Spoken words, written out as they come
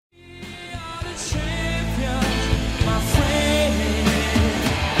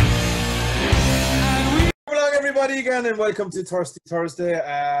everybody again, and welcome to Thirsty Thursday.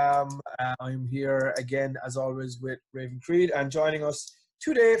 I'm here again, as always, with Raven Creed, and joining us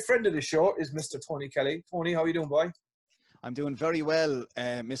today, friend of the show, is Mr. Tony Kelly. Tony, how are you doing, boy? I'm doing very well,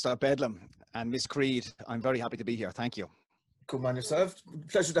 Mr. Bedlam and Miss Creed. I'm very happy to be here. Thank you. Good man yourself.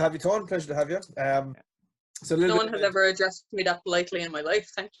 Pleasure to have you, Tony. Pleasure to have you. No one has ever addressed me that politely in my life.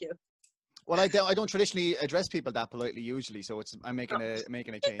 Thank you. Well, I don't traditionally address people that politely usually, so I'm making a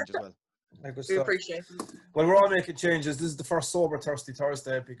change as well. We appreciate it. Well, we're all making changes. This is the first sober Thirsty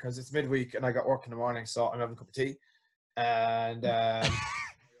Thursday because it's midweek and I got work in the morning, so I'm having a cup of tea and having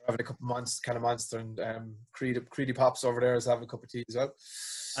a couple of monster and Creedy Pops over there is having a cup of tea as well.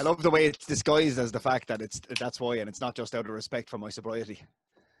 I love the way it's disguised as the fact that that's why, and it's not just out of respect for my sobriety.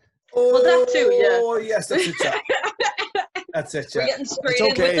 Oh, well, that too, yeah. Oh, yes, that's it, yeah. That's it, yeah. We're getting straight in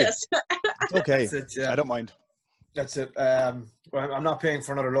with this. It's okay. That's it, yeah. I don't mind. That's it. Well, I'm not paying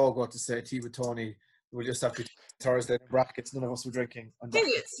for another logo to say tea with Tony. We'll just have to Thursday brackets. None of us were drinking.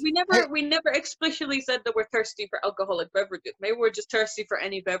 We never explicitly said that we're thirsty for alcoholic beverages. Maybe we're just thirsty for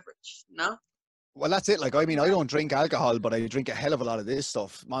any beverage, no? Well, that's it. Like, I mean, I don't drink alcohol, but I drink a hell of a lot of this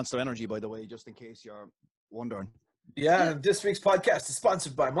stuff. Monster Energy, by the way, just in case you're wondering. Yeah, and this week's podcast is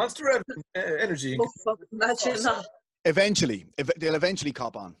sponsored by Monster Energy. Oh, fuck, imagine that. Eventually, they'll eventually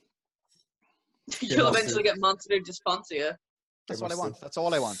cop on. You'll eventually get Monster to sponsor you. That's what I want. That's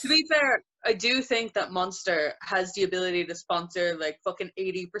all I want. To be fair, I do think that Monster has the ability to sponsor like fucking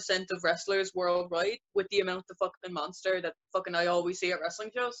 80% of wrestlers worldwide with the amount of fucking Monster that fucking I always see at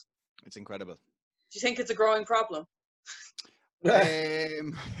wrestling shows. It's incredible. Do you think it's a growing problem?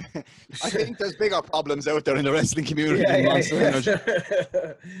 I think there's bigger problems out there in the wrestling community than Monster Energy.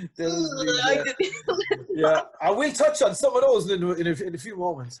 Yeah, I will touch on some of those in a few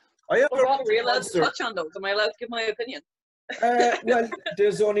moments. Are we allowed to touch on those? Am I allowed to give my opinion? Well,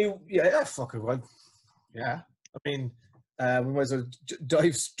 there's only fuck it. Well, yeah. I mean, we might as well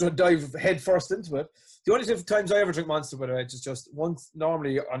dive head first into it. The only times I ever drink Monster, by the way, is just once.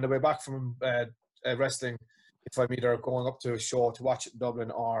 Normally on the way back from wrestling, if I'm either going up to a show to watch it in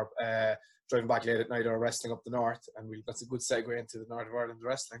Dublin or driving back late at night or wrestling up the north, and that's a good segue into the North of Ireland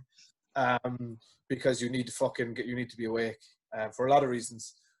wrestling, because you need to be awake for a lot of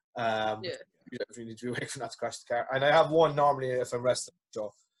reasons. You need to be awake for not to crash the car. And I have one normally if I'm wrestling,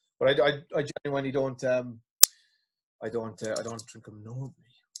 so, but I genuinely don't drink them. No.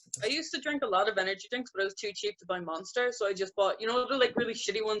 I used to drink a lot of energy drinks, but it was too cheap to buy Monster, so I just bought, you know, the like really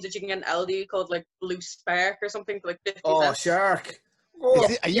shitty ones that you can get in Aldi called like Blue Spark or something for like 50 cents. Shark. Oh,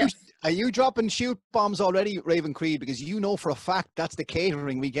 are you dropping shoot bombs already, Raven Creed? Because you know for a fact that's the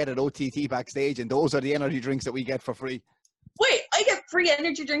catering we get at OTT backstage, and those are the energy drinks that we get for free. Wait, I get free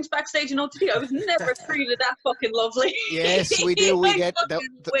energy drinks backstage in OTT. I was never treated that fucking lovely. Yes, we do. We get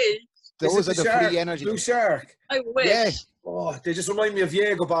those are the shark, free energy Blue drinks. Shark. I wish. Yeah. Oh, they just remind me of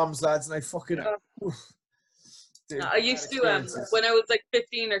Jaeger bombs, lads, and I fucking. I used to when I was like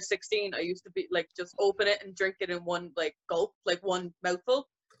 15 or 16, I used to be like just open it and drink it in one like gulp, like one mouthful.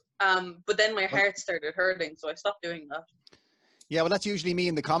 But then my heart started hurting, so I stopped doing that. Yeah, well, that's usually me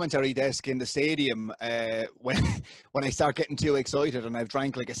in the commentary desk in the stadium when I start getting too excited, and I've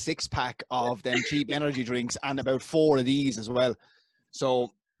drank like a 6-pack of them cheap energy drinks and about 4 of these as well.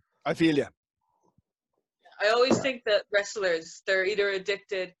 So I feel you. I always think that wrestlers, they're either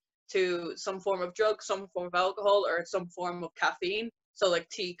addicted to some form of drug, some form of alcohol, or some form of caffeine. So like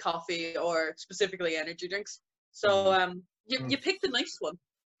tea, coffee, or specifically energy drinks. So you picked the nice one.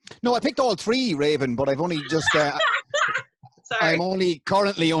 No, I picked all 3, Raven, but I've only just... I'm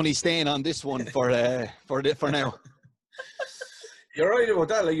currently staying on this one for now. You're right about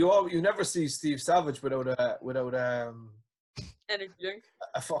that. Like you never see Steve Savage without energy drink.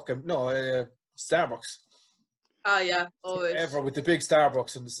 A fucking Starbucks. Yeah, always. Ever with the big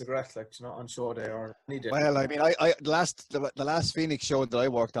Starbucks and the cigarette, like, you know, on show day or any day. Well, I mean, the last Phoenix show that I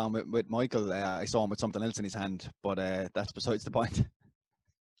worked on with Michael, I saw him with something else in his hand, but that's besides the point.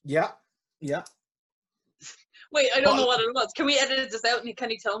 Yeah. Wait, I don't know what it was. Can we edit this out and can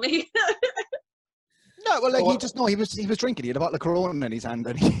you tell me? No, well, like he was drinking. He had a bottle of Corona in his hand,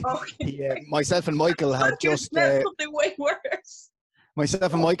 and myself and Michael had just something way worse.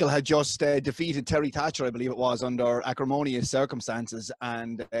 Myself and Michael had just defeated Terry Thatcher, I believe it was, under acrimonious circumstances,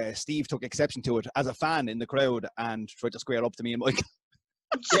 and Steve took exception to it as a fan in the crowd and tried to square up to me and Michael.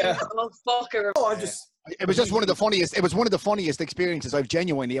 Yeah. Oh, fucker. It was just one of the funniest. It was one of the funniest experiences I've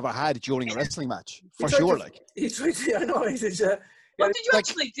genuinely ever had during a wrestling match, for sure. Like he tried to, I know he did. What did you like,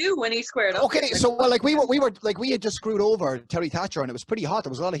 actually do when he squared up? Okay, so well, like we had just screwed over Terry Thatcher, and it was pretty hot. There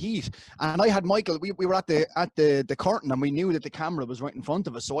was a lot of heat, and I had Michael. We were at the curtain, and we knew that the camera was right in front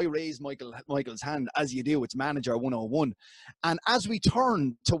of us. So I raised Michael's hand, as you do. It's manager 101, and as we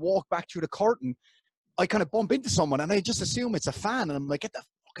turned to walk back through the curtain, I kind of bump into someone, and I just assume it's a fan, and I'm like, get the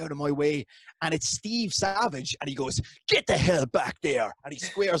fuck out of my way. And it's Steve Savage, and he goes, get the hell back there. And he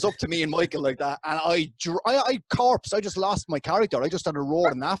squares up to me and Michael like that, and I corpsed. I just lost my character. I just started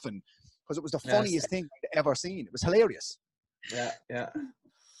roaring laughing because it was the funniest thing I'd ever seen. It was hilarious. Yeah, yeah.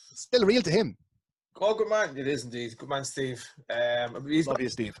 It's still real to him. Oh, good man. It is indeed. Good man, Steve. Love you,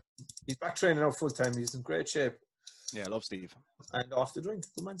 Steve. He's back training now full time. He's in great shape. Yeah, I love Steve. And off the drink.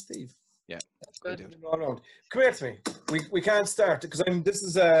 Good man, Steve. Yeah, good. Dude. Come here to me. We can't start because this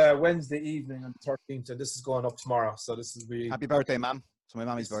is Wednesday evening on the 13th, and this is going up tomorrow. So this is Happy birthday, ma'am. It's my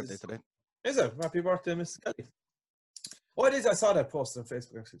mommy's birthday today. Is it? Happy birthday, Miss Kelly. Oh, it is. I saw that post on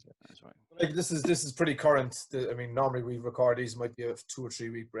Facebook actually. That's right. Like this is pretty current. I mean, normally we record these might be a 2 or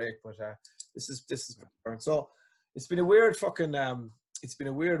 3 week break, but this is pretty current. So it's been a weird fucking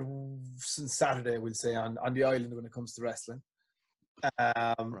since Saturday, we'll say, on the island when it comes to wrestling.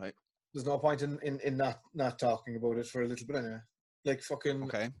 Right. There's no point in not talking about it for a little bit anyway. Like fucking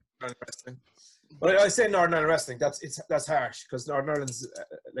Northern Wrestling. But I say Northern Ireland Wrestling. That's harsh because Northern Ireland's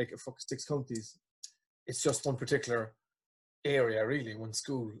like a fucking 6 counties. It's just one particular area, really, one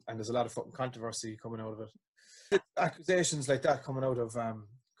school, and there's a lot of fucking controversy coming out of it. Accusations like that coming out of a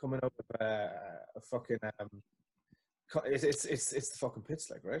fucking it's the fucking pits,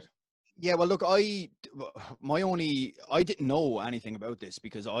 like, right? Yeah, well, look, I didn't know anything about this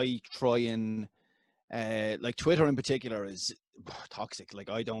because I try and like Twitter in particular is toxic. Like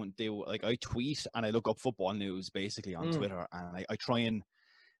I tweet and I look up football news basically on Twitter, and I try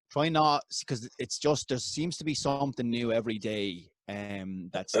not, because it's just there seems to be something new every day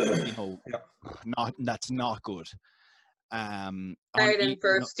that's that's not good. Pardon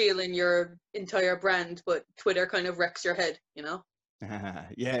for stealing your entire brand, but Twitter kind of wrecks your head, you know.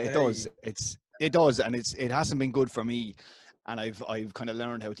 Yeah, it does. It does, and it hasn't been good for me. And I've kind of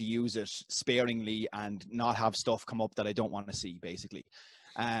learned how to use it sparingly and not have stuff come up that I don't want to see, basically.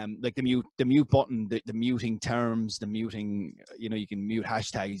 Like the mute button, the muting terms, the muting, you can mute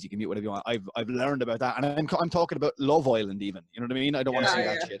hashtags, you can mute whatever you want. I've learned about that, and I'm talking about Love Island even. You know what I mean? I don't want to see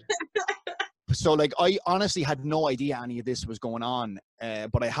that shit. So like I honestly had no idea any of this was going on,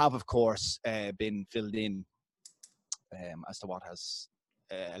 but I have of course been filled in as to what has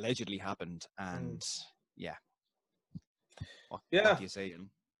allegedly happened, and what do you say?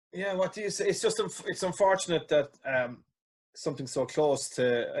 Yeah, what do you say? It's just it's unfortunate that something so close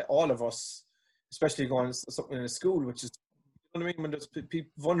to all of us, especially going something in a school, which is, you know what I mean, when there's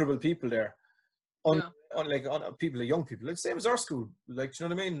vulnerable people there, people, young people, like same as our school, like, you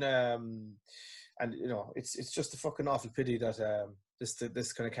know what I mean, and it's just a fucking awful pity that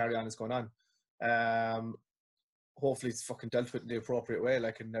this kind of carry on is going on. Hopefully it's fucking dealt with in the appropriate way,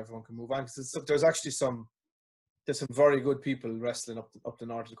 like, and everyone can move on, because there's actually some very good people wrestling up the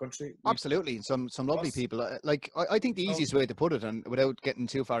north of the country. Absolutely, some lovely people. Like I think the easiest way to put it, and without getting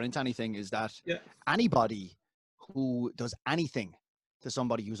too far into anything, is that anybody who does anything to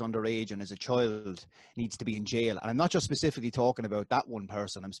somebody who's underage and is a child needs to be in jail. And I'm not just specifically talking about that one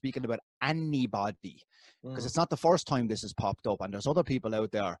person. I'm speaking about anybody, because it's not the first time this has popped up, and there's other people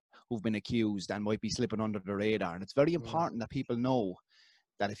out there who've been accused and might be slipping under the radar. And it's very important that people know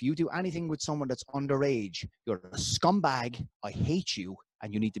that if you do anything with someone that's underage, you're a scumbag, I hate you,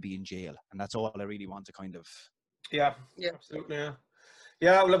 and you need to be in jail. And that's all I really want to kind of... Yeah, absolutely,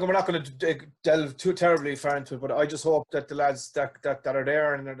 yeah. Look, we're not going to delve too terribly far into it, but I just hope that the lads that are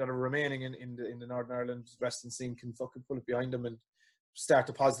there and that are remaining in the Northern Ireland wrestling scene can fucking pull it behind them and start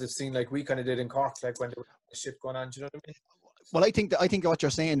a positive scene like we kind of did in Cork, like when there was shit going on. Do you know what I mean? Well, I think what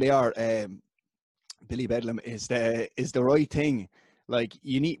you're saying there, Billy Bedlam, is the right thing. Like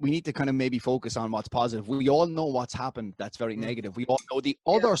we need to kind of maybe focus on what's positive. We all know what's happened that's very negative. We all know the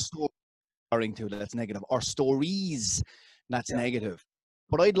other story that's negative, or stories that's negative.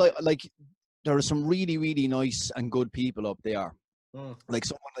 But I'd like there are some really, really nice and good people up there. Like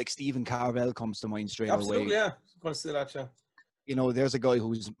someone like Stephen Carvell comes to mind straight away. Absolutely, yeah. I'm going to say that, yeah. There's a guy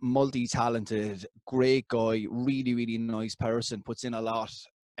who's multi-talented, great guy, really, really nice person, puts in a lot.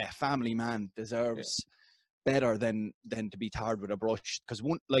 A family man, deserves better than to be tarred with a brush, because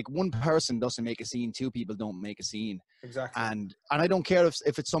one person doesn't make a scene, 2 people don't make a scene. Exactly. And I don't care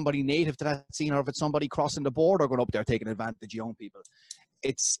if it's somebody native to that scene, or if it's somebody crossing the border going up there taking advantage of young people.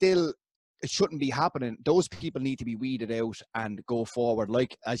 It shouldn't be happening. Those people need to be weeded out and go forward,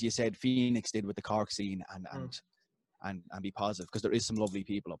 like, as you said, Phoenix did with the Cork scene, and and be positive, because there is some lovely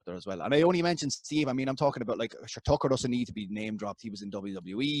people up there as well. And I only mentioned Steve. I mean, I'm talking about like Tucker doesn't need to be name dropped. He was in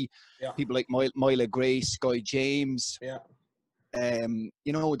WWE. Yeah. People like Myla Grace, Sky James. Yeah.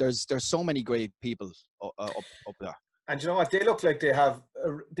 You know, there's so many great people up there. And you know what? They look like they have.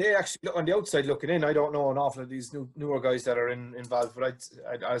 They actually look on the outside looking in. I don't know an awful lot of these newer guys that are involved, but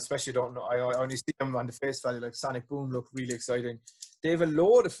I especially don't know. I only see them on the face value. Like Sonic Boom look really exciting. They have a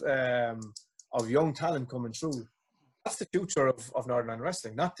load of young talent coming through. That's the future of Northern Ireland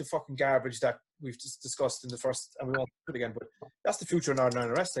wrestling, not the fucking garbage that we've just discussed in the first, and we won't do it again. But that's the future of Northern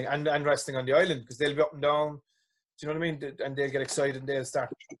Ireland wrestling and wrestling on the island, because they'll be up and down. Do you know what I mean? And they'll get excited and they'll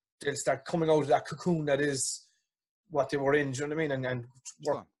start coming out of that cocoon that is what they were in, do you know what I mean? And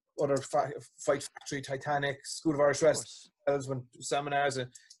work other Fight Factory, Titanic, School of Irish Wrestling, when seminars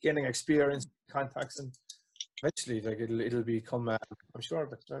and gaining experience, contacts, and eventually, like it'll become. I'm sure,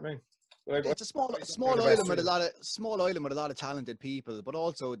 but you know what I mean. It's a small island with a lot of talented people, but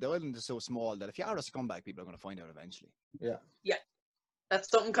also the island is so small that if you are a scumbag, people are going to find out eventually. Yeah. Yeah, that's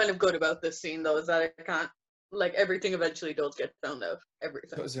something kind of good about this scene, though, is that it can't, like, everything eventually does get found out.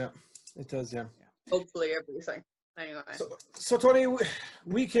 Everything. It does, yeah. Hopefully, everything. Anyway. So Tony,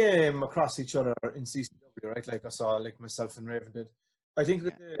 we came across each other in CCW, right? Like I saw, like myself and Raven did. I think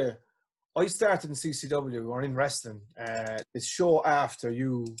I started in CCW or in wrestling. The show after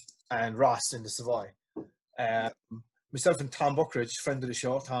you and Ross in the Savoy. Myself and Tom Buckridge, friend of the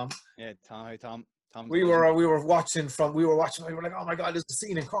show, Tom. Yeah, Tom. Hi, Tom. We were watching. We were like, oh my God, there's a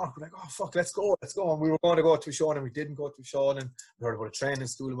scene in Cork. We're like, oh fuck, let's go. And we were going to go to a show, and we didn't go to a show, and we heard about a training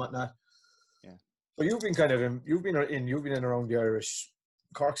school and whatnot. Yeah. But you've been in around the Irish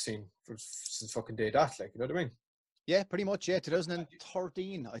Cork scene since fucking day dot, like, you know what I mean? Yeah, pretty much. Yeah,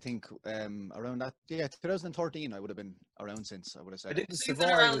 2013, I think. Around that. Yeah, 2013, I would have been around since. I would have said. I did the You've Savoy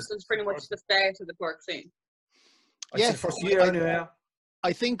been around since pretty much the start of the Cork scene. Yeah, the first year anyway.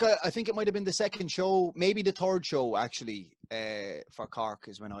 I think it might have been the second show, maybe the third show actually. For Cork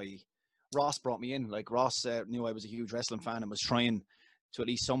is when Ross brought me in. Like Ross knew I was a huge wrestling fan and was trying to at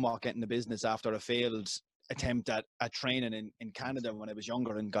least somewhat get in the business after a failed attempt at training in Canada when I was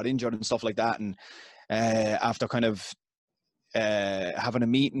younger and got injured and stuff like that. And after kind of having a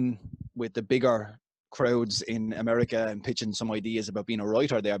meeting with the bigger crowds in America and pitching some ideas about being a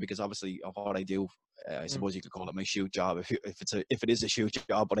writer there, because obviously of what I do, I suppose you could call it my shoot job if it is a shoot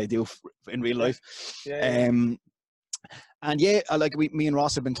job, but I do in real life. And yeah, like me and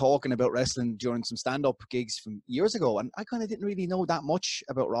Ross have been talking about wrestling during some stand-up gigs from years ago, and I kind of didn't really know that much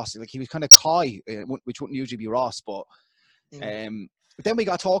about Ross. Like he was kind of coy, which wouldn't usually be Ross, but then we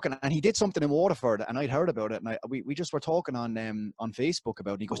got talking, and he did something in Waterford, and I'd heard about it, and we just were talking on Facebook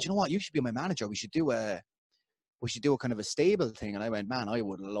about it. And he goes, you know what, you should be my manager. We should do a kind of a stable thing. And I went, man, I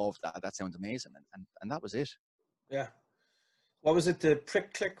would love that. That sounds amazing. And that was it. Yeah. What was it? The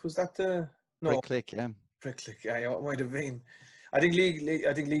Prick Click? Was that the? No. Prick Click, yeah. Prick Click, yeah, it might have been. I think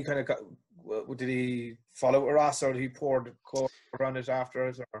Lee kind of got. Did he follow with Ross, or did he pour the cold water on it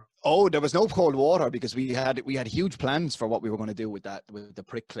afterwards? Or? Oh, there was no cold water because we had huge plans for what we were going to do with the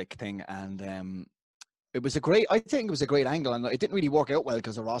Prick Click thing, and it was I think it was a great angle, and it didn't really work out well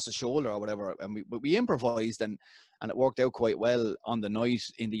because of Ross's shoulder or whatever. And we improvised, and it worked out quite well on the night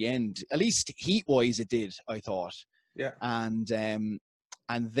in the end. At least heat wise, it did. I thought. Yeah.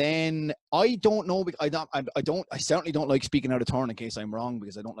 And then I don't know. I certainly don't like speaking out of turn in case I'm wrong,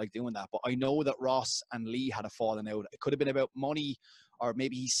 because I don't like doing that. But I know that Ross and Lee had a falling out. It could have been about money, or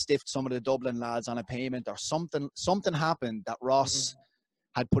maybe he stiffed some of the Dublin lads on a payment, or something. Something happened that Ross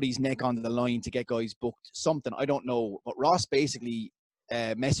had put his neck on the line to get guys booked. Something, I don't know. But Ross basically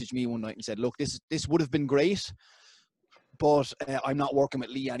messaged me one night and said, "Look, this would have been great, but I'm not working with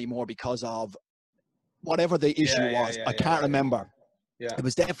Lee anymore because of whatever the issue was. I can't remember." Yeah. It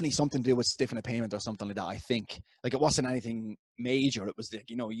was definitely something to do with stiffing a payment or something like that, I think. Like, it wasn't anything major. It was, like,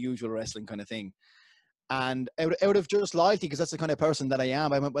 usual wrestling kind of thing. And out of just loyalty, because that's the kind of person that I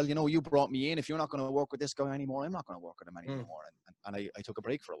am, I went, well, you brought me in. If you're not going to work with this guy anymore, I'm not going to work with him anymore. And I took a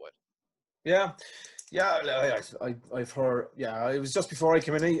break for a while. Yeah. Yeah, I've heard. Yeah, it was just before I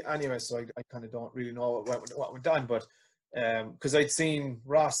came in anyway, so I kind of don't really know what went on. But because I'd seen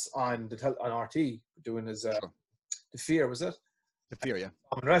Ross on RT doing his The Fear, was it? The Fear, yeah.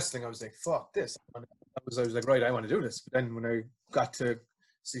 On wrestling, I was like, fuck this. I was like, right, I want to do this. But then when I got to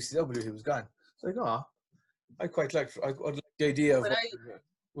CCW, he was gone. I was like, I quite liked the idea of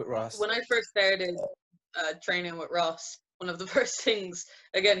with Ross. When I first started training with Ross, one of the first things,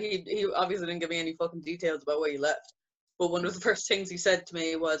 again, he obviously didn't give me any fucking details about where he left, but one of the first things he said to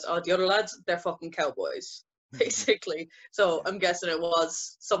me was, the other lads, they're fucking cowboys, basically. So I'm guessing it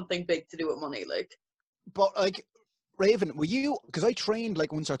was something big to do with money, like. But, like, Raven, were you, because I trained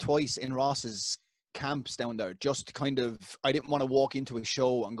like once or twice in Ross's camps down there, just kind of, I didn't want to walk into a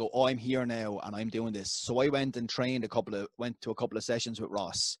show and go, oh, I'm here now and I'm doing this. So I went and trained went to a couple of sessions with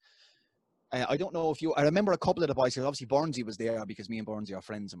Ross. I don't know if I remember a couple of the boys, because obviously Burnsy was there because me and Burnsy are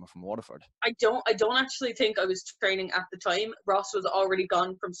friends and we're from Waterford. I don't actually think I was training at the time. Ross was already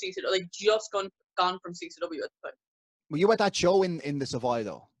gone from CCW, like just gone from CCW at the time. Were you at that show in the Savoy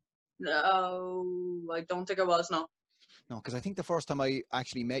though? No, I don't think I was, no. No, because I think the first time I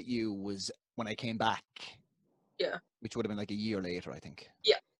actually met you was when I came back. Yeah. Which would have been like a year later, I think.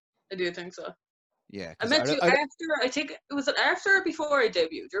 Yeah, I do think so. Yeah. I met you after, I think, was it after or before I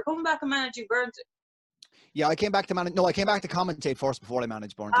debuted? You're coming back and managing Burnsy. Yeah, I came back to manage. No, I came back to commentate first before I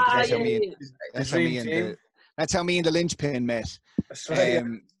managed Burnsy. That's how me and the linchpin met. That's right.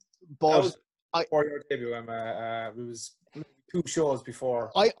 But that was before your debut, Emma. It was 2 shows before.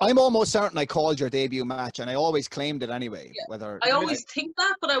 I'm almost certain I called your debut match, and I always claimed it anyway. Yeah. Whether I always think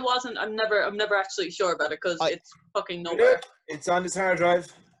that, but I wasn't. I'm never actually sure about it because it's fucking nowhere. It's on his hard drive.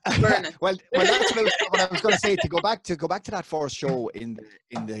 well, that's what I was going to say. To go back to that first show in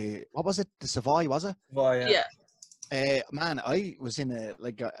the what was it? The Savoy, was it? Savoy, yeah. Man, I was in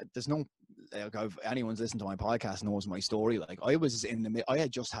there's no. If anyone's listened to my podcast knows my story. Like I was I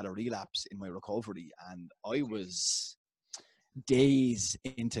had just had a relapse in my recovery, and I was days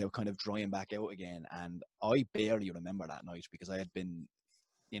into kind of drying back out again, and I barely remember that night because I had been,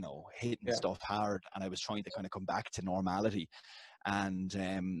 hitting stuff hard, and I was trying to kind of come back to normality.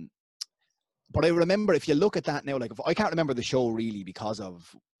 And but I remember, if you look at that now, like, if I can't remember the show really because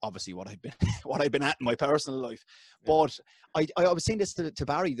of obviously what I've been at in my personal life. But I was saying this to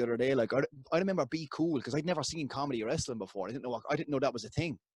Barry the other day, like I remember Be Cool, because I'd never seen comedy or wrestling before. I didn't know that was a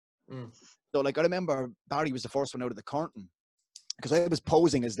thing. So like I remember Barry was the first one out of the curtain, because I was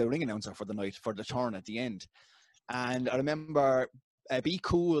posing as the ring announcer for the night, for the turn at the end. And I remember Be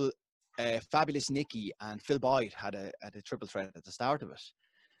Cool, Fabulous Nikki and Phil Boyd had a triple threat at the start of it.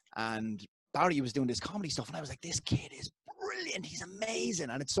 And Barry was doing this comedy stuff, and I was like, this kid is brilliant. He's amazing.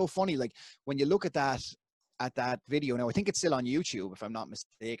 And it's so funny, like, when you look at that video now, I think it's still on YouTube, if I'm not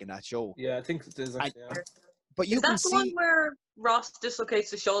mistaken, that show. Yeah, I think it is. Actually, But you can see... Is that the one where Ross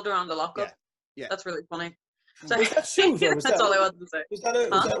dislocates his shoulder on the lockup? Yeah. That's really funny. So, was that shoes, or was that's all I wanted to say. Was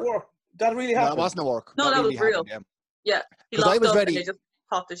that work? That really happened? No, that wasn't a work. No, that was real. Yeah. He locked up and he just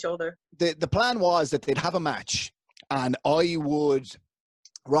popped his shoulder. The plan was that they'd have a match, and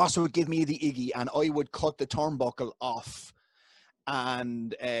Ross would give me the Iggy, and I would cut the turnbuckle off.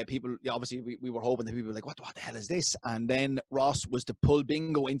 And people, obviously, we were hoping that people were like, what the hell is this? And then Ross was to pull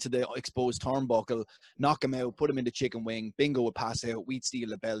Bingo into the exposed turnbuckle, knock him out, put him in the chicken wing. Bingo would pass out. We'd steal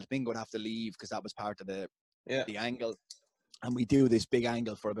the belt. Bingo would have to leave because that was part of the angle. And we do this big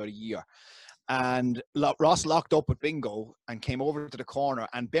angle for about a year. And Ross locked up with Bingo and came over to the corner.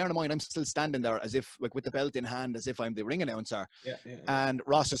 And bear in mind, I'm still standing there as if, like, with the belt in hand, as if I'm the ring announcer. And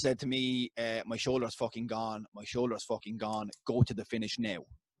Ross just said to me, my shoulder's fucking gone. My shoulder's fucking gone. Go to the finish now.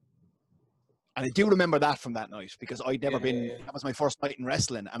 And I do remember that from that night, because I'd never been, that was my first night in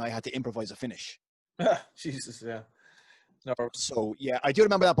wrestling, and I had to improvise a finish. Jesus, yeah. No. So, yeah, I do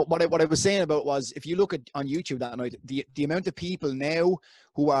remember that. But what I was saying about was, if you look at on YouTube that night, the amount of people now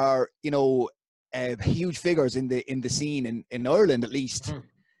who are, huge figures in the scene in Ireland, at least,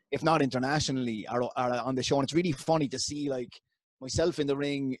 if not internationally, are on the show. And it's really funny to see, like, myself in the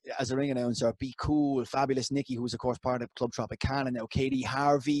ring as a ring announcer, Be Cool, Fabulous Nikki, who's of course part of Club Tropicana now, Katie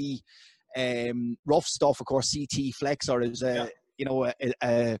Harvey, Rough Stuff, of course, CT Flexor is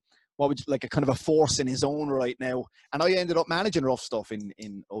what would like a kind of a force in his own right now. And I ended up managing Rough Stuff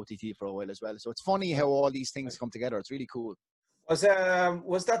in OTT for a while as well. So it's funny how all these things come together. It's really cool. Was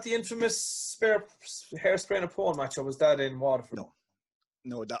that the infamous hairspray and a pole match, or was that in Waterford?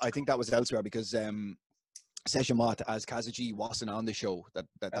 No, I think that was elsewhere, because Session Mott as Kazuji wasn't on the show that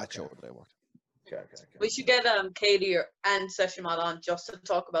show that I worked. Okay. We should get Katie and Session Mott on just to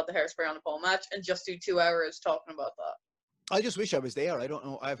talk about the hairspray on the pole match, and just do 2 hours talking about that. I just wish I was there. I don't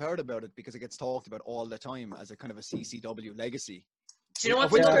know. I've heard about it because it gets talked about all the time as a kind of a CCW legacy. Do you know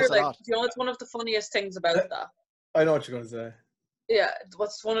what's one of the funniest things about that? I know what you're going to say. Yeah,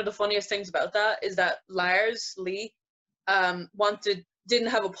 what's one of the funniest things about that is that Lars Lee didn't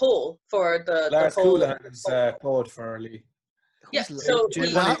have a poll for the Lars Coolahan's code for Lee. Yeah, so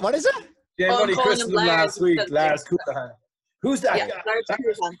what is it? Jim Money christened him last week. Lars Coolahan. Who's that guy? Lars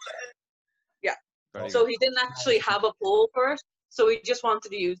Coolahan. Yeah. So he didn't actually have a poll for it, so he just wanted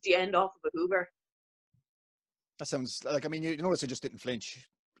to use the end off of a Hoover. That sounds like, I mean, you notice it just didn't flinch.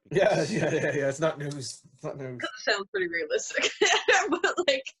 Yeah. It's not news. It's not news. That sounds pretty realistic. But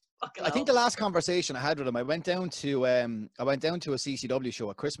like, Fucking I think hell. the last conversation I had with him, I went down to a CCW show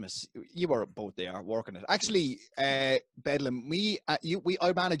at Christmas. You were both there working it. Actually, Bedlam,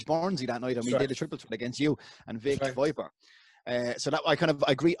 I managed Barnsley that night, and we That's right. did a triple threat against you and Vic That's right. Viper. So that I kind of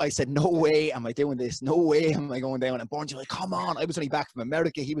agree. I said, no way am I doing this. No way am I going down. And Barnsley was like, come on. I was only back from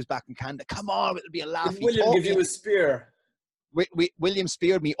America. He was back from Canada. Come on, it'll be a laugh. Did William give you a spear? William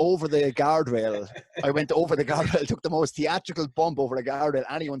speared me over the guardrail. I went over the guardrail, took the most theatrical bump over the guardrail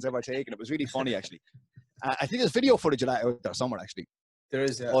anyone's ever taken. It was really funny, actually. I think there's video footage of that out there somewhere, actually. There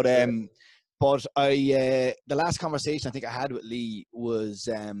is, yeah. But the last conversation I think I had with Lee was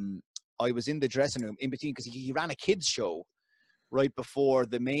I was in the dressing room in between, because he ran a kids show right before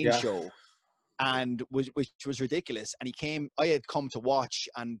the main show, and which was ridiculous. And he came, I had come to watch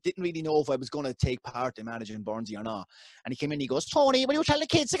and didn't really know if I was going to take part in managing Barnsley or not. And he came in and he goes, Tony, will you tell the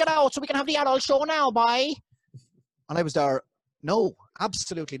kids to get out so we can have the adult show now, bye? And I was there, no,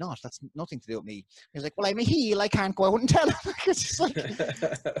 absolutely not. That's nothing to do with me. He was like, well, I'm a heel. I can't go out and tell him. It's just like,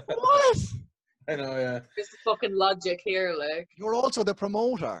 what? I know, yeah. There's the fucking logic here, like. You're also the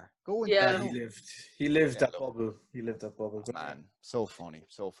promoter. Go and Yeah. tell him. He lived that bubble. He lived that bubble. Man, so funny,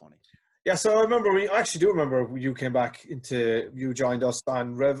 so funny. Yeah, so I remember, I actually do remember you came back you joined us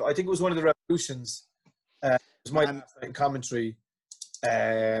on I think it was one of the Revolutions. It was my last night in commentary.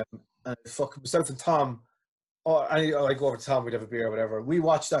 And fucking myself and Tom, I go over to Tom, we'd have a beer or whatever. We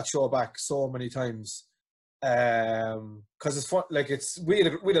watched that show back so many times. Because it's fun, like we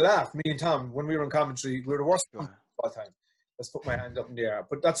had a laugh, me and Tom, when we were in commentary. We were the worst of all time. Let's put my hand up in the air.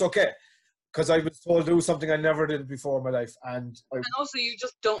 But that's okay. Because I was told to do something I never did before in my life. And also, you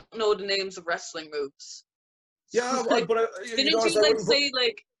just don't know the names of wrestling moves. Yeah, like, but didn't you say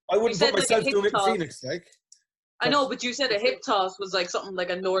like... I wouldn't put myself doing it in toss. Phoenix, like. I know, but you said a hip toss was like something like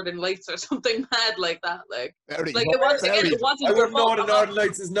a Northern Lights or something mad like that. Like it wasn't I wouldn't know what the Northern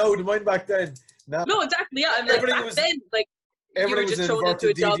Lights is now to mine back then. No, exactly, yeah. I'm like, back then, like, everything was just thrown into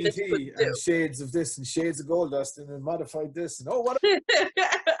a job that you DDT and shades of this and shades of gold dust and then modified this and what.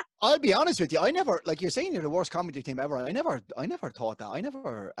 I'll be honest with you. I never, like you're saying, you're the worst comedy team ever. I never thought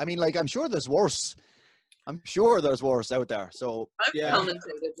that. I mean, like, I'm sure there's worse. I'm sure there's worse out there. So I've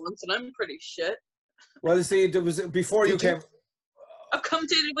commentated once and I'm pretty shit. Well, you see, there was before you came. I've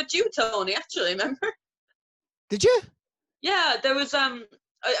commentated with you, Tony. Actually, remember? Did you? Yeah, there was I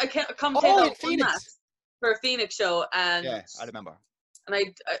commentated on Phoenix for a Phoenix show, and yeah, I remember. And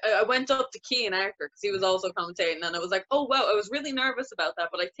I went up to Keane Arthur because he was also commentating, and I was like, oh wow, I was really nervous about that,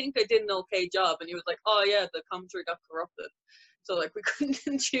 but I think I did an okay job. And he was like, oh yeah, the commentary got corrupted. So, like, we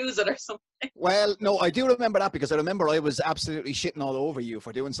couldn't choose it or something. Well, no, I do remember that because I remember I was absolutely shitting all over you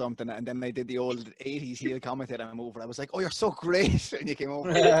for doing something. And then I did the old 80s heel commentator move. And I was like, oh, you're so great. And you came over.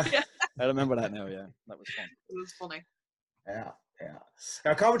 Yeah. I remember that now, yeah. That was fun. It was funny.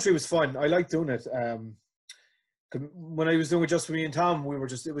 Yeah. Commentary was fun. I liked doing it. When I was doing it just for me and Tom, it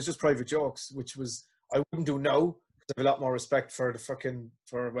was just private jokes, which was, I wouldn't do now because I have a lot more respect for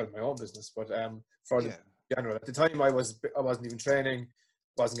my own business, but for the general. At the time, I wasn't even training,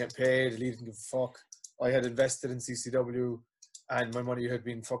 wasn't getting paid, didn't give a fuck. I had invested in CCW, and my money had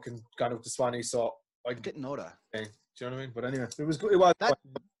been fucking gone out to Swanee, so I didn't know that. Do you know what I mean? But anyway, it was good. It was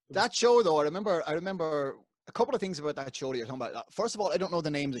that show though. I remember a couple of things about that show that you're talking about. First of all, I don't know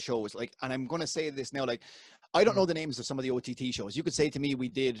the names of shows, like, and I'm going to say this now, like, I don't know the names of some of the OTT shows. You could say to me,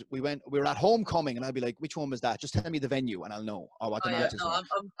 we were at Homecoming, and I'd be like, which one was that? Just tell me the venue, and I'll know. Or what the matches were.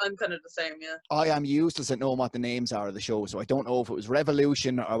 I'm kind of the same, yeah. I am useless at knowing what the names are of the show, so I don't know if it was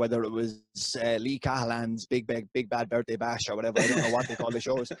Revolution or whether it was Lee Cahallan's Big Bad Birthday Bash or whatever. I don't know what they call the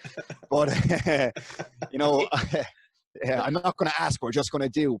shows, but you know, I'm not going to ask. We're just going to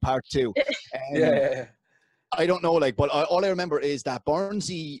do part 2. Yeah. I don't know, like, but all I remember is that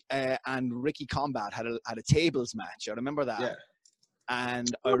Barnsley and Ricky Combat had a tables match. I remember that. Yeah. And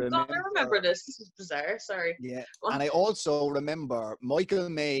I remember this. This is bizarre. Sorry. Yeah. And I also remember Michael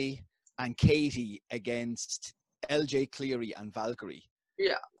May and Katie against LJ Cleary and Valkyrie.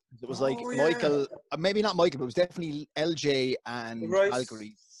 Yeah. It was like Michael, maybe not Michael, but it was definitely LJ and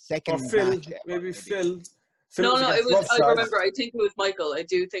Valkyrie. Second or Phil, match ever, maybe Phil. No, it was. I remember. I think it was Michael. I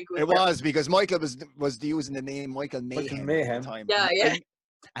do think it was. It was because Michael was using the name Michael Mayhem. At the time. Yeah.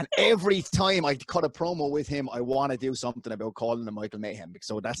 And every time I cut a promo with him, I want to do something about calling him Michael Mayhem.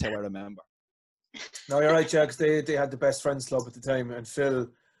 So that's how I remember. No, you're right, Jack. They had the best friends club at the time, and Phil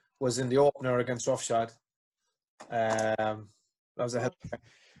was in the opener against Roughshod. That was a hell.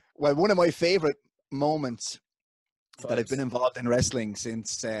 Well, one of my favorite moments that I've been involved in wrestling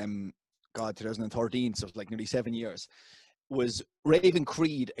since 2013, so it's like nearly 7 years, was Raven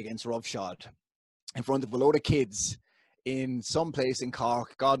Creed against Roughshod in front of a load of kids in some place in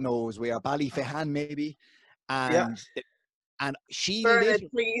Cork, God knows where, Ballyfehan maybe, and she Burn it, literally,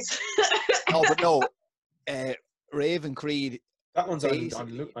 please. no, but no, Raven Creed That one's on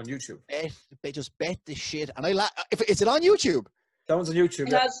basically YouTube. they just bet the shit, and is it on YouTube? That one's on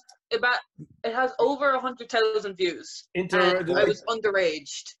YouTube. It has over 100,000 views. And I was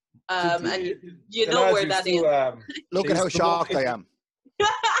underaged. And you know where that is. Look at how shocked I am.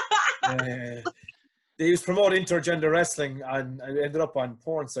 They used to promote intergender wrestling, and it ended up on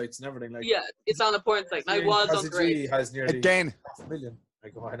porn sites and everything. Like, yeah, it's on a porn site. And I was underage. Has nearly Again.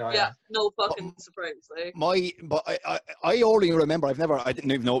 500,000. Like, no fucking surprise. Like. I only remember, I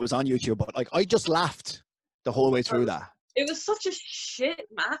didn't even know it was on YouTube, but like I just laughed the whole way through that. It was such a shit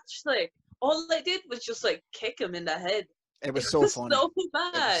match. Like, all I did was just like kick him in the head. It was so funny. So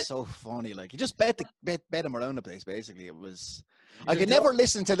bad. It was so funny. Like, you just bet him around the place. Basically, it was. I could never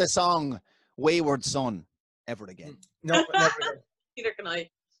listen to the song "Wayward Son" ever again. No, never again. Neither can I.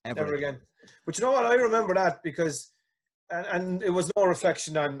 Never again. But you know what? I remember that because, and it was no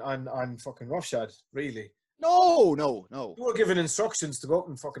reflection on fucking Roughshod, really. No. You were given instructions to go up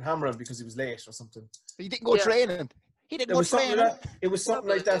and fucking hammer him because he was late or something. He didn't go training. He didn't go training. It was something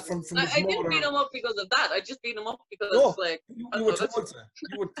like that from the I didn't beat him up because of that. I just beat him up because like you were told to.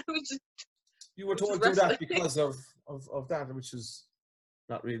 You were told to do that because of that, which is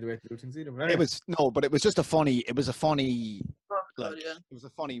not really the way to do things either. But anyway. It was just a funny. It was a funny. It was a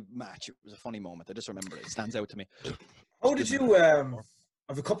funny match. It was a funny moment. I just remember it. It stands out to me. How did you? I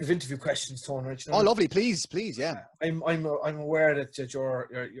have a couple of interview questions, Tony. Right? Oh, lovely! Please, yeah. I'm aware that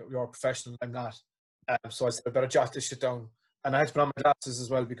you're a professional. I'm not. So I said I better jot this shit down, and I had to put on my glasses as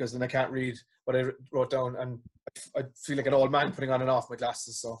well because then I can't read what I wrote down, and I feel like an old man putting on and off my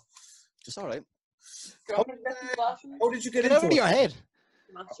glasses. So just all right. How did you get out of your head?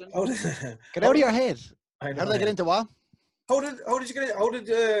 Get out of your head. How did I get into what? How did you get in? How did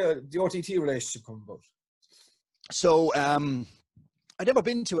the OTT relationship come about? So I'd never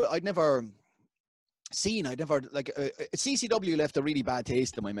been to it. I'd never CCW left a really bad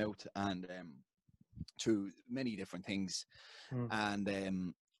taste in my mouth, and through many different things.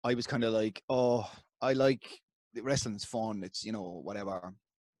 And I was kind of like, oh, I like wrestling's fun. It's, whatever.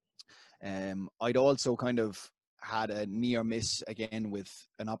 I'd also kind of had a near miss again with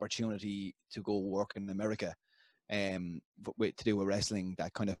an opportunity to go work in America to do a wrestling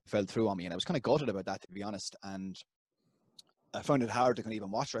that kind of fell through on me. And I was kind of gutted about that, to be honest. And I found it hard to kind of even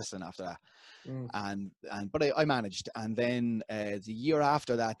watch wrestling after that. But I managed. And then the year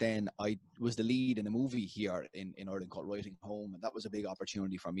after that, then I was the lead in a movie here in Ireland called Writing Home, and that was a big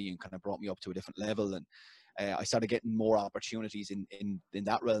opportunity for me and kind of brought me up to a different level. And I started getting more opportunities in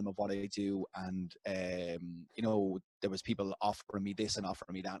that realm of what I do. And there was people offering me this and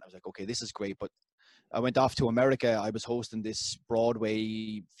offering me that, and I was like, okay, this is great. But I went off to America. I was hosting this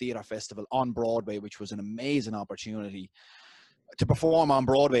Broadway theater festival on Broadway, which was an amazing opportunity to perform on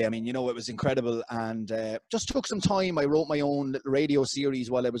Broadway. I mean, it was incredible, and just took some time. I wrote my own little radio series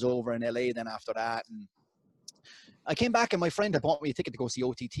while I was over in LA then after that. And I came back, and my friend had bought me a ticket to go see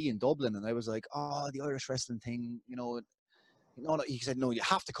OTT in Dublin, and I was like, oh, the Irish wrestling thing, No, he said, no, you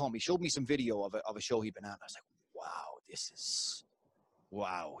have to come. He showed me some video of a show he'd been at. I was like, wow, this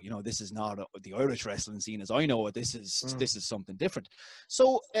is not the Irish wrestling scene as I know it. This is something different.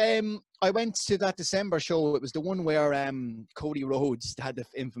 So I went to that December show. It was the one where Cody Rhodes had the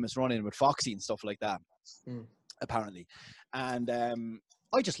infamous run-in with Foxy and stuff like that, apparently. And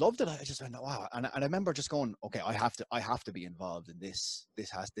I just loved it. I just went, wow. And I remember just going, okay, I have to be involved in this. This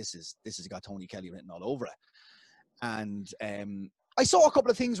has got Tony Kelly written all over it. And I saw a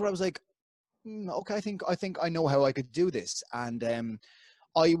couple of things where I was like, okay, I think I know how I could do this. And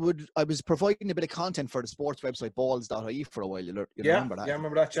I was providing a bit of content for the sports website balls.ie for a while. You remember that? Yeah, I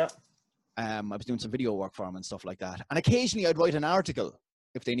remember that chat. I was doing some video work for them and stuff like that. And occasionally I'd write an article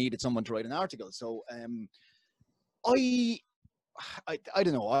if they needed someone to write an article. So I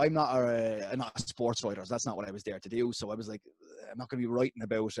don't know. I'm not a sports writer. So that's not what I was there to do. So I was like, I'm not going to be writing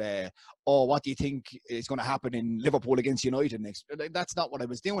about, what do you think is going to happen in Liverpool against United next? That's not what I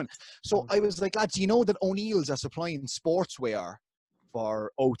was doing. So I was like, lads, that O'Neill's are supplying sportswear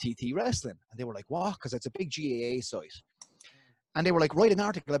for OTT wrestling? And they were like, what? Because it's a big GAA site. And they were like, write an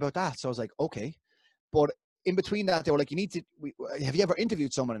article about that. So I was like, okay. But in between that, they were like, have you ever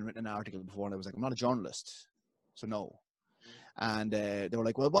interviewed someone and written an article before? And I was like, I'm not a journalist. So no. And they were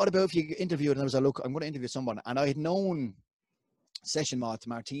like, well, what about if you interviewed? And I was like, look, I'm going to interview someone. And I had known Session Moth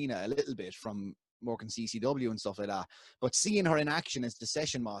Martina a little bit from working CCW and stuff like that. But seeing her in action as the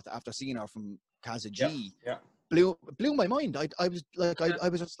Session Moth after seeing her from Kaza G blew my mind. I was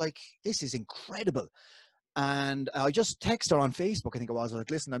just like, this is incredible. And I just texted her on Facebook, I think it was. I was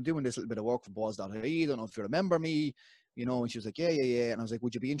like, listen, I'm doing this little bit of work for Balls.ie. I don't know if you remember me, you know. And she was like, yeah. And I was like,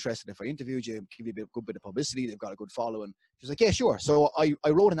 would you be interested if I interviewed you, give you a good bit of publicity? They've got a good following. She was like, yeah, sure. So I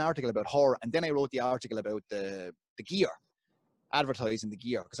wrote an article about her, and then I wrote the article about the gear, advertising the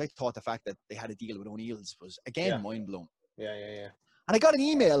gear, because I thought the fact that they had a deal with O'Neill's was, again, mind-blowing. Yeah. And I got an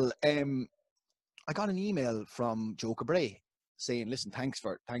email. I got an email from Joe Cabray saying, listen, thanks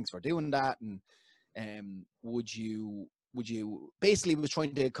for doing that, and would you basically was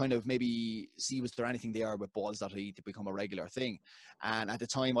trying to kind of maybe see was there anything there with Balls.ie to become a regular thing. And at the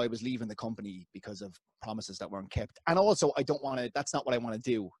time I was leaving the company because of promises that weren't kept, and also I don't want to, that's not what I want to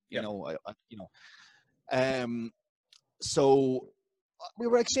do, you know. So we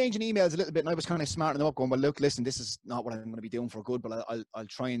were exchanging emails a little bit, and I was kind of smarting them up, going, well, look, listen, this is not what I'm going to be doing for good, but I'll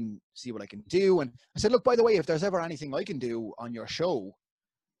try and see what I can do. And I said, look, by the way, if there's ever anything I can do on your show,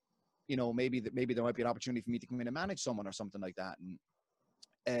 you know, maybe there might be an opportunity for me to come in and manage someone or something like that.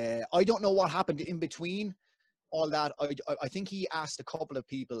 And I don't know what happened in between all that. I think he asked a couple of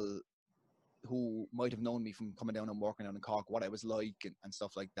people who might have known me from coming down and working down in Cork what I was like and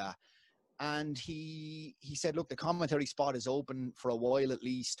stuff like that. And he said, look, the commentary spot is open for a while at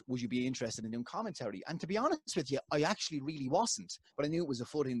least. Would you be interested in doing commentary? And to be honest with you, I actually really wasn't. But I knew it was a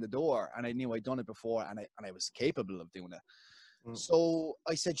foot in the door, and I knew I'd done it before, and I was capable of doing it. So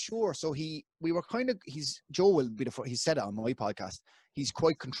I said, sure. So Joe will be he said it on my podcast. He's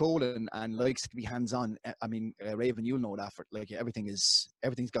quite controlling and likes to be hands-on. I mean, Raven, you'll know that, for like everything's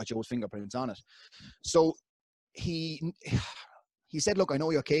got Joe's fingerprints on it. So he said, look, I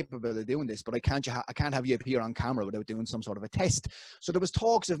know you're capable of doing this, but I can't have you appear on camera without doing some sort of a test. So there was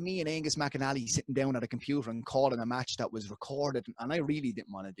talks of me and Angus McAnally sitting down at a computer and calling a match that was recorded. And I really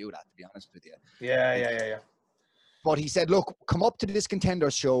didn't want to do that, to be honest with you. Yeah. But he said, look, come up to this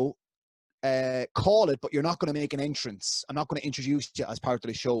Contenders show, call it, but you're not going to make an entrance. I'm not going to introduce you as part of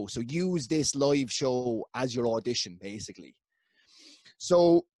the show. So use this live show as your audition, basically.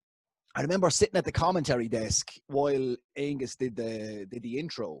 So I remember sitting at the commentary desk while Angus did the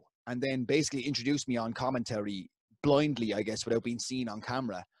intro, and then basically introduced me on commentary blindly, I guess, without being seen on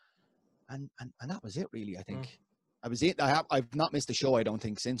camera. And that was it, really, I think. I was it. I've not missed a show, I don't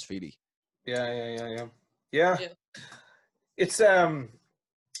think, since, really. Yeah. It's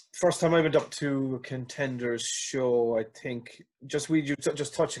first time I went up to a Contenders show, I think,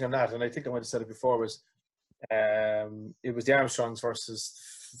 just touching on that, and I think I might have said it before, was it was the Armstrongs versus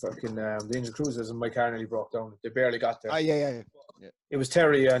fucking the Angel Cruisers, and Mike Carney broke down. They barely got there. Yeah. It was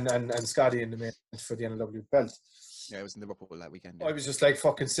Terry and Scotty in the main for the NLW belt. Yeah, it was in Liverpool that weekend. Yeah. I was just like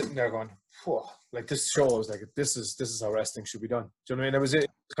fucking sitting there going, whoa, like this show, I was like, this is how wrestling should be done. Do you know what I mean? It was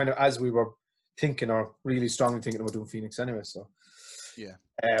kind of as we were thinking, or really strongly thinking about doing Phoenix anyway. So yeah.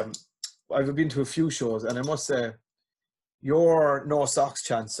 I've been to a few shows, and I must say your no socks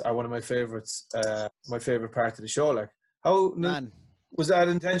chants are one of my favorites. My favorite part of the show. Like, how was that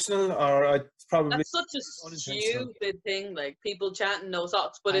intentional, or probably that's such a stupid thing, like people chanting no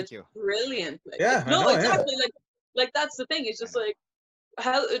socks, but it's brilliant. Like, yeah, no, know, exactly. Yeah. Like that's the thing. It's just like,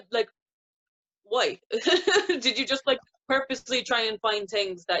 how, like, why did you just like purposely try and find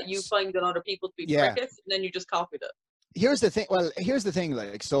things that you find in other people to be crickets, and then you just copied it? Here's the thing. Well, here's the thing.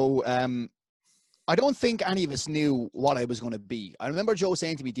 Like, so I don't think any of us knew what I was going to be. I remember Joe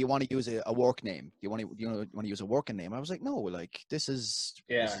saying to me, "Do you want to use a work name? Do you want to use a working name?" I was like, "No, like this is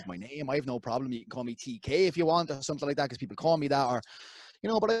my name. I have no problem. You can call me TK if you want, or something like that, because people call me that, or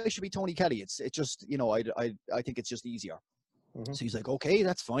but I should be Tony Kelly. It's just I think it's just easier." Mm-hmm. So he's like, "Okay,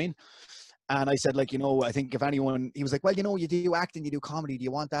 that's fine." And I said, like, I think if anyone, he was like, well, you do acting, you do comedy. Do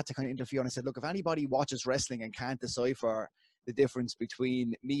you want that to kind of interfere? And I said, look, if anybody watches wrestling and can't decipher the difference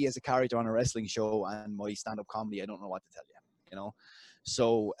between me as a character on a wrestling show and my stand-up comedy, I don't know what to tell you,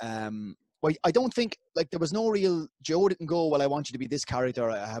 So, well, I don't think, like, there was no real, Joe didn't go, well, I want you to be this character,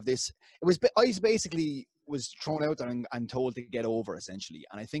 I have this. I basically was thrown out there and told to get over, essentially.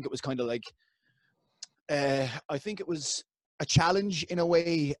 And I think it was kind of like, I think it was a challenge in a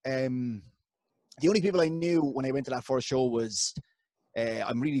way. The only people I knew when I went to that first show was,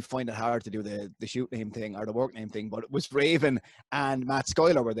 I'm really finding it hard to do the shoot name thing or the work name thing, but it was Raven and Matt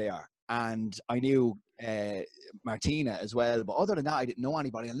Schuyler were there. And I knew Martina as well. But other than that, I didn't know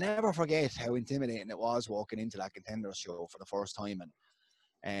anybody. I'll never forget how intimidating it was walking into that Contenders show for the first time.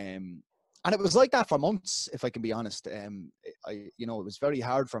 And it was like that for months, if I can be honest. It was very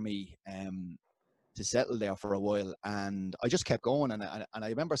hard for me to settle there for a while, and I just kept going. And I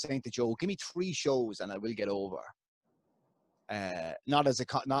remember saying to Joe, "Give me 3 shows, and I will get over." Not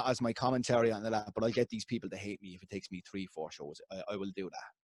as my commentary on that, but I'll get these people to hate me if it takes me 3-4 shows. I will do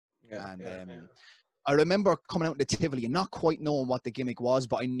that. Yeah, I remember coming out to Tivoli and not quite knowing what the gimmick was,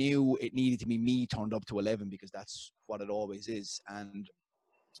 but I knew it needed to be me turned up to 11 because that's what it always is. And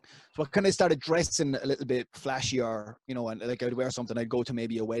so I kind of started dressing a little bit flashier, you know, and like I'd wear something I'd go to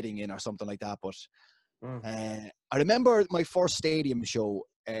maybe a wedding in or something like that. But I remember my first stadium show.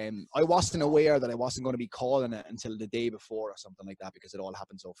 I wasn't aware that I wasn't going to be calling it until the day before or something like that because it all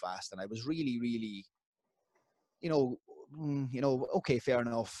happened so fast. And I was really, really, okay, fair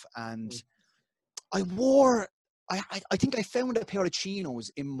enough. And I wore, I think I found a pair of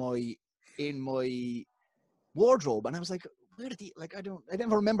chinos in my wardrobe, and I was like, where did I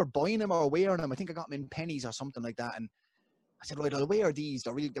never remember buying them or wearing them. I think I got them in pennies or something like that. And I said, right, I'll wear these.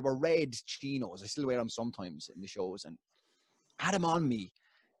 They were red chinos. I still wear them sometimes in the shows, and I had them on me.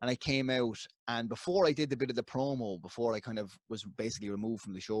 And I came out, and before I did the bit of the promo, before I kind of was basically removed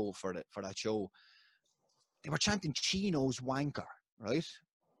from the show for that show, they were chanting "Chinos wanker," right?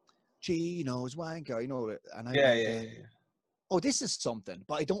 Chinos wanker, you know. And I went, oh, this is something,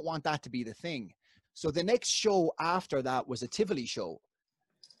 but I don't want that to be the thing. So the next show after that was a Tivoli show,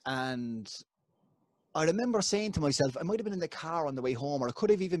 and I remember saying to myself, I might have been in the car on the way home, or I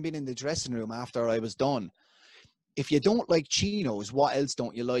could have even been in the dressing room after I was done. If you don't like chinos, what else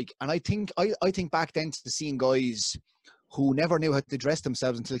don't you like? And I think back then to seeing guys who never knew how to dress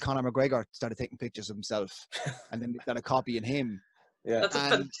themselves until Conor McGregor started taking pictures of himself, and then they started copying him. Yeah, that's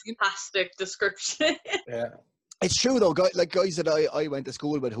a fantastic description. Yeah, it's true though. Guys that I went to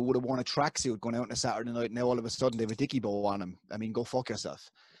school with who would have worn a tracksuit going out on a Saturday night, now all of a sudden they have a dicky bow on them. I mean, go fuck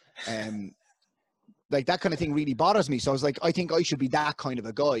yourself. Like that kind of thing really bothers me. So I was like, I think I should be that kind of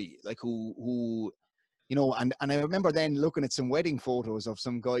a guy, like who. You know, and I remember then looking at some wedding photos of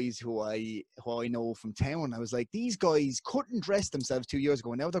some guys who I know from town. I was like, these guys couldn't dress themselves 2 years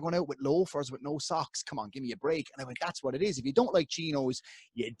ago. Now they're going out with loafers with no socks. Come on, give me a break. And I went, that's what it is. If you don't like chinos,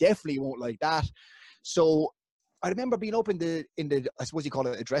 you definitely won't like that. So I remember being up in the I suppose you call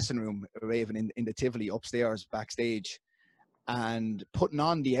it a dressing room, Raven, in the Tivoli upstairs backstage, and putting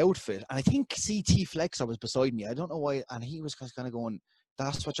on the outfit. And I think CT Flexer was beside me. I don't know why. And he was kind of going,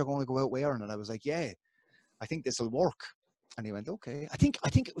 that's what you're going to go out wearing. And I was like, yeah. I think this will work. And he went, okay. I think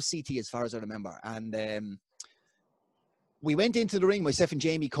it was CT as far as I remember. And we went into the ring, myself and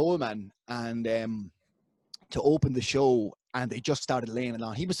Jamie Coleman, and to open the show, and they just started laying it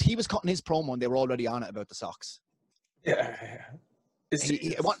on. He was cutting his promo, and they were already on it about the socks. Yeah.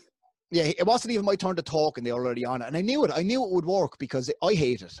 It wasn't even my turn to talk, and they were already on it. And I knew it would work because I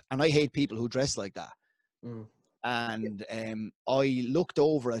hate it, and I hate people who dress like that. And I looked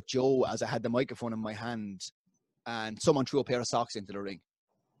over at Joe as I had the microphone in my hand, and someone threw a pair of socks into the ring.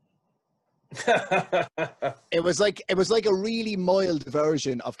 It was like a really mild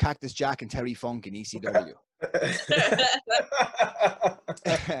version of Cactus Jack and Terry Funk in ECW.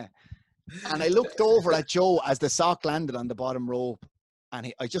 And I looked over at Joe as the sock landed on the bottom rope,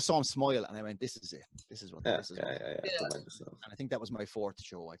 and I just saw him smile, and I went, "This is it. This is what." And I think that was my fourth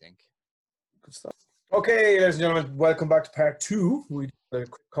show. I think. Good stuff. Okay, ladies and gentlemen, welcome back to part 2. We did a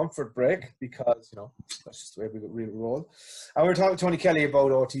quick comfort break because, that's just the way we roll. And we were talking to Tony Kelly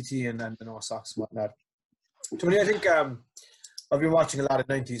about OTT and the no socks and whatnot. Tony, I think I've been watching a lot of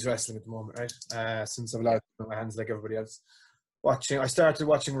 90s wrestling at the moment, right? Since I've allowed my hands like everybody else. I started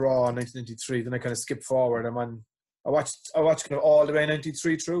watching Raw in 1993, then I kind of skipped forward. I watched kind of all the way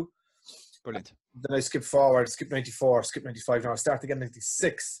 93 through. Brilliant. Then I skipped forward, skipped 94, skipped 95. Now I start again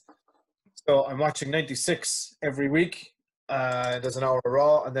 96. So I'm watching 96 every week. There's an hour of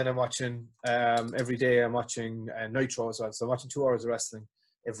Raw, and then I'm watching every day. I'm watching Nitro as well. So I'm watching 2 hours of wrestling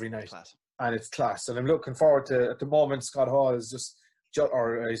every night, Class. And it's class. And I'm looking forward to. At the moment, Scott Hall is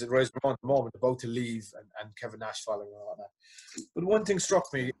or is it Rise Ramon at the moment, about to leave, and Kevin Nash following and all that. But one thing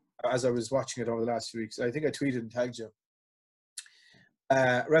struck me as I was watching it over the last few weeks. I think I tweeted and tagged you.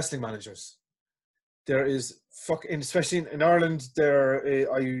 Wrestling managers. There is especially in Ireland.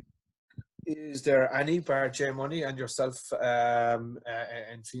 Is there any, bar J Money and yourself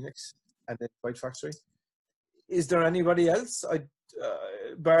in Phoenix and the Fight Factory? Is there anybody else?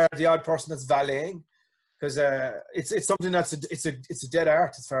 Bar the odd person that's valeting, because it's something that's it's a dead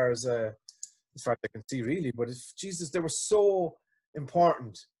art as far as I can see, really. But if Jesus, they were so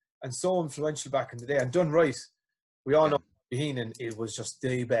important and so influential back in the day, and done right, we all know Heenan. It was just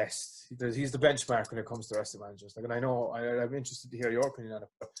the best. He's the benchmark when it comes to wrestling managers. Like, and I know I'm interested to hear your opinion on it.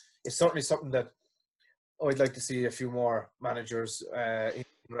 But it's certainly something that I'd like to see a few more managers in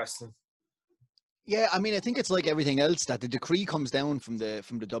wrestling. Yeah, I mean, I think it's like everything else that the decree comes down from the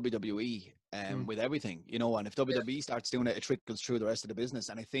WWE with everything, you know. And if WWE starts doing it, it trickles through the rest of the business.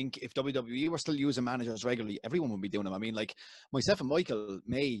 And I think if WWE were still using managers regularly, everyone would be doing them. I mean, like myself and Michael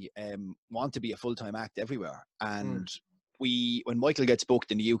may want to be a full-time act everywhere, and when Michael gets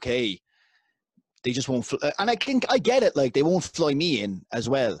booked in the UK, they just won't. And I get it. Like they won't fly me in as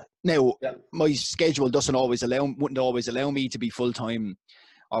well. Now, my schedule wouldn't always allow me to be full-time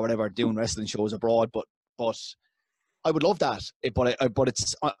or whatever, doing wrestling shows abroad, but I would love that. But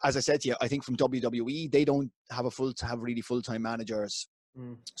it's, as I said to you, I think from WWE they don't have really full-time managers,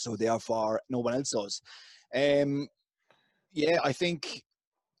 so therefore no one else does. Yeah, I think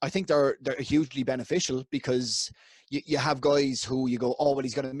they're hugely beneficial because you have guys who you go, oh well,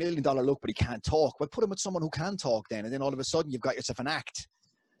 he's got $1 million look, but he can't talk. Well, put him with someone who can talk then, and then all of a sudden you've got yourself an act.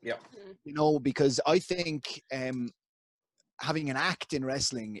 Yeah, you know, because I think having an act in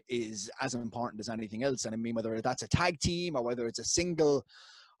wrestling is as important as anything else. And I mean, whether that's a tag team or whether it's a single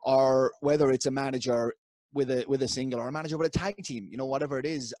or whether it's a manager with a single or a manager with a tag team, you know, whatever it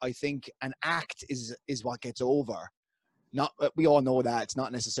is, I think an act is what gets over. Not, we all know that it's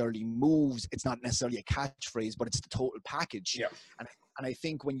not necessarily moves, it's not necessarily a catchphrase, but it's the total package. Yeah. And I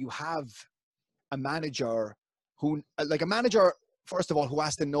think when you have a manager who, like a manager, first of all, who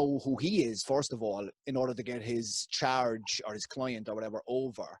has to know who he is, first of all, in order to get his charge or his client or whatever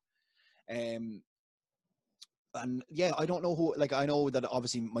over. And yeah, I don't know who, like, I know that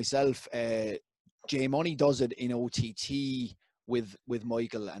obviously myself, J Money does it in OTT with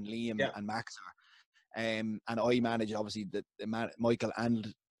Michael and Liam and Maxar. And I manage obviously Michael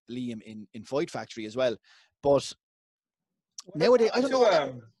and Liam in Fight Factory as well. But nowadays, I don't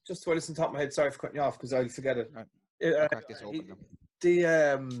know. Just to listen top of my head, sorry for cutting you off because I'll forget it. Right.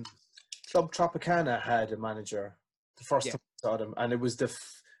 The Club Tropicana had a manager the first time I saw them, and it was the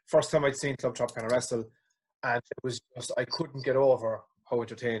first time I'd seen Club Tropicana wrestle, and it was just, I couldn't get over how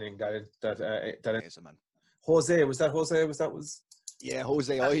entertaining that is, man. Jose, was that Jose? Yeah,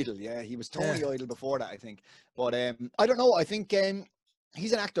 Jose Idol. Yeah, he was Tony Idol before that, I think. But I don't know. I think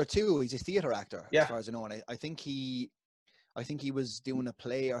he's an actor too. He's a theater actor, as far as I know. And I think he was doing a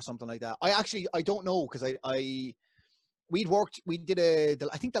play or something like that. I don't know, because I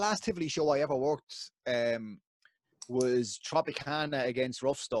think the last Tivoli show I ever worked was Tropicana against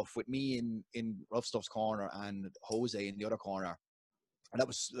Rough Stuff, with me in Rough Stuff's corner and Jose in the other corner. And that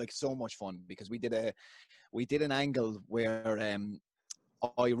was like so much fun because we did an angle where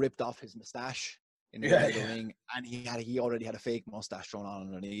I ripped off his mustache in the middle of the ring, and he already had a fake mustache thrown on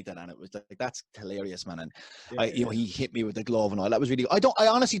underneath it, and it was like, that's hilarious, man. And he hit me with the glove and all. That was really. I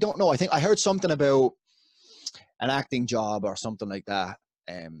honestly don't know. I think I heard something about an acting job or something like that.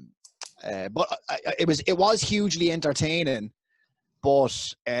 But it was hugely entertaining.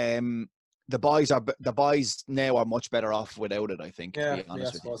 But the boys now are much better off without it, I think, to be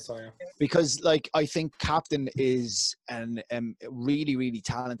honest with you. So, because like I think Captain is an really, really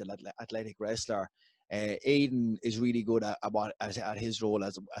talented athletic wrestler. Aiden is really good at his role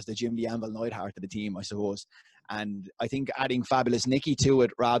as the Jim the Anvil Neidhart of the team, I suppose. And I think adding Fabulous Nikki to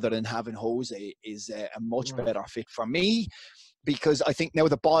it rather than having Jose is a much better fit for me, because I think now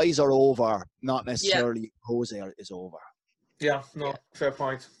the boys are over, not necessarily Jose is over. Yeah, no, fair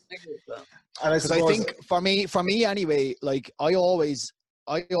point. And I think for me anyway, like I always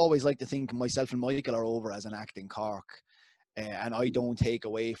like to think myself and Michael are over as an acting Cork, and I don't take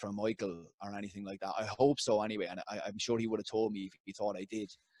away from Michael or anything like that. I hope so anyway, and I'm sure he would have told me if he thought I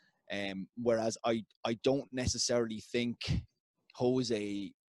did. Whereas I don't necessarily think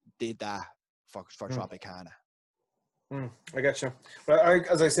Jose did that for Tropicana. I get you. But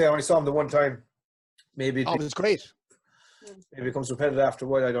as I say, I only saw him the one time. Maybe it was great. Maybe it becomes repetitive after a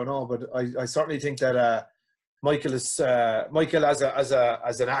while. I don't know, but I certainly think that Michael as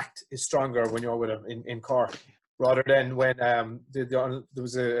an act is stronger when you're with him in Cork, rather than when there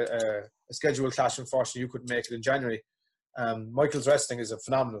was a scheduled clash. Unfortunately, you couldn't make it in January. Michael's wrestling is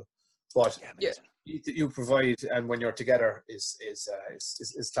phenomenal, but you provide, and when you're together is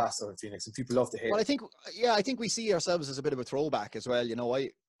class in Phoenix, and people love to hate. Well, I think we see ourselves as a bit of a throwback as well. You know,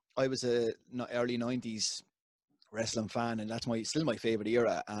 I was a early 90s wrestling fan, and that's still my favorite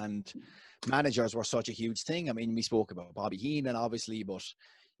era, and managers were such a huge thing. I mean, we spoke about Bobby Heenan obviously, but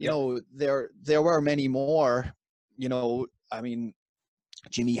you know, there were many more. You know, I mean,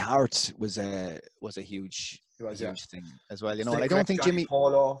 Jimmy Hart was a huge thing as well, you know. And I don't think Jimmy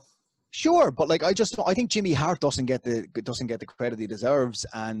Paulo. Sure, but like I think Jimmy Hart doesn't get the credit he deserves,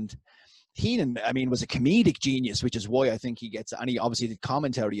 and Heenan, I mean, was a comedic genius, which is why I think he gets, and he obviously did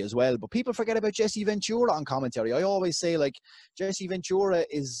commentary as well. But people forget about Jesse Ventura on commentary. I always say, like, Jesse Ventura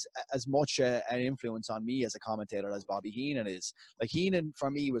is as much an influence on me as a commentator as Bobby Heenan is. Like, Heenan,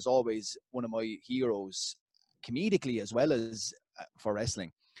 for me, was always one of my heroes, comedically as well as for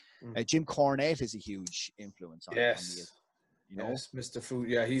wrestling. Jim Cornette is a huge influence on me. You know? Yes, Mr. Food.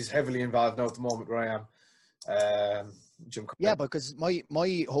 Yeah, he's heavily involved now at the moment where I am. Jim Cornette. Yeah, because my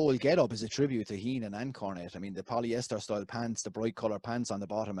whole get-up is a tribute to Heenan and Cornette. I mean, the polyester style pants, the bright color pants on the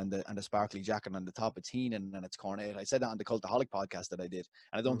bottom, and the sparkly jacket on the top. It's Heenan and it's Cornette. I said that on the Cultaholic podcast that I did,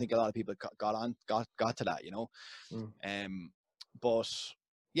 and I don't think a lot of people got to that, you know. But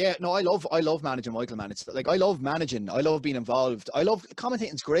yeah, no, I love managing Michael, man. It's like I love managing. I love being involved. I love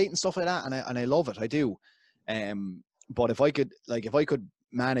commentating's great and stuff like that, and I love it. I do. But if I could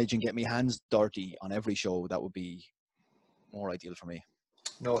manage and get my hands dirty on every show, that would be more ideal for me.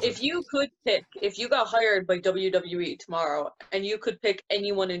 No. If you got hired by WWE tomorrow and you could pick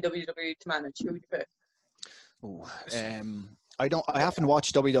anyone in WWE to manage, who would you pick? I haven't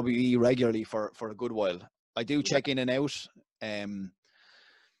watched WWE regularly for a good while. I do check in and out. Do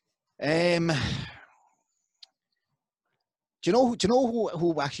you know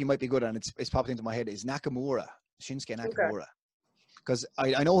who actually might be good, and it's popped into my head, is Nakamura, Shinsuke Nakamura. Okay. Because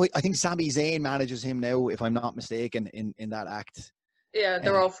I think Sami Zayn manages him now, if I'm not mistaken, in that act. Yeah,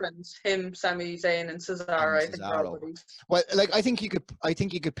 they're all friends. Him, Sami Zayn, and Cesaro. I think they're all buddies. Well, like I think you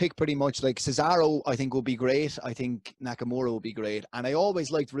could pick pretty much like Cesaro. I think would be great. I think Nakamura would be great, and I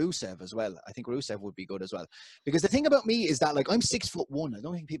always liked Rusev as well. I think Rusev would be good as well. Because the thing about me is that, like, I'm 6'1". I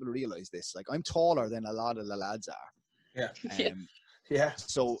don't think people realize this. Like, I'm taller than a lot of the lads are. Yeah. Yeah.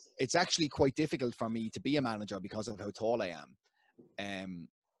 So it's actually quite difficult for me to be a manager because of how tall I am.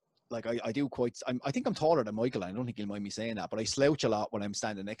 Like I think I'm taller than Michael, and I don't think he'll mind me saying that, but I slouch a lot when I'm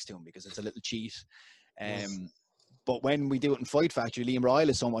standing next to him because it's a little cheat. But when we do it in Fight Factory, Liam Ryle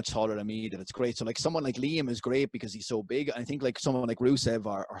is so much taller than me that it's great. So like someone like Liam is great because he's so big. I think like someone like Rusev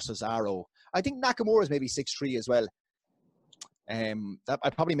or Cesaro. I think Nakamura is maybe 6'3" as well. That I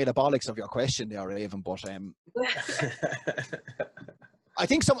probably made a bollocks of your question there, Raven, but I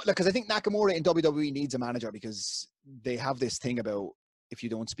think because I think Nakamura in WWE needs a manager because they have this thing about, if you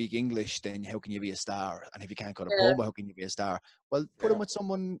don't speak English, then how can you be a star? And if you can't cut a promo, how can you be a star? Well, put him with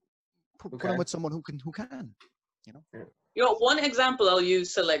someone. Put him with someone who can. You know. Yeah. You know, one example I'll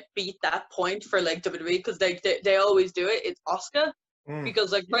use to like beat that point for like WWE, because they always do it. It's Asuka.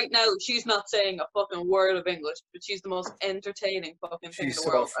 Because like right now she's not saying a fucking word of English, but she's the most entertaining fucking thing in the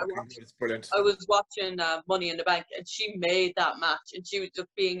world. It's brilliant. I was watching Money in the Bank, and she made that match, and she was just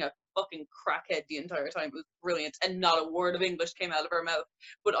being a fucking crackhead the entire time. It was brilliant, and not a word of English came out of her mouth,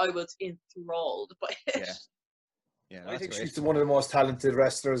 but I was enthralled by it. Yeah, I think she's one of the most talented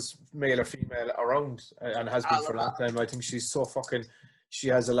wrestlers, male or female, around, and has been for a long time. I think she's so fucking. She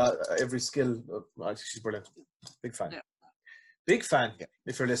has a lot, every skill. I think she's brilliant. Big fan. Yeah. Big fan,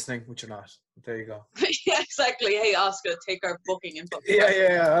 if you're listening, which you're not. There you go. Yeah, exactly. Hey, Asuka, take our booking and book.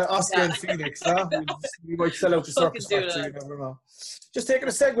 Yeah. Asuka and Phoenix, huh? We might sell out the circus factory, you never know. Just taking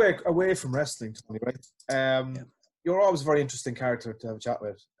a segue away from wrestling, Tony, right? You're always a very interesting character to have a chat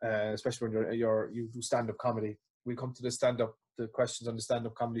with, especially when you do stand-up comedy. We'll come to the questions on the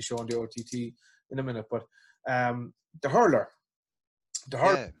stand-up comedy show on the OTT in a minute, but the hurler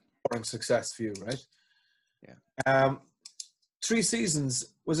success for you, right? Yeah. 3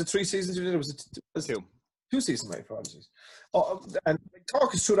 seasons. Was it 3 seasons you did? Was it 2? 2 seasons, my apologies. And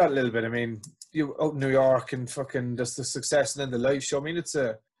talk us through that a little bit. I mean, you out in New York and fucking just the success, and then the live show. I mean, it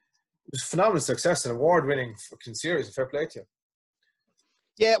was phenomenal success, an award-winning fucking series. Fair play to you.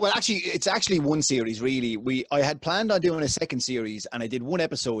 Yeah, well, actually, it's actually one series, really. I had planned on doing a second series, and I did one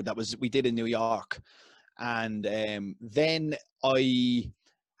episode we did in New York. And then I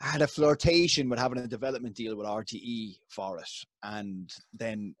had a flirtation with having a development deal with RTE for it. And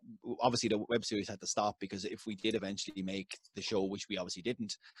then obviously the web series had to stop because if we did eventually make the show, which we obviously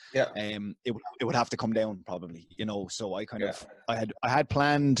didn't, it would have to come down probably, you know. So I I had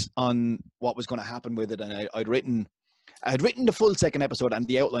planned on what was going to happen with it, and I'd written the full second episode and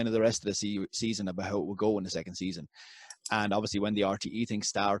the outline of the rest of the season about how it would go in the second season. And obviously when the RTE thing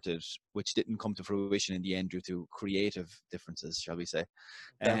started, which didn't come to fruition in the end due to creative differences, shall we say,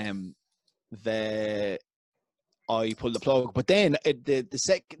 I pulled the plug. But then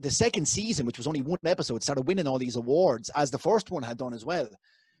the second season, which was only one episode, started winning all these awards, as the first one had done as well.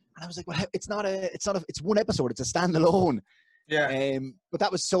 And I was like, well, it's one episode, it's a standalone. Yeah. But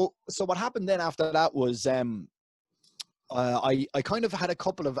that was so what happened then after that was I kind of had a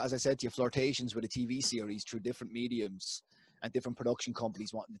couple of, as I said to you, flirtations with a TV series through different mediums. and different production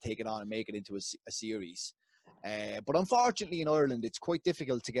companies wanting to take it on and make it into a series. But unfortunately in Ireland, it's quite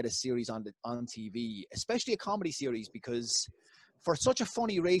difficult to get a series on TV, especially a comedy series, because for such a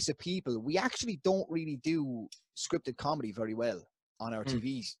funny race of people, we actually don't really do scripted comedy very well on our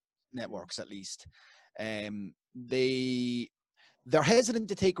TV networks, at least. They're hesitant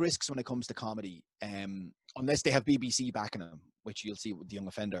to take risks when it comes to comedy, unless they have BBC backing them, which you'll see with The Young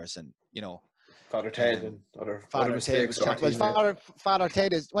Offenders and, you know, Father Ted and other Father Ted. Father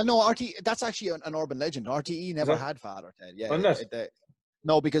Ted is, well, no, that's actually an urban legend. RTE never had Father Ted. Yeah.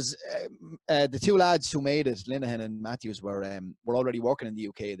 No, because the two lads who made it, Linehan and Matthews, were already working in the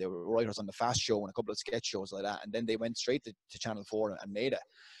UK. They were writers on the Fast Show and a couple of sketch shows like that, and then they went straight to Channel 4 and made it.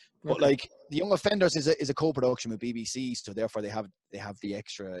 But like The Young Offenders is a co-production with BBC, so therefore they have the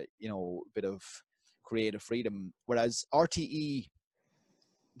extra, you know, bit of creative freedom. Whereas RTE,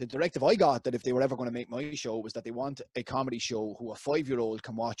 the directive I got that if they were ever going to make my show was that they want a comedy show who a 5-year-old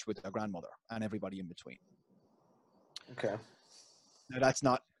can watch with their grandmother and everybody in between. Okay. Now that's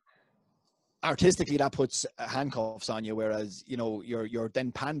not artistically, that puts handcuffs on you, whereas, you know, you're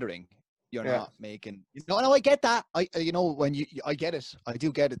then pandering. You're not making, you know, no, I get that. I get it. I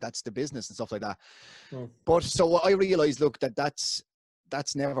do get it. That's the business and stuff like that. But so I realized, look, that's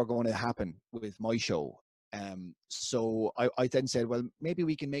never going to happen with my show. So I then said, well, maybe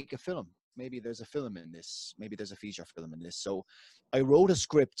we can make a film. Maybe there's a film in this. Maybe there's a feature film in this. So I wrote a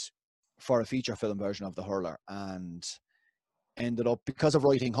script for a feature film version of The Hurler, and ended up, because of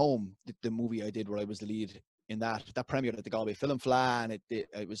Writing Home, the movie I did where I was the lead in that premiered at the Galway Film Fleadh, and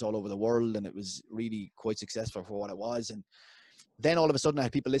it was all over the world, and it was really quite successful for what it was. And then all of a sudden I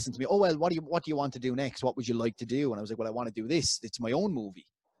had people listen to me, oh, well, what do you want to do next? What would you like to do? And I was like, well, I want to do this. It's my own movie.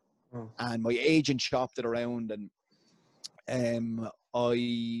 And my agent shopped it around, and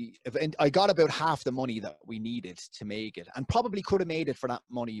I got about half the money that we needed to make it, and probably could have made it for that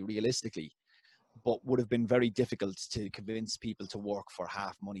money realistically, but would have been very difficult to convince people to work for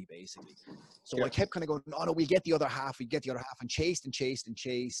half money, basically. So I kept kind of going, no, we get the other half, and chased.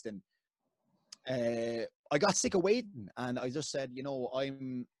 And I got sick of waiting, and I just said, you know,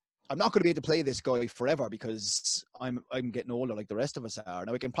 I'm not going to be able to play this guy forever, because I'm getting older like the rest of us are.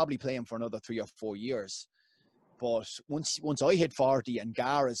 Now I can probably play him for another 3 or 4 years. But once I hit 40 and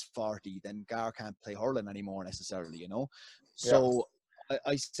Gar is 40, then Gar can't play hurling anymore necessarily, you know? So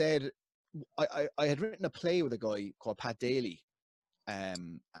I said, I had written a play with a guy called Pat Daly,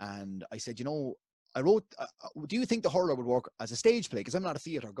 and I said, you know, I wrote, do you think The Hurler would work as a stage play? Because I'm not a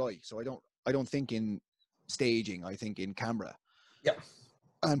theatre guy, so I don't think in staging, I think in camera. Yeah.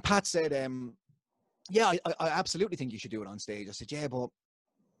 And Pat said, yeah, I absolutely think you should do it on stage. I said, yeah, but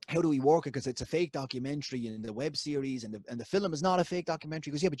how do we work it? Because it's a fake documentary in the web series, and the film is not a fake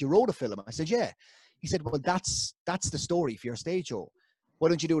documentary. He goes, yeah, but you wrote a film. I said, yeah. He said, well, that's the story for your stage show. Why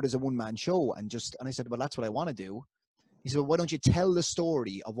don't you do it as a one-man show? And I said, well, that's what I want to do. He said, well, why don't you tell the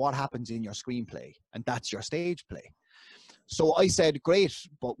story of what happens in your screenplay? And that's your stage play. So I said, great,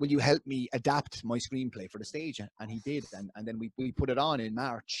 but will you help me adapt my screenplay for the stage? And he did. And then we put it on in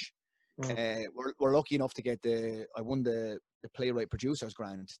March. We're lucky enough to get I won the playwright producers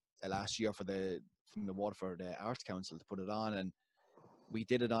grant last year from the Waterford Arts Council to put it on. And we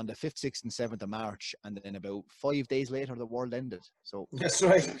did it on the 5th, 6th and 7th of March. And then about 5 days later, the world ended. So That's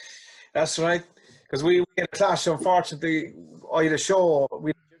right. Because we get a clash, unfortunately. I had a show,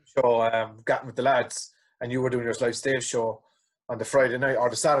 Gatting with the Lads, and you were doing your live stage show on the Friday night or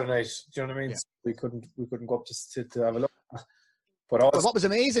the Saturday night. Do you know what I mean? Yeah. So we couldn't go up to have a look. But what was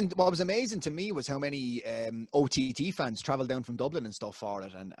amazing to me was how many OTT fans travelled down from Dublin and stuff for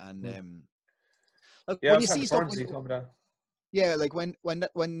it, and when you see stuff. Yeah, like when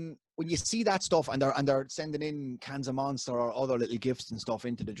you see that stuff and they're sending in cans of Monster or other little gifts and stuff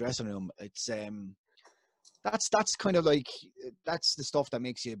into the dressing room, it's that's kind of like, that's the stuff that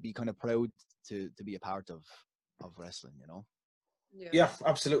makes you be kind of proud to be a part of wrestling, you know. Yeah,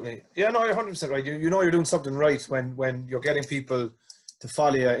 absolutely. Yeah, no, you're 100% right. You know you're doing something right when you're getting people to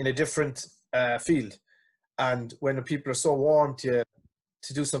follow you in a different field, and when people are so warm to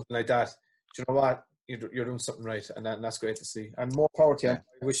do something like that. Do you know what? You're doing something right, and that's great to see. And more power to you.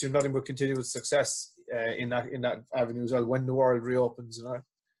 I wish you nothing but continued success in that avenue as well when the world reopens, you know.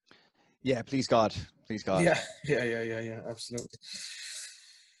 Yeah, please God. Yeah, absolutely.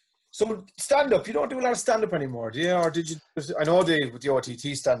 So stand up, you don't do a lot of stand up anymore, do you? Or did you? I know with the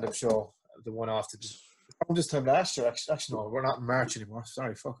OTT stand up show, the one after this time last year. Actually, no, we're not in March anymore.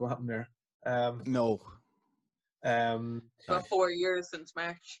 Sorry, fuck, what happened there? No. About 4 years since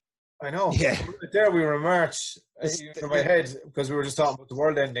March. I know. Yeah. There we were in March in my head, because we were just talking about the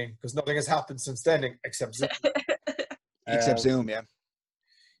world ending, because nothing has happened since then except Zoom. Except Zoom, yeah.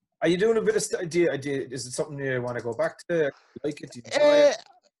 Are you doing a bit of is it something you want to go back to? Like it? Do you enjoy it?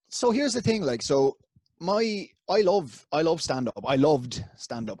 So here's the thing, like, so I love stand-up. I loved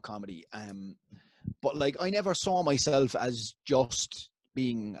stand-up comedy. But like, I never saw myself as just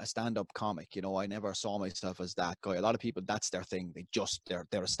being a stand-up comic. You know, I never saw myself as that guy. A lot of people, that's their thing.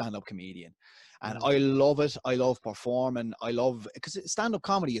 They're a stand-up comedian, and I love it. I love performing. I love, because stand-up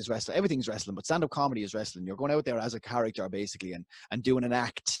comedy is wrestling. Everything's wrestling, but stand-up comedy is wrestling. You're going out there as a character basically, and doing an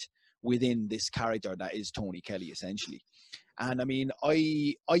act within this character that is Tony Kelly essentially. And I mean, I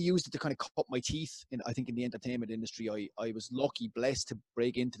used it to kind of cut my teeth I think in the entertainment industry. I was lucky, blessed to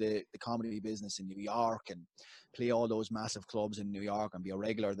break into the comedy business in New York and play all those massive clubs in New York and be a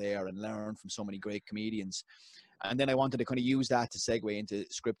regular there and learn from so many great comedians. And then I wanted to kind of use that to segue into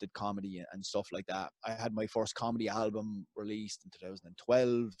scripted comedy and stuff like that. I had my first comedy album released in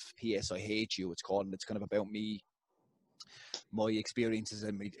 2012, P.S. I Hate You, it's called, and it's kind of about me, my experiences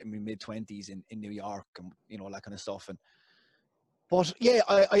in my mid-20s in New York and, you know, that kind of stuff. But yeah,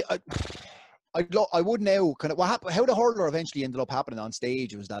 I would now kind of how the hurler eventually ended up happening on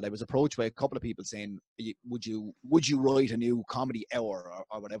stage was that I was approached by a couple of people saying, would you write a new comedy hour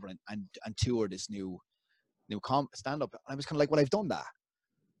or whatever and tour this new stand up? And I was kind of like, well, I've done that.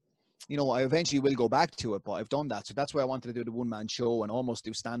 You know, I eventually will go back to it, but I've done that. So that's why I wanted to do the one man show and almost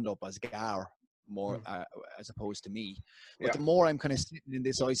do stand up as Gar more as opposed to me. But the more I'm kind of sitting in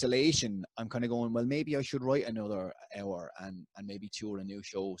this isolation, I'm kind of going, well, maybe I should write another hour and maybe tour a new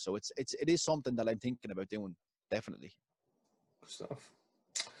show. So it is something that I'm thinking about doing, definitely.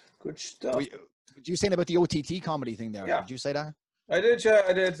 Good stuff. Were you saying about the OTT comedy thing there? Yeah. Did you say that? I did, yeah,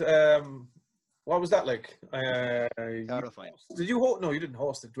 I did. What was that like? Terrifying. Did you host? No, you didn't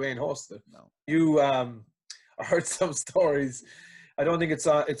host it. Dwayne hosted it. No. You I heard some stories. I don't think it's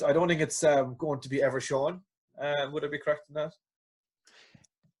going to be ever shown. Would I be correct in that?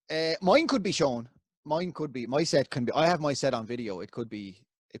 Mine could be shown. Mine could be. My set can be. I have my set on video. It could be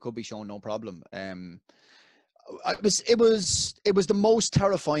shown, no problem. It was the most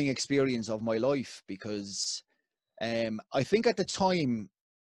terrifying experience of my life because I think at the time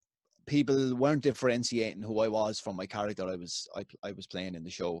people weren't differentiating who I was from my character I was playing in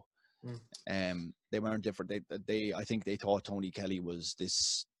the show. They weren't different. I think they thought Tony Kelly was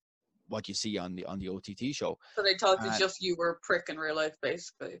this, what you see on the OTT show. So they thought it's just you were a prick in real life,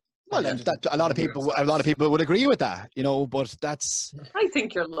 basically. Well, a lot of people would agree with that, you know. But that's. I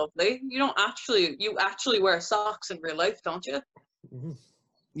think you're lovely. You actually wear socks in real life, don't you?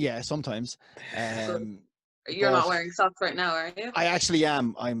 Yeah, sometimes. You're not wearing socks right now, are you? I actually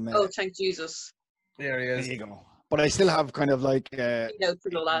am. Oh, thank Jesus. There he is. There you go. But I still have kind of like for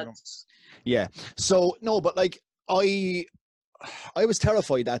the lads. Yeah. So no, but like I was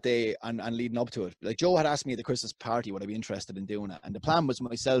terrified that day and leading up to it. Like Joe had asked me at the Christmas party would I be interested in doing it, and the plan was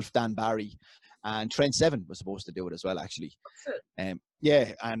myself, Dan Barry, and Trent Seven was supposed to do it as well, actually.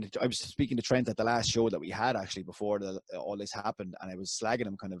 Yeah, and I was speaking to Trent at the last show that we had actually before all this happened, and I was slagging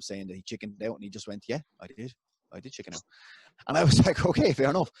him, kind of saying that he chickened out, and he just went, "Yeah, I did chicken out," and I was like, "Okay,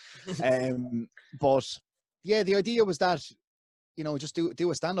 fair enough." But yeah, the idea was that, you know, just do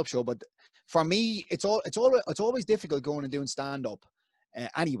a stand-up show. But for me, it's always difficult going and doing stand-up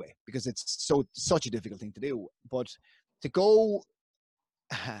anyway, because it's such a difficult thing to do. But to go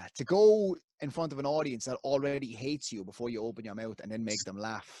in front of an audience that already hates you before you open your mouth and then make them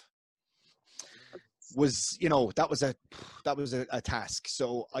laugh was, you know, that was a task.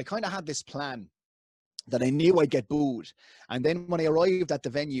 So I kind of had this plan that I knew I'd get booed. And then when I arrived at the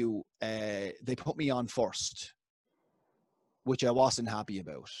venue, they put me on first, which I wasn't happy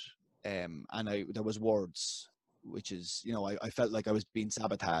about. And there was words, which is, you know, I felt like I was being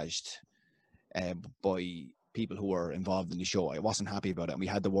sabotaged by people who were involved in the show. I wasn't happy about it, and we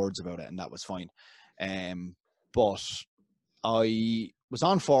had the words about it, and that was fine. But I was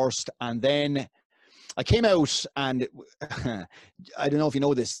on first, and then I came out, and I don't know if you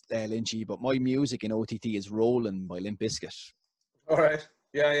know this, Lynchy, but my music in OTT is Rolling by Limp Bizkit. All right.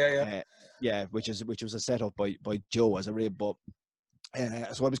 Yeah. Yeah, which was a setup by Joe as a rib. But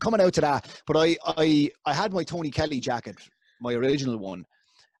so I was coming out to that, but I had my Tony Kelly jacket, my original one,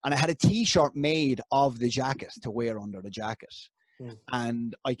 and I had a T-shirt made of the jacket to wear under the jacket.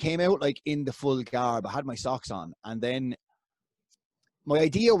 And I came out like in the full garb. I had my socks on, and then my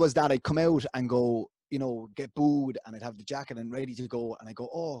idea was that I'd come out and go, you know, get booed, and I'd have the jacket and ready to go, and I go,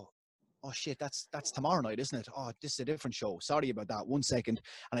 oh shit, that's tomorrow night, isn't it? Oh, this is a different show. Sorry about that. 1 second.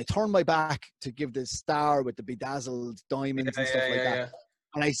 And I turned my back to give the star with the bedazzled diamonds and stuff like that. Yeah.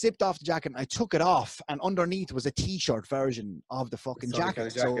 And I zipped off the jacket and I took it off, and underneath was a T-shirt version of the fucking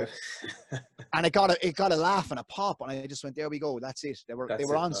jacket. So And it got a laugh and a pop, and I just went, there we go, that's it. They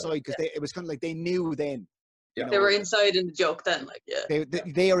were on side because it was kind of like they knew then. Yeah. They were inside in the joke then, like, yeah.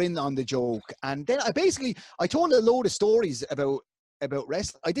 They are in on the joke. And then I told a load of stories about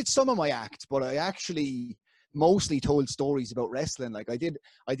wrestling. I did some of my acts, but I actually mostly told stories about wrestling. Like I did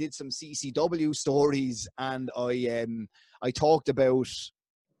some CCW stories, and I talked about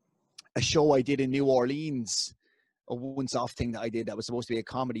a show I did in New Orleans, a once-off thing that I did that was supposed to be a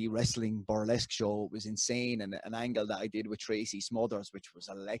comedy wrestling burlesque show. It was insane, and an angle that I did with Tracy Smothers, which was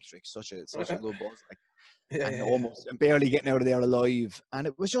electric, such a good buzz. Like, almost barely getting out of there alive, and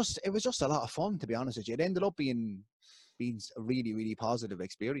it was just a lot of fun, to be honest with you. It ended up being a really, really positive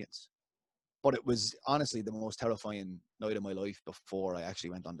experience, but it was honestly the most terrifying night of my life before I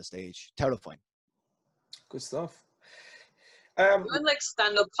actually went on the stage. Terrifying. Good stuff. Doing like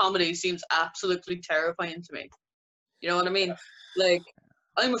stand-up comedy seems absolutely terrifying to me. You know what I mean? Like,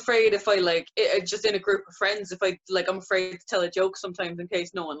 I'm afraid if I just in a group of friends, if I'm afraid to tell a joke sometimes in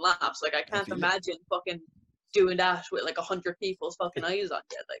case no one laughs. Like, I can't imagine fucking doing that with like 100 people's fucking eyes on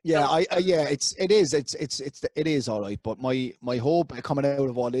you. Like, it is all right. But my hope coming out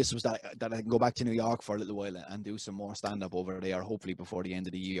of all this was that I can go back to New York for a little while and do some more stand up over there, hopefully before the end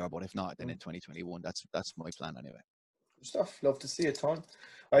of the year. But if not, then in 2021, that's my plan anyway. Good stuff. Love to see it, Tom.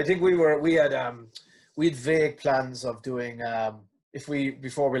 I think we had vague plans of doing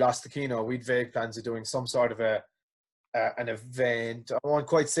before we lost the Kino, we'd vague plans of doing some sort of an event. I won't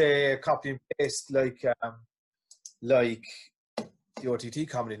quite say a copy and paste like the OTT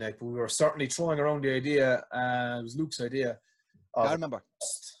comedy night, but we were certainly throwing around the idea. It was Luke's idea. I remember.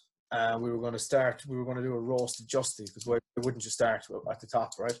 We were going to do a roast of Justy, because why wouldn't you start at the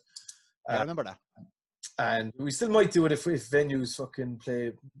top, right? I remember that. And we still might do it if venues fucking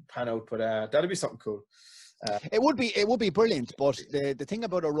pan out, but that'd be something cool. It would be brilliant, but the thing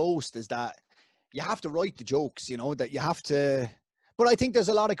about a roast is that you have to write the jokes, you know, that you have to. But I think there's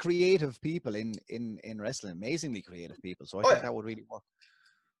a lot of creative people in wrestling, amazingly creative people. So I think that would really work.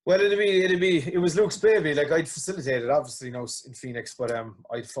 Well, it was Luke's baby. Like, I'd facilitate it, obviously, you know, in Phoenix, but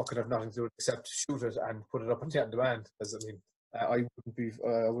I'd fucking have nothing to do except shoot it and put it up on chat and demand. Because I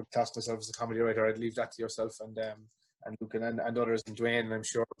wouldn't class myself as a comedy writer. I'd leave that to yourself and Luke and others, and Dwayne, and I'm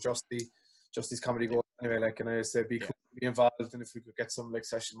sure Justy's comedy goal anyway. Like, and I said, be cool to be involved, and if we could get some like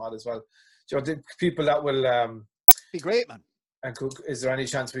session mod as well, you know, the people that will be great, man. And is there any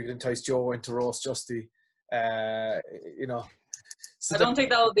chance we could entice Joe into roast Justy? You know. So I don't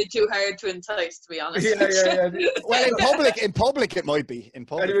think that would be too hard to entice, to be honest. Yeah. Well, in public it might be. In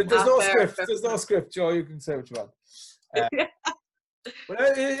public, anyway, there's no script. There's no script, Joe. You can say what you want. But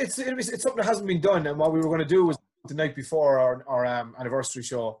it's something that hasn't been done, and what we were going to do was the night before our anniversary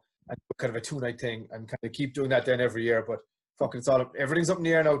show, and kind of a 2-night thing, and kind of keep doing that then every year. But fucking, everything's up in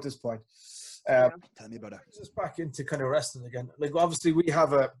the air now at this point. Tell me about it. Just back into kind of wrestling again. Like, obviously we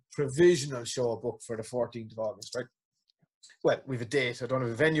have a provisional show booked for the 14th of August, right? Well, we have a date. I don't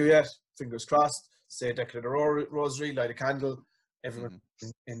have a venue yet. Fingers crossed. Say Declan the Rosary, light a candle, everyone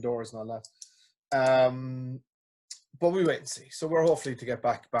indoors and all that. But we wait and see. So we're hopefully to get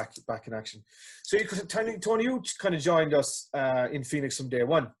back in action. So Tony, you kind of joined us in Phoenix from day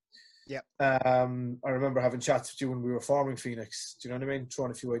one. Yeah. I remember having chats with you when we were forming Phoenix. Do you know what I mean?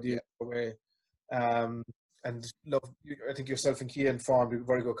 Throwing a few ideas away. And I think yourself and Cian formed a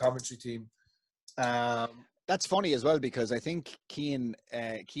very good commentary team. That's funny as well, because I think Cian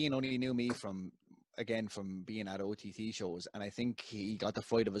only knew me from being at OTT shows, and I think he got the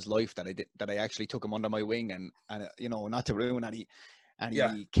fight of his life that I actually took him under my wing, and you know, not to ruin any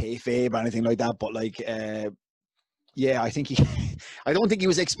kayfabe or anything like that, but like I think I don't think he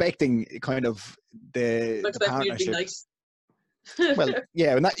was expecting kind of the partnership. Be nice. Well,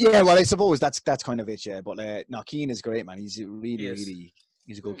 well, I suppose that's kind of it, yeah. But no, Cian is great, man. He's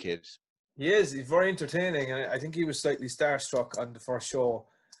he's a good kid. He is. He's very entertaining, and I think he was slightly starstruck on the first show.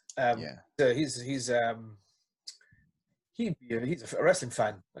 He's a wrestling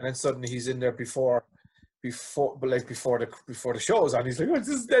fan, and then suddenly he's in there before the show's on. He's like, "Oh, this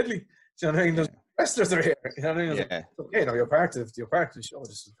is deadly." Do you know what I mean? Those wrestlers are here. You know what I mean? Like, okay, no, you're part of the show.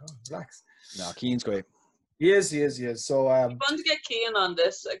 Just relax. No, Cian's great. He is. So it's fun to get Cian on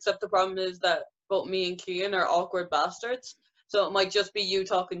this, except the problem is that both me and Cian are awkward bastards. So it might just be you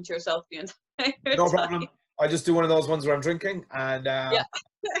talking to yourself the entire No time. problem. I just do one of those ones where I'm drinking, and I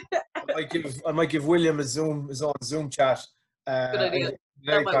might give William his own Zoom chat. Good idea.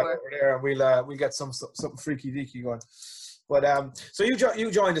 That might work. Over there, and we'll get something freaky deaky going. But so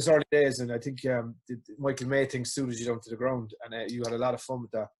you joined us early days, and I think the Michael May thing suited you down to the ground, and you had a lot of fun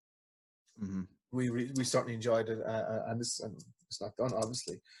with that. Mm-hmm. We certainly enjoyed it, and it's not done,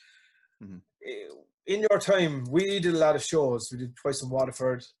 obviously. In your time, we did a lot of shows. We did twice in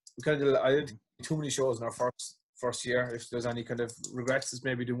Waterford. We kind of did. I did too many shows in our first year. If there's any kind of regrets, is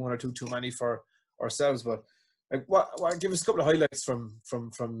maybe doing one or two too many for ourselves. But like, what give us a couple of highlights from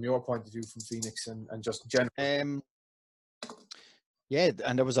your point of view from Phoenix and just general. Yeah,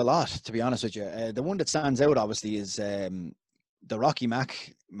 and there was a lot, to be honest with you. The one that stands out, obviously, is the Rocky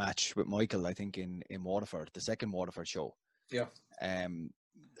Mac match with Michael, I think, in Waterford, the second Waterford show. Yeah. And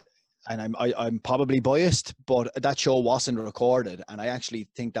I'm probably biased, but that show wasn't recorded, and I actually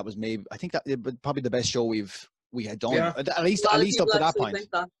think that was probably the best show we had done. Yeah. At least up to that point.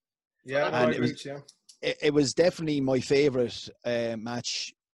 Yeah, and it was definitely my favorite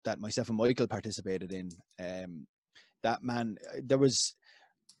match that myself and Michael participated in. That man, there was,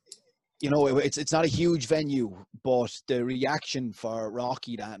 it's not a huge venue, but the reaction for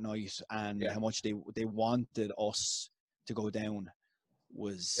Rocky that night and how much they wanted us to go down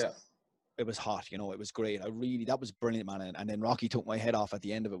was, it was hot. It was great. That was brilliant, man. And then Rocky took my head off at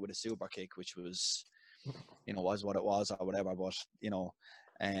the end of it with a super kick, which was, was what it was or whatever. But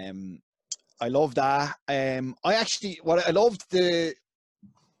I loved that.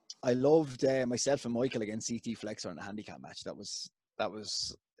 I loved myself and Michael against CT Flexor in a handicap match. That was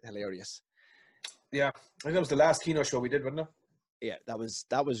hilarious. Yeah, I think that was the last Kino show we did, wasn't it? Yeah, that was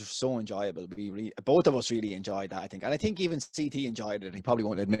so enjoyable. Both of us really enjoyed that, I think, and I think even CT enjoyed it. He probably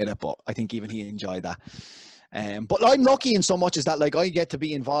won't admit it, but I think even he enjoyed that. But I'm lucky in so much as that, like, I get to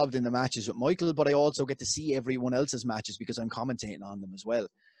be involved in the matches with Michael, but I also get to see everyone else's matches because I'm commentating on them as well.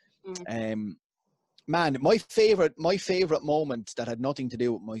 Man, my favorite moment that had nothing to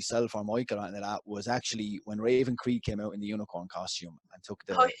do with myself or Michael or anything like that was actually when Raven Creed came out in the unicorn costume and took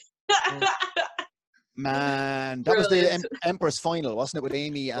the. Man, that was the Empress final, wasn't it, with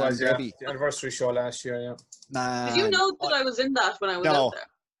Amy and Debbie? The anniversary show last year, yeah. Man, did you know that I was in that when I was out there?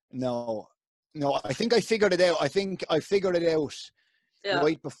 No. I think I figured it out.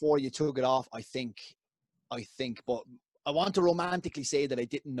 Right before you took it off. I think, but I want to romantically say that I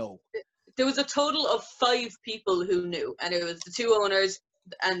didn't know. There was a total of 5 people who knew, and it was the 2 owners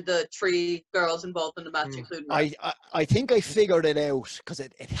and the 3 girls involved in the match, including me. I think I figured it out because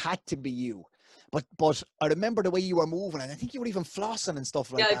it had to be you. But I remember the way you were moving, and I think you were even flossing and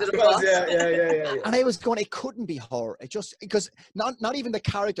stuff like that. I did a floss. Yeah. And I was going, it couldn't be her. It just, because not even the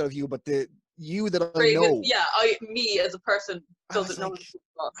character of you, but the you that I know. Yeah, me as a person doesn't know.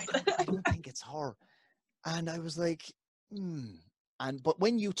 I don't think it's her. And I was like, but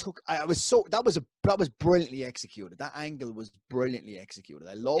when you took, that was brilliantly executed. That angle was brilliantly executed.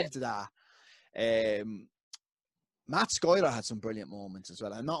 I loved that. Matt Schuyler had some brilliant moments as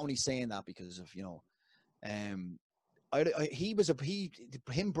well. I'm not only saying that because of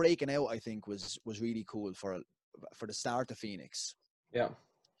him breaking out, I think was really cool for the start of Phoenix. Yeah.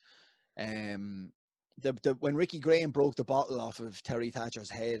 When Ricky Graham broke the bottle off of Terry Thatcher's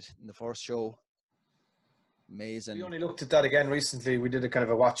head in the first show. Amazing. We only looked at that again recently. We did a kind of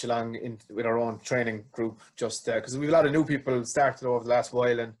a watch along with our own training group just because we have a lot of new people started over the last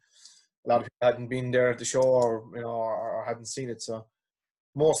while, and a lot of people hadn't been there at the show or hadn't seen it. So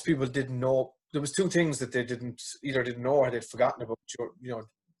most people didn't know. There was 2 things that they didn't know or they'd forgotten about.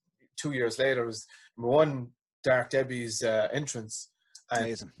 2 years later was, number one, Dark Debbie's entrance.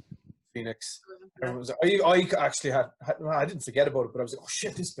 Amazing. Phoenix. I actually I didn't forget about it, but I was like, oh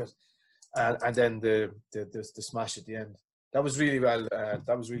shit, this bit. And then the smash at the end. That was really well.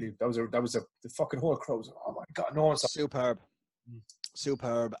 That was the fucking whole crowd was like, oh my god, no one's superb.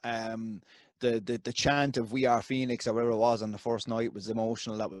 The chant of "We Are Phoenix" or whatever it was on the first night was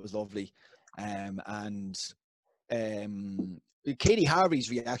emotional. That was lovely. And Katie Harvey's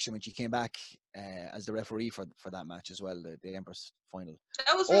reaction when she came back as the referee for that match as well, the Empress final.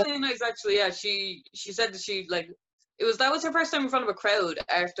 That was really nice, actually. Yeah, she said that she that was her first time in front of a crowd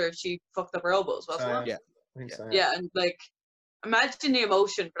after she fucked up her elbows, wasn't it? Yeah. I think so, yeah, and imagine the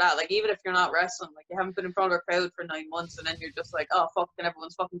emotion for that. Even if you're not wrestling, you haven't been in front of a crowd for 9 months, and then you're just like, oh fuck, and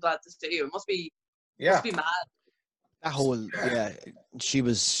everyone's fucking glad to see you. It must be mad. That whole she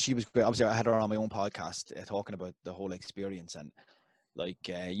was great. Obviously, I had her on my own podcast talking about the whole experience, and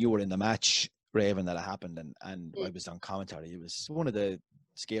you were in the match, Raven, that it happened, and I was on commentary. It was one of the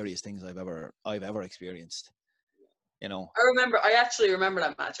scariest things I've ever experienced. I actually remember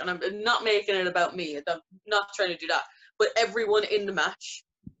that match, and I'm not making it about me. I'm not trying to do that. But everyone in the match,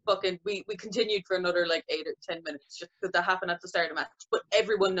 we continued for another 8 or 10 minutes just because that happened at the start of the match. But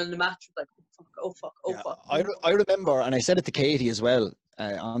everyone in the match was like, oh fuck. I remember, and I said it to Katie as well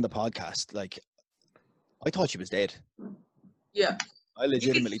on the podcast. I thought she was dead. Yeah. I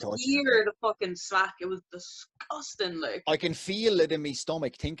legitimately you could thought hear the fucking smack. It was disgusting. Like, I can feel it in my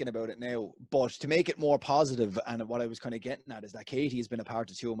stomach thinking about it now. But to make it more positive, and what I was kind of getting at is that Katie has been a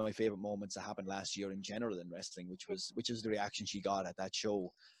part of two of my favorite moments that happened last year in general in wrestling, which is the reaction she got at that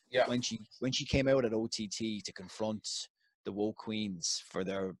show. Yeah. When she came out at OTT to confront the Woke Queens for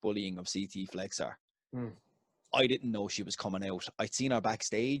their bullying of CT Flexer. I didn't know she was coming out. I'd seen her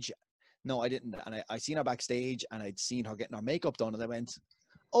backstage. No, I didn't. And I seen her backstage, and I'd seen her getting her makeup done, and I went,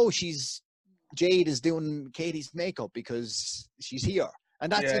 "Oh, Jade is doing Katie's makeup because she's here."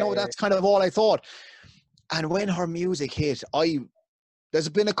 And that's, that's kind of all I thought. And when her music hit, there's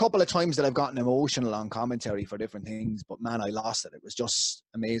been a couple of times that I've gotten emotional on commentary for different things, but man, I lost it. It was just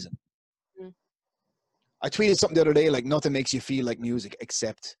amazing. I tweeted something the other day, like, nothing makes you feel like music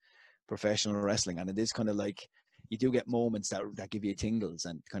except professional wrestling. And it is kind of like, you do get moments that give you tingles,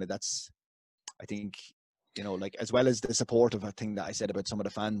 and kind of that's, I think, like, as well as the supportive thing that I said about some of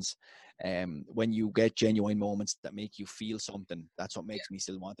the fans, when you get genuine moments that make you feel something, that's what makes me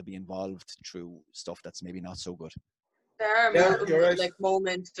still want to be involved through stuff that's maybe not so good. There are like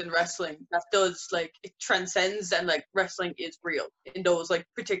moments in wrestling that does, like, it transcends, and like wrestling is real in those like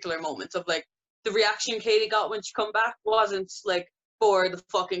particular moments of like the reaction Katie got when she come back wasn't like for the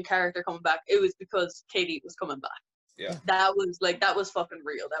fucking character coming back. It was because Katie was coming back. Yeah. That was fucking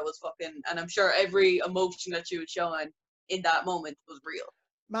real. That was fucking, and I'm sure every emotion that she was showing in that moment was real.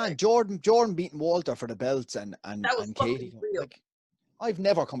 Man, like, Jordan beating Walter for the belts and that was Katie. real. Like, I've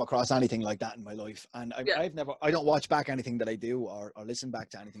never come across anything like that in my life, and I don't watch back anything that I do or listen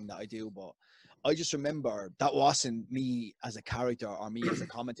back to anything that I do, but I just remember that wasn't me as a character or me as a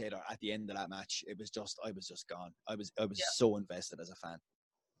commentator at the end of that match. It was just, I was just gone. I was so invested as a fan.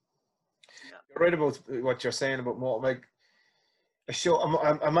 You're right about what you're saying about more like a show.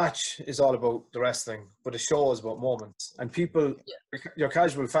 A match is all about the wrestling, but a show is about moments. And people, your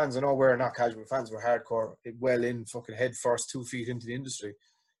casual fans, I know we're not casual fans, we're hardcore, well in, fucking head first, 2 feet into the industry.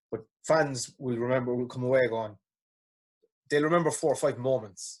 But fans will come away going, they'll remember 4 or 5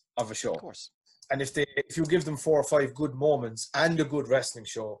 moments of a show. Of course. And if you give them 4 or 5 good moments and a good wrestling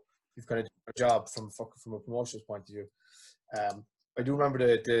show, you've kind of done a job from a promotion's point of view. I do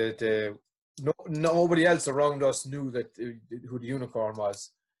remember nobody else around us knew who the Unicorn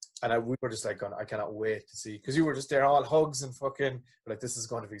was, and we were just like, I cannot wait to see, because you were just there all hugs and fucking like, this is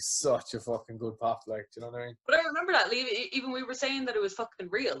going to be such a fucking good pop, like, do you know what I mean? But I remember that even we were saying that it was fucking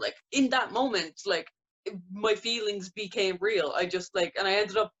real. Like, in that moment, like, my feelings became real. I just like, and I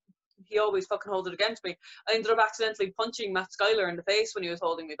ended up, he always fucking holds it against me, I ended up accidentally punching Matt Schuyler in the face when he was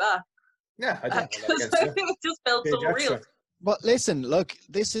holding me back. Yeah, I don't know. It just felt so real. But listen, look,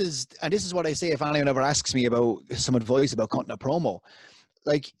 this is what I say if anyone ever asks me about some advice about cutting a promo.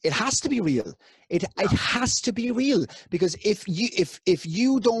 Like, it has to be real. It has to be real, because if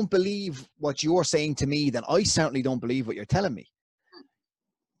you don't believe what you're saying to me, then I certainly don't believe what you're telling me.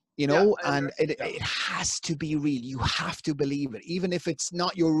 And it has to be real. You have to believe it, even if it's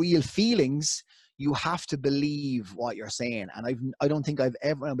not your real feelings. You have to believe what you're saying. And I don't think I've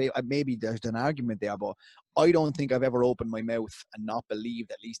ever, maybe there's an argument there, but I don't think I've ever opened my mouth and not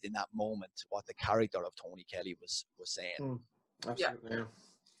believed, at least in that moment, what the character of Tony Kelly was saying. Absolutely. Yeah.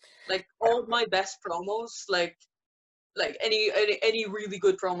 Like, all my best promos, like any really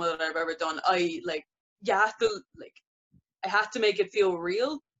good promo that I've ever done, I had to make it feel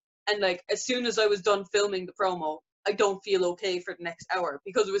real. And like, as soon as I was done filming the promo, I don't feel okay for the next hour,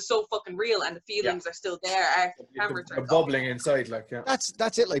 because it was so fucking real and the feelings are still there after the camera turns bubbling inside, like,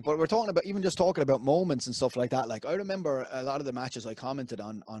 That's it, like. But we're talking about moments and stuff like that. Like, I remember a lot of the matches I commentated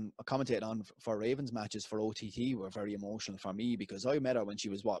on for Ravens matches for OTT were very emotional for me, because I met her when she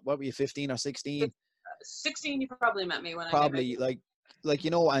was what were you, 15 or 16? 16, you probably met me when probably I like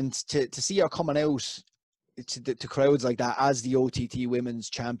and to see her coming out to crowds like that as the OTT Women's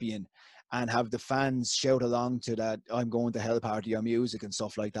Champion, and have the fans shout along to that, I'm going to hell party your music and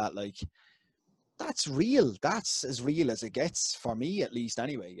stuff like that. Like, that's real. That's as real as it gets, for me at least,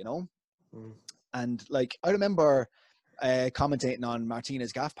 anyway, And like, I remember commentating on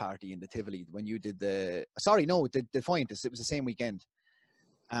Martina's gaff party in the Tivoli when you did the Defiant. It was the same weekend.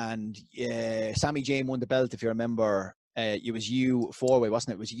 And Sammy Jane won the belt, if you remember. It was you, 4-way,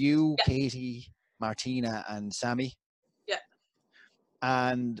 wasn't it? It was you, Katie, Martina, and Sammy. Yeah.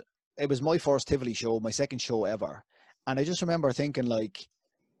 And it was my first Tivoli show, my second show ever. And I just remember thinking, like,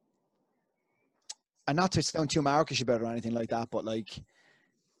 and not to sound too markish about it or anything like that, but like,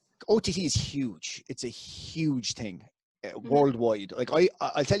 OTT is huge. It's a huge thing worldwide. Like,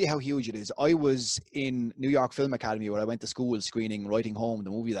 I'll tell you how huge it is. I was in New York Film Academy, where I went to school screening Writing Home, the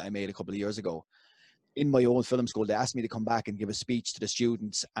movie that I made a couple of years ago. in my old film school, they asked me to come back and give a speech to the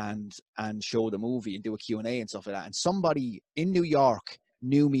students and show the movie and do a Q&A and stuff like that. And somebody in New York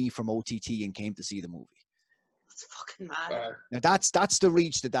knew me from OTT and came to see the movie. That's fucking mad. Now that's the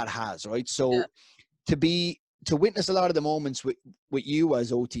reach that has, right? So Yeah. to witness a lot of the moments with you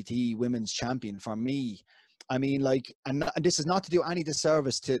as OTT women's champion, for me, I mean, like, and this is not to do any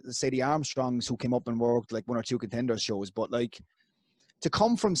disservice to, say, the Armstrongs who came up and worked like 1 or 2 Contenders shows, but like, to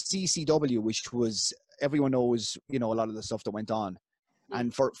come from CCW, which was, everyone knows, you know, a lot of the stuff that went on.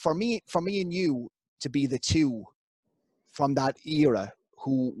 And for me and you to be the two from that era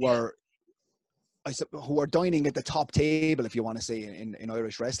who were, who are dining at the top table, if you want to say, in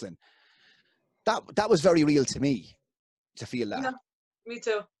Irish wrestling, that was very real to me, to feel that. Yeah, me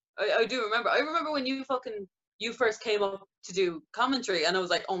too. I do remember. I remember when you first came up to do commentary, and I was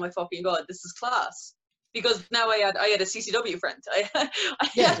like, oh my fucking god, this is class. Because now I had a CCW friend. I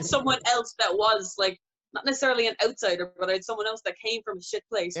had someone else that was like not necessarily an outsider, but I had someone else that came from a shit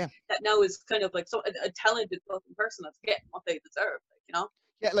place that now is kind of like a talented fucking person that's getting what they deserve. Like, you know?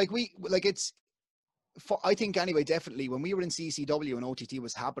 Yeah, like it's. I think anyway, definitely when we were in CCW and OTT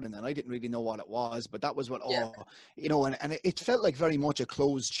was happening, and I didn't really know what it was, but that was what you know, and it felt like very much a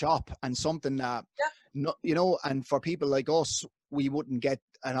closed shop and something that, you know, and for people like us, we wouldn't get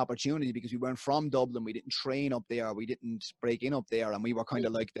an opportunity because we weren't from Dublin, we didn't train up there, we didn't break in up there, and we were kind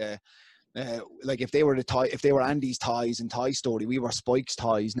of like the like if they were Andy's ties and Tie Story, we were Spike's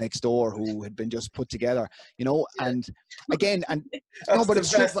ties next door who had been just put together, you know. And again, and that's but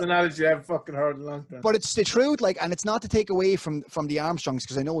the best analogy I've fucking heard in a long time. But it's the truth, like, and it's not to take away from the Armstrongs,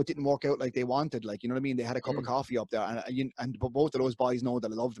 because I know it didn't work out like they wanted, like, you know what I mean. They had a cup of coffee up there, and both of those boys know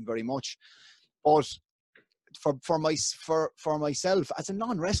that I love them very much. But for myself as a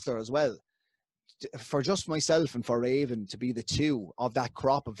non-wrestler as well, for just myself and for Raven to be the two of that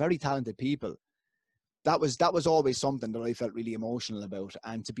crop of very talented people, that was always something that I felt really emotional about.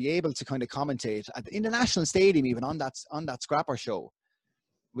 And to be able to kind of commentate in the National Stadium, even on that Scrapper show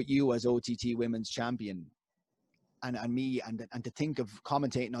with you as OTT Women's Champion, and me, and to think of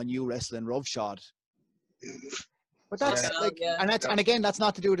commentating on you wrestling roughshod. But that's and again, that's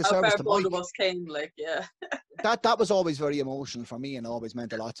not to do with the service to Mike. Both of us came, like, that was always very emotional for me and always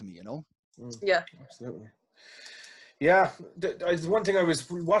meant a lot to me, you know. Yeah, absolutely. Yeah, there's one thing I was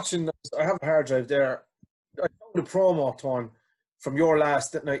watching. I have a hard drive there. I found a promo, Torn, from your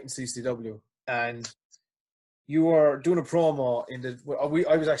last night in CCW, and you were doing a promo in the.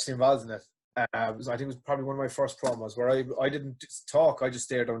 I was actually involved in it. I think it was probably one of my first promos where I didn't talk. I just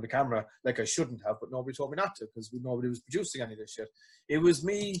stared down the camera like I shouldn't have, but nobody told me not to because nobody was producing any of this shit. It was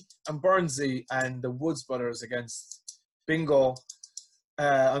me and Burnsy and the Woods brothers against Bingo.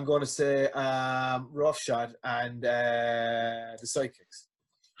 I'm going to say Roughshod and the Sidekicks.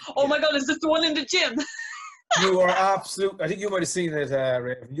 Oh my god, is this the one in the gym? You were absolute. I think you might have seen it,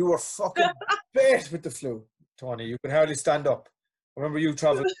 Raven. You were fucking bait with the flu, Tony. You could hardly stand up. I remember you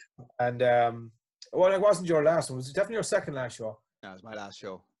traveling, and well, it wasn't your last one. It was definitely your second last show. Yeah, it was my last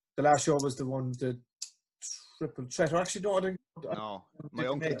show. The last show was the one, the triple threat. Actually, no, I think. No, my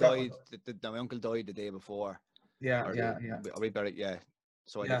uncle died. My uncle died the day before. Yeah. We buried,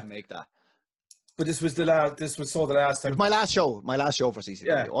 so I didn't make that. But this was the last. This was the last time. It was my last show. My last show for CCW.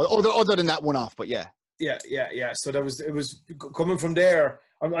 Yeah. Other than that one off, but yeah. Yeah. So it was coming from there.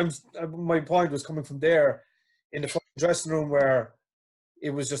 My point was coming from there in the fucking dressing room where it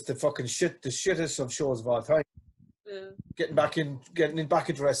was just the fucking shit, the shittest of shows of all time. Yeah. Getting back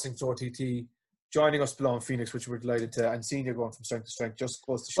into wrestling to OTT, joining us below in Phoenix, which we're delighted to, and seeing you going from strength to strength just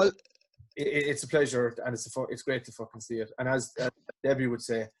goes to show. Well, it's a pleasure, and it's great to fucking see it. And as Debbie would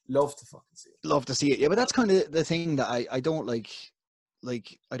say, love to fucking see it. Love to see it. Yeah, but that's kind of the thing that I don't like.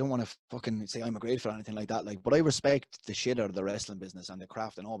 Like, I don't want to fucking say I'm a great for anything like that. Like, but I respect the shit out of the wrestling business and the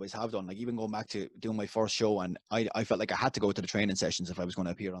craft, and always have done. Like, even going back to doing my first show, and I felt like I had to go to the training sessions if I was going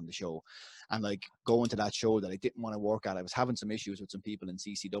to appear on the show. And like going to that show that I didn't want to work at, I was having some issues with some people in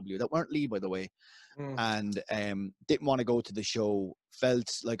CCW that weren't Lee, by the way, and didn't want to go to the show.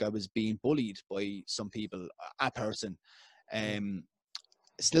 Felt like I was being bullied by some people, a person.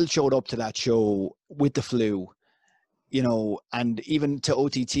 Still showed up to that show with the flu. You know, and even to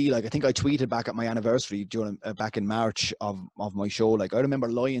OTT, like I think I tweeted back at my anniversary during back in March of my show. Like I remember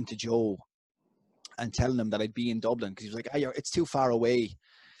lying to Joe and telling him that I'd be in Dublin because he was like, "Hey, it's too far away.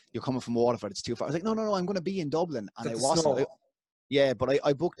 You're coming from Waterford. It's too far." I was like, "No, I'm going to be in Dublin," and I wasn't. But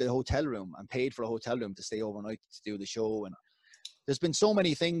I booked a hotel room and paid for a hotel room to stay overnight to do the show. And there's been so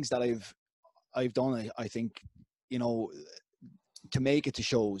many things that I've done. I think, you know, to make it to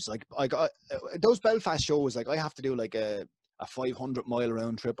shows. Like I got those Belfast shows, like I have to do like a 500-mile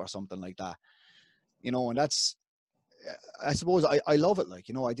round trip or something like that. you know, and that's, I suppose I love it. Like,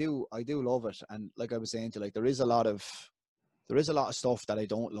 you know, I do love it. And like I was saying to, like, there is a lot of stuff that I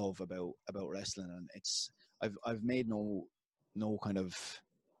don't love about wrestling, and I've made no kind of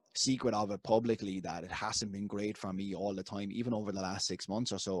secret of it publicly that it hasn't been great for me all the time, even over the last 6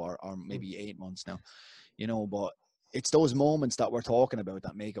 months or so, or maybe 8 months now, you know. But it's those moments that we're talking about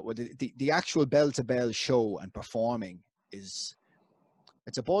that make it. The actual bell to bell show and performing it's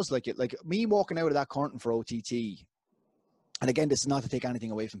a buzz. Like me walking out of that curtain for OTT. And again, this is not to take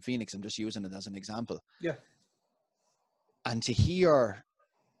anything away from Phoenix. I'm just using it as an example. Yeah. And to hear,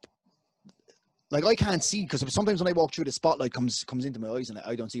 like, I can't see, because sometimes when I walk through, the spotlight comes into my eyes and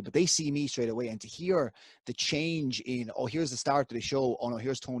I don't see, but they see me straight away. And to hear the change in, oh, here's the start of the show. Oh no,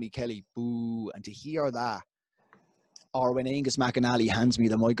 here's Tony Kelly. Boo. And to hear that, or when Angus McAnally hands me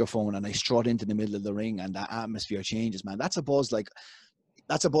the microphone and I strut into the middle of the ring and that atmosphere changes, man, that's a buzz like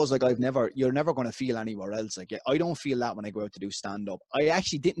you're never going to feel anywhere else. Like, I don't feel that when I go out to do stand-up. I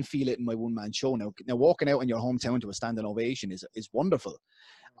actually didn't feel it in my one-man show. Now walking out in your hometown to a standing ovation is wonderful.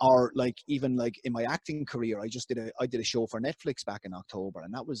 Or like, even like in my acting career, I did a show for Netflix back in October,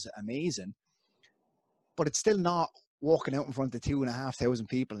 and that was amazing. But it's still not walking out in front of 2,500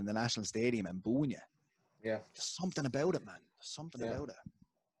 people in the National Stadium and booing you. Yeah. There's something about it, man. There's something about it.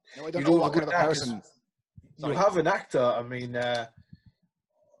 Now, I don't You know do what have kind a of a good person. You have an actor. I mean, I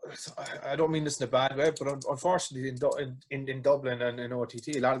don't mean this in a bad way, but unfortunately in Dublin and in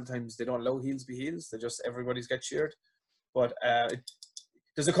OTT, a lot of the times they don't allow heels be heels. They just, everybody's get cheered. But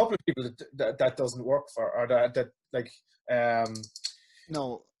there's a couple of people that doesn't work for, or that like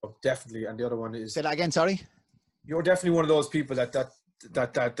No, definitely. And the other one is, say that again. Sorry. You're definitely one of those people that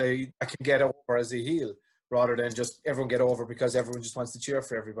can get over as a heel, rather than just everyone get over because everyone just wants to cheer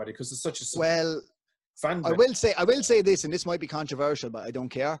for everybody, because it's such a fan base. I will say this, and this might be controversial, but I don't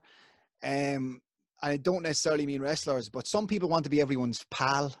care. I don't necessarily mean wrestlers, but some people want to be everyone's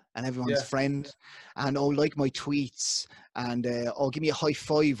pal and everyone's friend, and like my tweets, and give me a high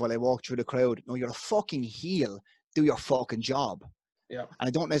five while I walk through the crowd. No, you're a fucking heel. Do your fucking job. Yeah. And I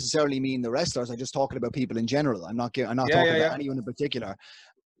don't necessarily mean the wrestlers. I'm just talking about people in general. I'm not talking about anyone in particular.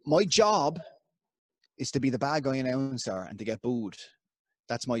 My job is to be the bad guy announcer and to get booed.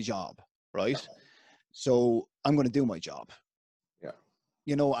 That's my job, right? So I'm going to do my job. Yeah.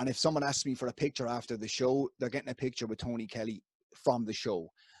 You know, and if someone asks me for a picture after the show, they're getting a picture with Tony Kelly from the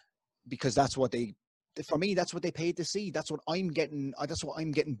show, because that's what for me, that's what they paid to see. That's what I'm getting. That's what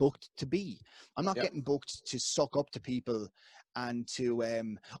I'm getting booked to be. I'm not getting booked to suck up to people and to,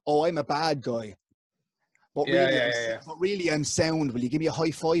 I'm a bad guy. But really, I'm sound. Will you give me a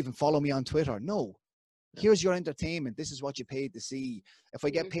high five and follow me on Twitter? No. Here's your entertainment. This is what you paid to see. If I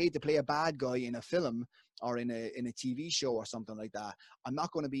get paid to play a bad guy in a film or in a TV show or something like that, I'm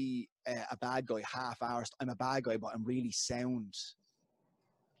not going to be a bad guy half-arsed. I'm a bad guy, but I'm really sound.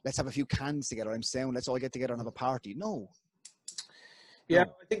 Let's have a few cans together. I'm sound. Let's all get together and have a party. No. Yeah,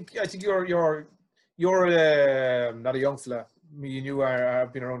 no. I think you're not a young fella. Me and you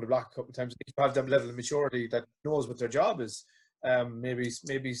have been around the block a couple of times. You have that level of maturity that knows what their job is. Maybe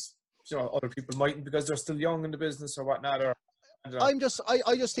other people mightn't, because they're still young in the business or whatnot. Or I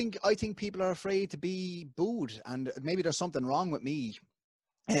think people are afraid to be booed, and maybe there's something wrong with me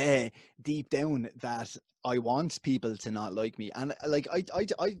deep down, that I want people to not like me. And like I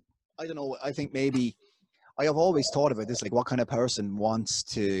don't know. I think maybe I have always thought about this, like, what kind of person wants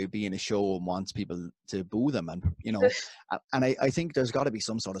to be in a show and wants people to boo them, and you know, and I think there's got to be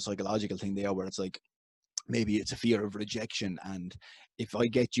some sort of psychological thing there where it's like, maybe it's a fear of rejection, and if I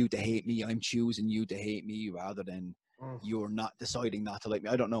get you to hate me, I'm choosing you to hate me rather than you're not deciding not to like me.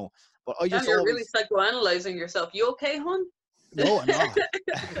 I don't know, but I just you're really psychoanalyzing yourself. You okay, hon? No, I'm not.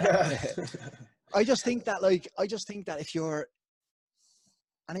 I just think that if you're,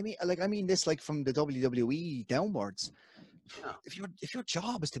 and I mean this like from the WWE downwards. No. If your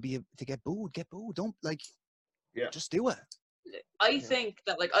job is to get booed, don't just do it. I think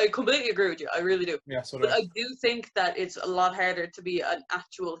that, like, I completely agree with you. I really do. Yeah, so but I do think that it's a lot harder to be an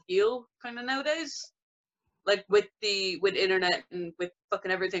actual heel kind of nowadays, like with internet and with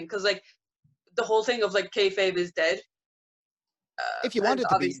fucking everything, because like the whole thing of like kayfabe is dead. If you want it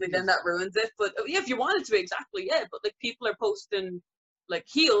to obviously, then that ruins it. But yeah, if you want it to be, exactly, yeah. But like, people are posting like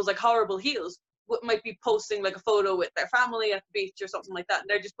heels, like horrible heels, might be posting like a photo with their family at the beach or something like that, and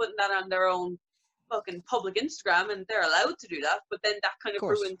they're just putting that on their own fucking public Instagram, and they're allowed to do that, but then that kind of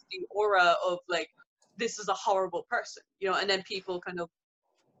ruins the aura of like, this is a horrible person, you know, and then people kind of,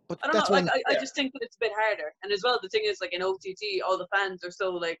 but I don't know, I just think that it's a bit harder. And as well, the thing is, like, in OTT, all the fans are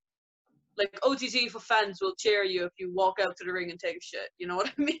so like like OTT for fans will cheer you if you walk out to the ring and take a shit. You know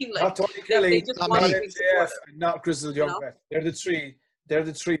what I mean? Like Not Tony they Kelly, just not want me. to be MJF, supportive. and not Grizzled You Young know? Vet. They're the three. They're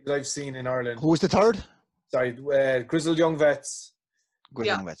the three that I've seen in Ireland. Who was the third? Sorry, Grizzled Young Vets Good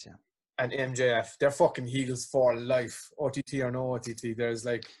Yeah. young vets, yeah. and MJF. They're fucking heels for life. OTT or no OTT. There's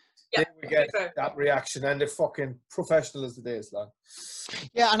like Yeah, they will get to be fair. that reaction, and they're fucking professional as the day is long.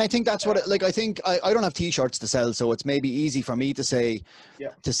 Yeah, and I think that's what I think I don't have t-shirts to sell, so it's maybe easy for me to say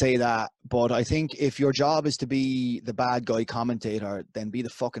that, but I think if your job is to be the bad guy commentator, then be the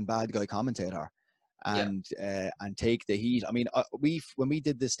fucking bad guy commentator and take the heat. I mean, when we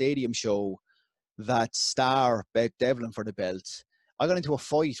did the stadium show, that Star bet Devlin for the belt, I got into a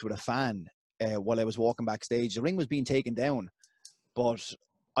fight with a fan while I was walking backstage. The ring was being taken down, but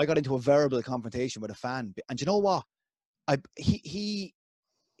I got into a verbal confrontation with a fan, and you know what? He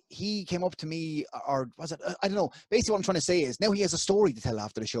came up to me, or was it? I don't know. Basically, what I'm trying to say is now he has a story to tell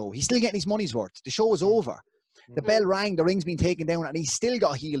after the show. He's still getting his money's worth. The show is over. The bell rang, the ring's been taken down, and he still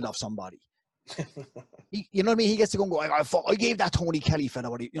got healed off somebody. You know what I mean? He gets to go and go, I gave that Tony Kelly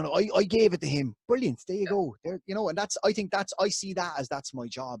fella, I gave it to him. Brilliant. There you go. There, and I see that as that's my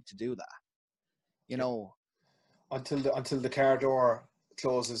job to do that. Until the car door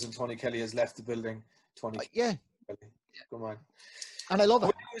closes and Tony Kelly has left the building. Tony Kelly. Come on. And I love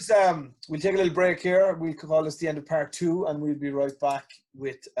it. We'll take a little break here. We'll call this the end of part 2, and we'll be right back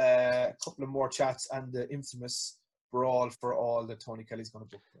with a couple of more chats and the infamous brawl for all that Tony Kelly's going to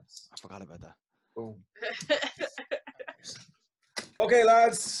book for us. I forgot about that. Boom. Okay,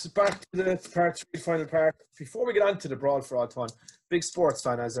 lads, back to the part 3, final part. Before we get on to the brawl for all time, big sports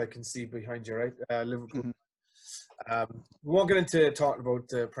fan, as I can see behind you, right? Liverpool. Mm-hmm. We won't get into talking about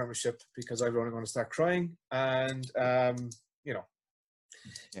the Premiership because I'm only going to start crying, and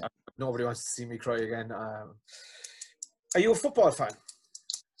nobody wants to see me cry again. Are you a football fan?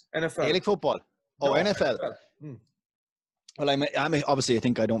 NFL? Gaelic football. No, NFL. Well, I'm obviously, I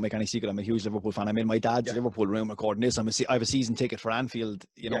think I don't make any secret. I'm a huge Liverpool fan. I'm in my dad's Liverpool room recording this. I have a season ticket for Anfield.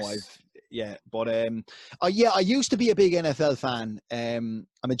 I used to be a big NFL fan. I'm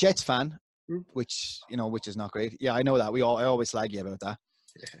a Jets fan, which is not great. Yeah, I know that. I always slag you about that.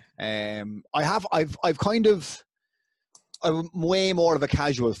 I'm way more of a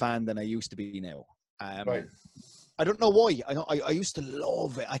casual fan than I used to be now. Right. I don't know why. I used to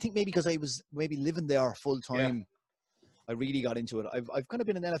love it. I think maybe because I was maybe living there full time. Yeah. I really got into it. I've kind of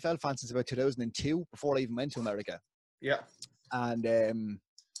been an NFL fan since about 2002, before I even went to America. Yeah. And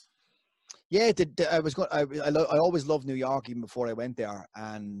I always loved New York even before I went there.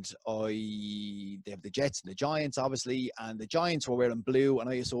 And they have the Jets and the Giants, obviously, and the Giants were wearing blue, and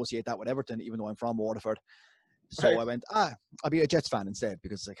I associate that with Everton, even though I'm from Waterford. So I went, I'll be a Jets fan instead,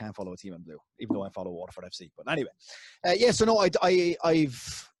 because I can't follow a team in blue, even though I follow Waterford FC. But anyway,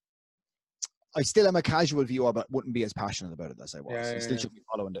 I still am a casual viewer, but wouldn't be as passionate about it as I was. I still should be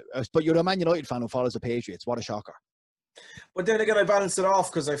following it. But you're a Man United fan who follows the Patriots. What a shocker. But then again, I balance it off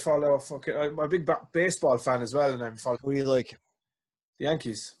because I follow I'm a big baseball fan as well, and I'm following. Who do you like? The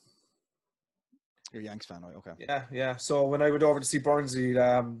Yankees. You're a Yanks fan, right? Okay. Yeah. So when I went over to see Barnsley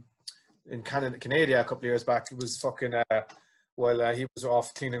in Canada a couple of years back, it was fucking while he was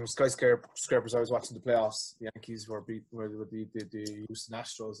off cleaning skyscrapers, I was watching the playoffs. The Yankees were beat the Houston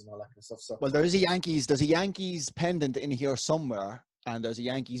Astros and all that kind of stuff. So there's a Yankees pendant in here somewhere, and there's a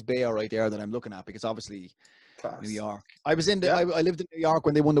Yankees bear right there that I'm looking at, because obviously New York. I was I lived in New York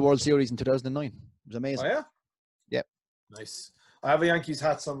when they won the World Series in 2009. It was amazing. Oh yeah. Yep. Nice. I have a Yankees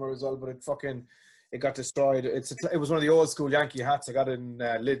hat somewhere as well, but it got destroyed. It was one of the old school Yankee hats. I got it in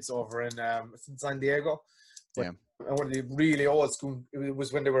Lids over in San Diego. But, and one of the really old school, it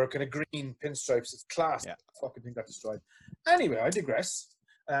was when they were kind of green pinstripes. It's class. Yeah. Fucking thing got destroyed. Anyway, I digress.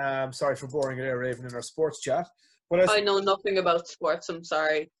 Sorry for boring it, Raven, in our sports chat. But I know nothing about sports. I'm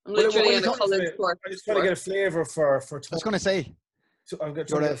sorry. I'm literally in a college sport. I'm just trying to get a flavour for. I was going to say. I'm going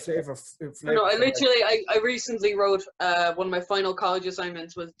to try to get a flavour. No, I recently wrote one of my final college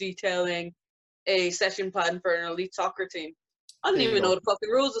assignments was detailing a session plan for an elite soccer team. I don't even know the fucking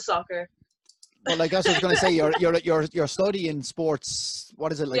rules of soccer. Well, I guess I was going to say you're studying sports.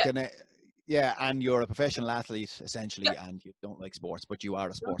 What is it like? And you're a professional athlete essentially, and you don't like sports, but you are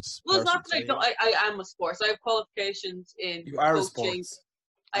a sports. Well, it's not that I am a sports. I have qualifications in coaching.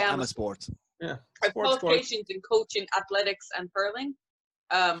 I am a sport. Yeah, I have qualifications in coaching, athletics, and hurling.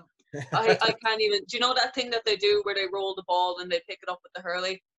 I can't even. Do you know that thing that they do where they roll the ball and they pick it up with the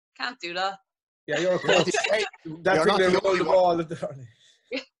hurley? Can't do that. Yeah, you're a coach. That's when they roll the ball at the hurley.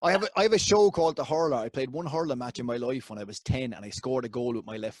 I have a show called The Hurler. I played one hurler match in my life when I was 10, and I scored a goal with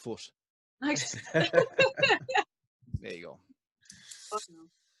my left foot. Nice. There you go.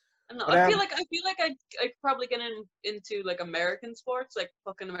 I don't know. But, I feel like I'd probably get into like American sports, like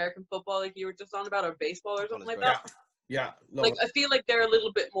fucking American football, like you were just on about, or baseball or something like Football that. is yeah, love Like it. I feel like they're a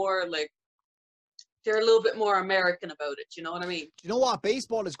little bit more American about it. You know what I mean? Do you know what?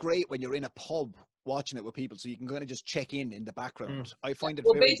 Baseball is great when you're in a pub watching it with people, so you can kind of just check in the background. I find it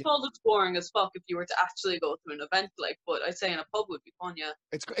Well, very. baseball looks boring as fuck if you were to actually go to an event, like. But I'd say in a pub would be fun, yeah.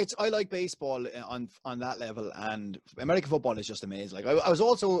 It's. I like baseball on that level, and American football is just amazing. Like I was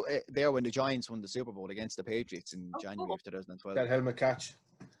also there when the Giants won the Super Bowl against the Patriots in January Cool. of 2012. That helmet catch.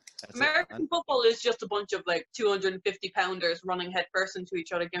 That's American football is just a bunch of like 250-pounders running head first into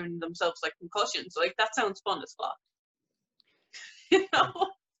each other, giving themselves like concussions. Like that sounds fun as fuck. You know?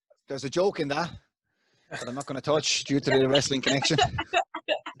 There's a joke in that I'm not going to touch due to the wrestling connection.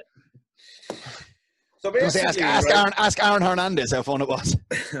 So Don't say, basically, ask Aaron Hernandez how fun it was.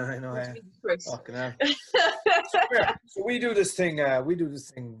 I know. Yeah. Chris. Fucking hell. So we do this thing.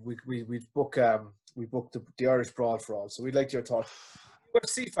 We book the Irish Brawl for All. So we'd like your thoughts.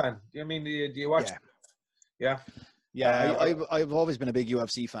 UFC fan. I mean, do you watch? Yeah. Yeah. I've always been a big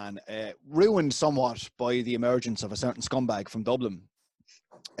UFC fan. Ruined somewhat by the emergence of a certain scumbag from Dublin,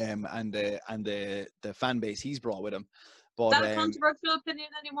 and the fan base he's brought with him. But Is that a controversial opinion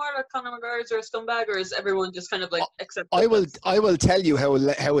anymore that Conor McGregor's a scumbag, or is everyone just kind of like accept? I will tell you how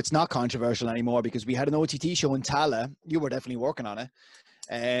it's not controversial anymore, because we had an OTT show in Tala. You were definitely working on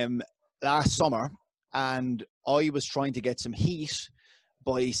it last summer, and I was trying to get some heat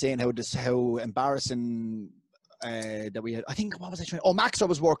by saying how embarrassing that we had. I think, what was I trying? Oh, Maxer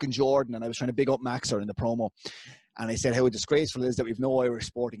was working Jordan, and I was trying to big up Maxer in the promo. And I said how disgraceful it is that we've no Irish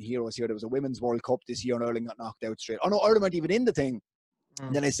sporting heroes here. There was a Women's World Cup this year and Ireland got knocked out straight. Oh no, Ireland weren't even in the thing.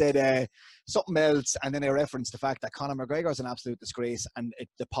 And then I said something else, and then I referenced the fact that Conor McGregor is an absolute disgrace, and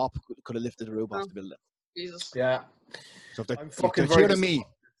the pop could have lifted the roof off the building. Jesus. Yeah. So if they're, I'm fucking cheering me.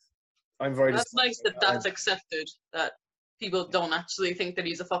 I'm very. That's nice that that's accepted. That people don't actually think that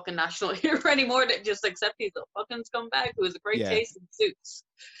he's a fucking national hero anymore. They just accept he's a fucking scumbag who has a great taste in suits.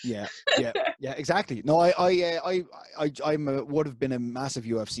 Yeah, exactly. No, I would have been a massive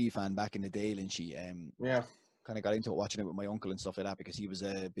UFC fan back in the day, Lynchy. Kind of got into it watching it with my uncle and stuff like that, because he was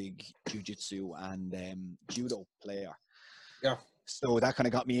a big jiu-jitsu and judo player. Yeah. So that kind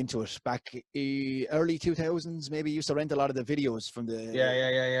of got me into it back early 2000s. Maybe used to rent a lot of the videos from the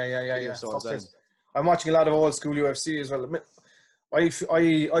Yeah. I'm watching a lot of old school UFC as well. I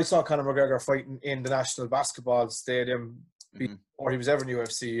saw Conor McGregor fighting in the National Basketball Stadium before he was ever in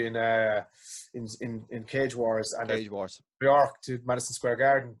UFC in Cage Wars, and New York to Madison Square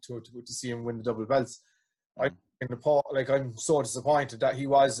Garden to see him win the double belts. I'm so disappointed that he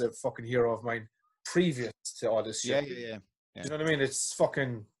was a fucking hero of mine previous to all this shit. Yeah. You know what I mean? It's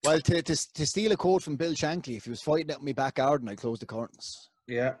fucking. Well, to steal a quote from Bill Shankly, if he was fighting at me back garden, I'd close the curtains.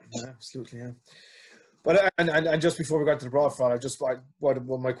 Yeah, absolutely, yeah. But and just before we got to the broad front, what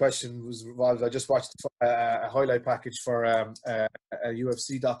my question was revolved. I just watched a highlight package for a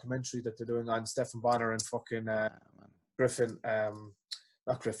UFC documentary that they're doing on Stephen Bonner and fucking Griffin.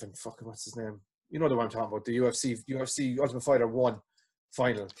 Not Griffin. Fucking what's his name? You know the one I'm talking about. The UFC Ultimate Fighter 1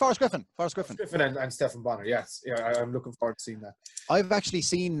 final. Forrest Griffin and Stephen Bonner. Yes, yeah. I'm looking forward to seeing that. I've actually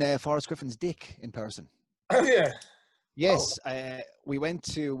seen Forrest Griffin's dick in person. Oh yeah. Yes, we went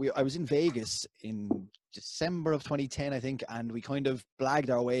to. I was in Vegas in December of 2010, I think, and we kind of blagged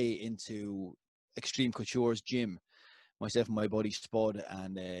our way into Extreme Couture's gym. Myself and my buddy Spud,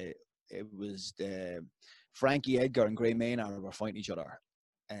 and it was Frankie Edgar and Gray Maynard were fighting each other,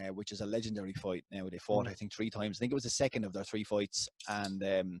 which is a legendary fight. Now they fought, I think, 3 times. I think it was the second of their 3 fights, and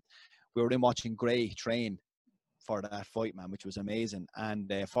we were in watching Gray train for that fight, man, which was amazing.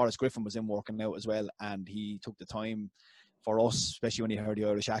 And Forrest Griffin was in working out as well, and he took the time for us, especially when he heard the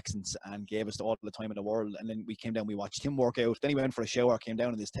Irish accents, and gave us all the time in the world. And then we came down, we watched him work out. Then he went for a shower, came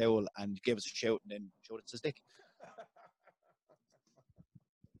down in his towel, and gave us a shout, and then showed us his dick.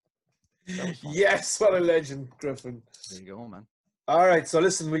 Yes, what a legend, Griffin. There you go, man. All right, so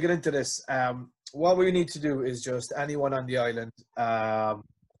listen, we get into this. What we need to do is just anyone on the island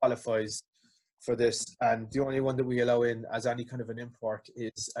qualifies for this, and the only one that we allow in as any kind of an import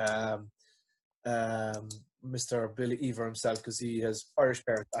is Mr. Billy Ever himself, because he has Irish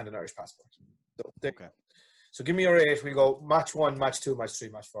parents and an Irish passport. So give me your 8. We go match 1, match 2, match 3,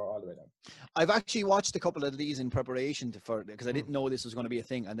 match 4, all the way down. I've actually watched a couple of these in preparation for because I didn't know this was going to be a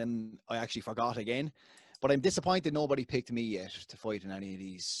thing, and then I actually forgot again. But I'm disappointed nobody picked me yet to fight in any of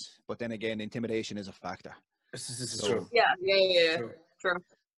these. But then again, intimidation is a factor. This is true. Yeah. True.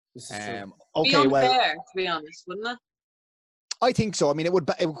 This is true. Okay, be unfair, well, to be honest, wouldn't it? I think so. I mean, it would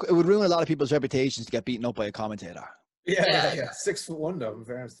ruin a lot of people's reputations to get beaten up by a commentator. Yeah. 6'1" though, in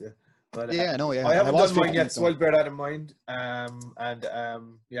fairness to you. But Yeah, no, yeah. I haven't was done mine 15, yet, so so. I'll bear that in mind.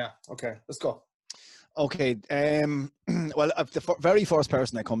 Yeah, okay, let's go. Okay. Well, the very first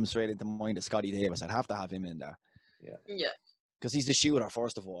person that comes straight into mind is Scotty Davis. I'd have to have him in there. Yeah. Because he's the shooter,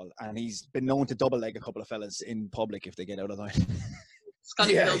 first of all, and he's been known to double leg a couple of fellas in public if they get out of line.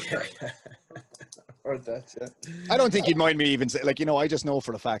 Scotty kills yeah. Heard that, yeah. I don't think you'd mind me even say, like, you know, I just know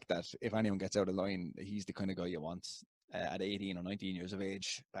for the fact that if anyone gets out of line, he's the kind of guy you want at 18 or 19 years of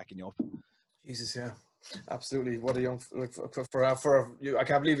age, backing you up. Jesus, yeah. Absolutely. What a young, like, for you, I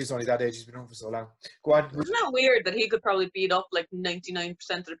can't believe he's only that age. He's been on for so long. Go on. Isn't that weird that he could probably beat up like 99%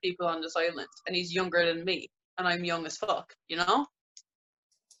 of the people on this island, and he's younger than me, and I'm young as fuck, you know?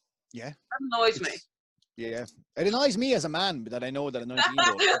 Yeah. That annoys me. Yeah. It annoys me as a man that I know that a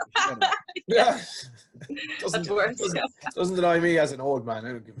 19-year-old. Yeah. That's worse. Doesn't annoy me as an old man. I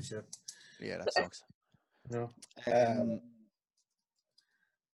don't give a shit. Yeah, that sucks. No.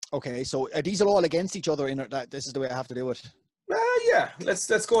 Okay, so these are all against each other. This is the way I have to do it. Yeah.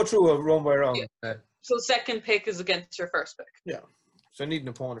 Let's go through a round by round. Yeah. So second pick is against your first pick. Yeah. So I need an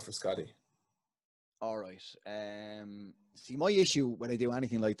opponent for Scotty. All right. See, my issue when I do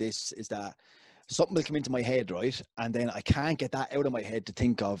anything like this is that something will come into my head, right? And then I can't get that out of my head to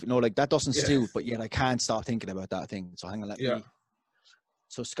think of. You know, like that doesn't suit, but yet I can't stop thinking about that thing. So hang on, let me.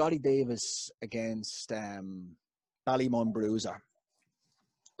 So Scotty Davis against Ballymun Bruiser.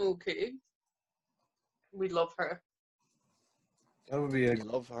 Okay. We love her. That would be You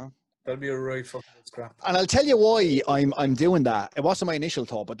love her. That'd be a right fucking scrap. And I'll tell you why I'm doing that. It wasn't my initial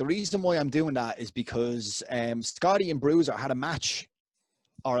thought, but the reason why I'm doing that is because Scotty and Bruiser had a match,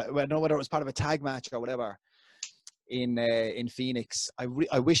 or I don't know whether it was part of a tag match or whatever, in Phoenix. I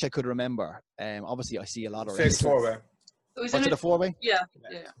wish I could remember. Obviously, I see a lot of Face four-way. Was it a four-way? Yeah.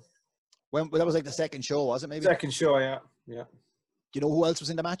 When that was like the second show, was it? Maybe second show. Yeah. Do you know who else was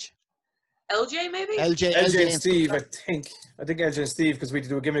in the match? LJ maybe? LJ and Steve, I think LJ and Steve, because we had to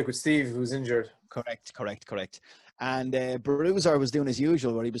do a gimmick with Steve, who's injured. Correct. And Bruiser was doing his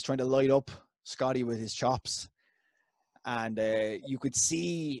usual, where he was trying to light up Scotty with his chops. And you could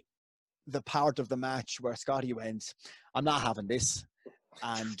see the part of the match where Scotty went, I'm not having this.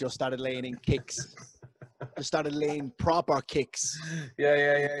 And just started laying in kicks. Just started laying proper kicks.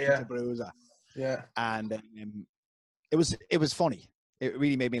 Yeah. To Bruiser. Yeah. And it was funny. It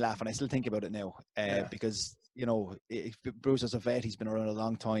really made me laugh, and I still think about it now because, you know, Bruiser's a vet. He's been around a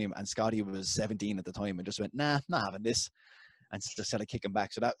long time, and Scotty was 17 at the time and just went, nah, not having this, and just started kicking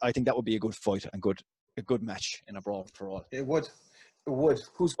back. So I think that would be a good fight and a good match in a brawl for all. It would.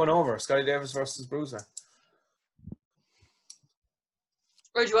 Who's gone over? Scotty Davis versus Bruiser?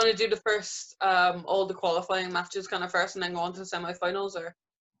 Or do you want to do the first, all the qualifying matches kind of first and then go on to the semi-finals, or?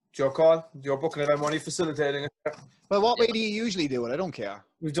 It's your call. You're booking it. I'm only facilitating it. Well, what way do you usually do it? I don't care.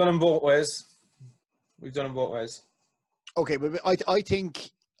 We've done them both ways. Okay, but I think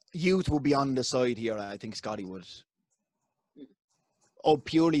youth will be on the side here. I think Scotty would. Oh,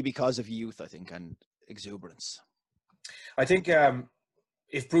 purely because of youth, I think, and exuberance. I think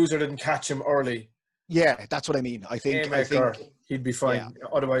if Bruiser didn't catch him early, yeah, that's what I mean. I think he'd be fine. Yeah.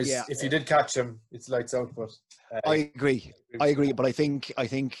 Otherwise, if he did catch him, it's lights out. But I agree. But I think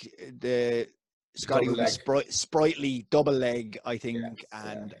the Scotty would be sprightly, double leg, I think,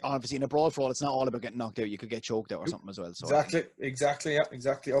 and obviously in a brawl for all, it's not all about getting knocked out. You could get choked out or something as well. So exactly.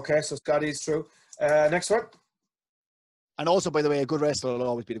 Okay, so Scotty's true. Next one. And also, by the way, a good wrestler will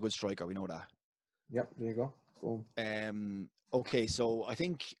always be the good striker. We know that. Yep, there you go. Boom. Okay, so I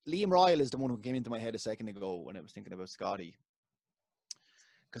think Liam Ryle is the one who came into my head a second ago when I was thinking about Scotty.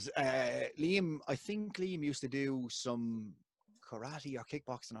 Because Liam used to do some karate or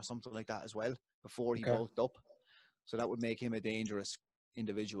kickboxing or something like that as well before he bulked up. So that would make him a dangerous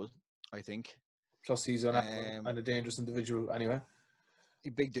individual, I think. Plus he's and a dangerous individual anyway. A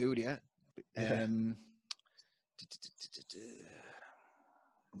big dude, yeah.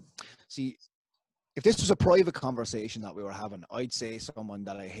 See, if this was a private conversation that we were having, I'd say someone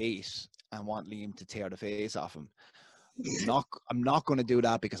that I hate and want Liam to tear the face off him. I'm not going to do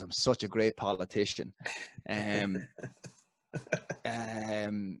that because I'm such a great politician. If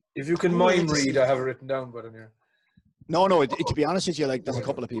you can mind read, I have it written down, but in here. No. To be honest with you, like there's a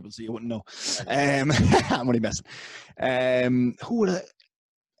couple of people, so you wouldn't know. I'm only messing. Who would I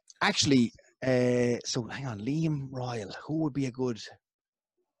actually? So hang on, Liam Ryle. Who would be a good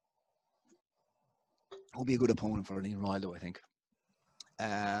opponent for Liam Ryle, though, I think.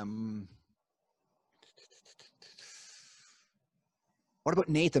 What about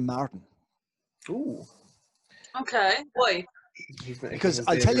Nathan Martin? Ooh. Okay. Why? Because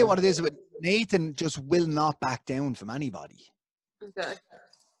I'll tell you what it is Nathan just will not back down from anybody. Okay.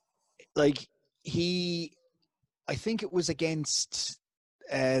 Like I think it was against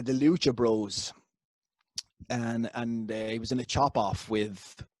the Lucha Bros, and he was in a chop off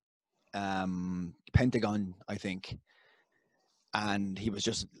with Pentagon, I think, and he was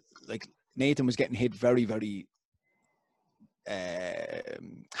just like, Nathan was getting hit very, very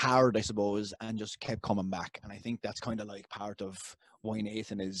hard, I suppose, and just kept coming back. And I think that's kind of like part of why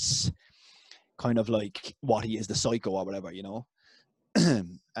Nathan is kind of like what he is, the psycho or whatever, you know.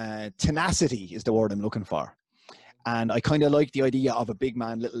 Tenacity is the word I'm looking for. And I kind of like the idea of a big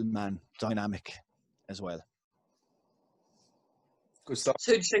man, little man dynamic as well. Good stuff.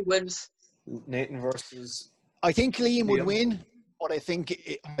 So who do you think wins? Nathan versus... I think Liam would win, but I think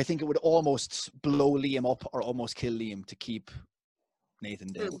it would almost blow Liam up or almost kill Liam to keep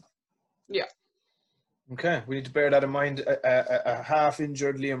Nathan down. Yeah. Okay, we need to bear that in mind. A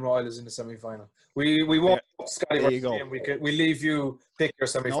half-injured Liam Royal is in the semi-final. We won't Scotty versus Liam. We leave you pick your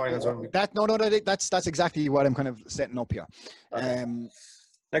semi-finals. That's exactly what I'm kind of setting up here. Okay.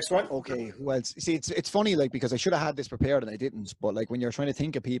 Next one. Okay. Well, see, it's funny, like, because I should have had this prepared and I didn't. But like, when you're trying to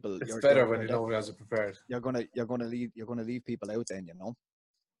think of people, it's better when you know who has it prepared. You're gonna leave people out then, you know.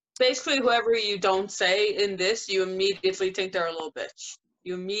 Basically, whoever you don't say in this, you immediately think they're a little bitch.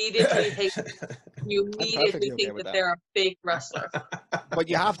 You immediately hate them. You immediately think that they're a fake wrestler. But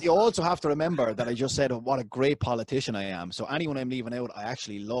you also have to remember that I just said what a great politician I am. So anyone I'm leaving out, I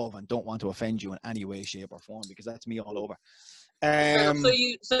actually love and don't want to offend you in any way, shape, or form, because that's me all over.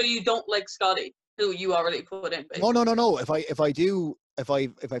 So you don't like Scotty, who you already put in. Basically. No. If I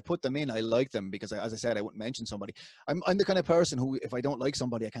put them in, I like them because, as I said, I wouldn't mention somebody. I'm the kind of person who, if I don't like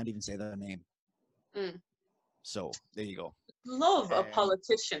somebody, I can't even say their name. So there you go. Love a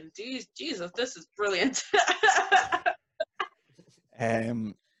politician. Jesus, this is brilliant. I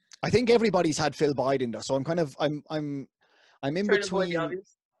think everybody's had Phil Biden there, so I'm in between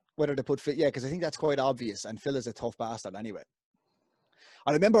whether to put Phil. Yeah, because I think that's quite obvious, and Phil is a tough bastard anyway.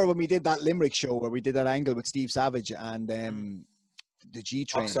 I remember when we did that Limerick show where we did that angle with Steve Savage and the G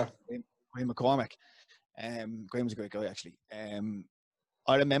Train, Graham McCormick. Graham's a great guy, actually.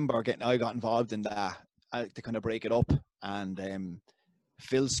 I remember I got involved in that to kind of break it up, and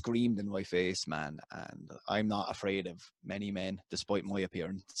Phil screamed in my face, man, and I'm not afraid of many men despite my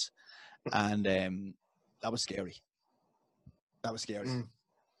appearance, and that was scary.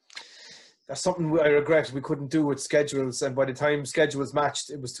 That's something I regret we couldn't do with schedules, and by the time schedules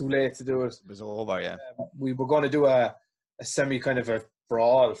matched, it was too late to do it. It was over, yeah. We were going to do a semi kind of a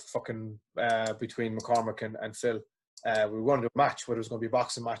brawl fucking between McCormick and Phil. We were going to do a match, whether it was going to be a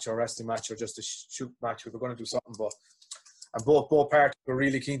boxing match or a wrestling match or just a shoot match. We were going to do something, and both parties were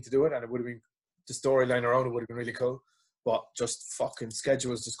really keen to do it, and it would have been, the storyline around it would have been really cool. But just fucking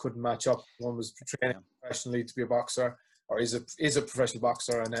schedules just couldn't match up. One was training professionally to be a boxer, or is a professional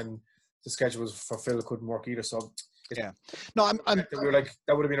boxer, and then the schedules for Phil couldn't work either. So we were like,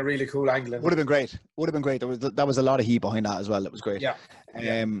 that would have been a really cool angle. Would have been great. That was a lot of heat behind that as well. That was great. Yeah.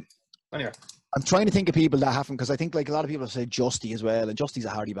 Anyway, I'm trying to think of people that haven't, because I think like a lot of people say Justy as well, and Justy's a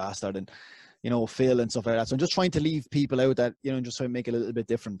hardy bastard, and Phil and stuff like that. So I'm just trying to leave people out that just try to make it a little bit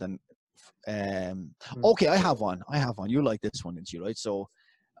different. And okay, I have one. You like this one, didn't you? Right? So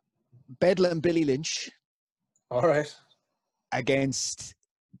Bedlam Billy Lynch. All right. Against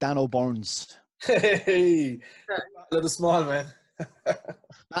Dan O'Burns. Hey, battle of the small man.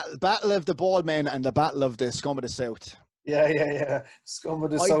 Battle of the bald men and the battle of the scum of the south. Yeah. Scum of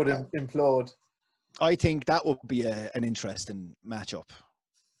the south implode. I think that would be an interesting matchup.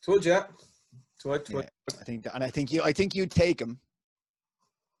 Told you. Yeah, I think you'd take him,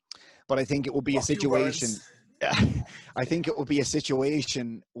 but I think it would be a situation. I think it would be a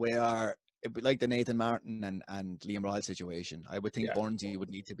situation where it'd be like the Nathan Martin and Liam Royal situation. I would think Burnsy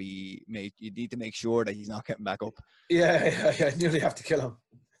would need to be made. You'd need to make sure that he's not getting back up. Yeah. Nearly have to kill him.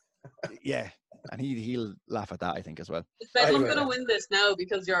 Yeah, and he'll laugh at that, I think, as well. Is Bedlam going to win this now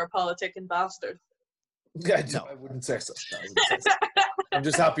because you're a politicking bastard? Yeah, no, I wouldn't say so. I'm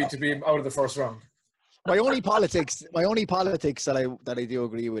just happy to be out of the first round. My only politics that I do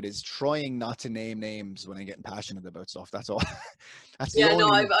agree with is trying not to name names when I'm getting passionate about stuff. That's all. I've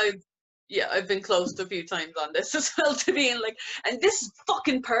been close a few times on this as well, to being like, and this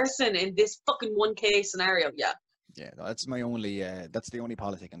fucking person in this fucking 1K scenario. Yeah, no, that's my only. That's the only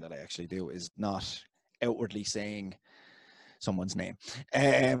politicking that I actually do, is not outwardly saying someone's name.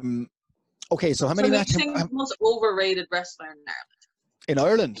 Okay, so how many matches? Who's the most overrated wrestler in Ireland? In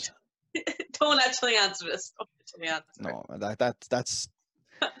Ireland? Don't actually answer this. No,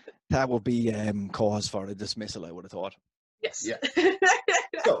 that would be cause for a dismissal, I would have thought. Yes. Yeah.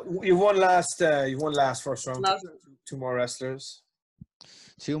 So you won last first round. Last round. Two more wrestlers.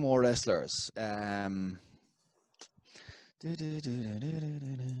 Two more wrestlers.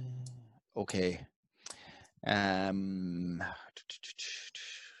 Okay.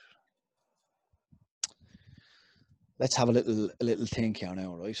 Let's have a little think here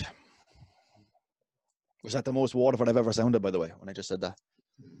now, right? Was that the most Waterford I've ever sounded, by the way, when I just said that?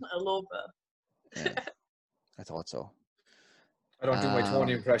 I love that. Yeah, I thought so. I don't do my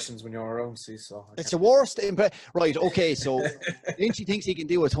Tony impressions when you're around, see, so... It's the worst impression. Right, okay, so Lynchy thinks he can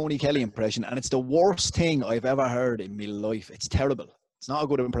do a Tony Kelly impression, and it's the worst thing I've ever heard in my life. It's terrible. It's not a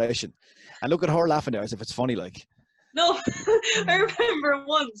good impression. And look at her laughing there as if it's funny, like. No, I remember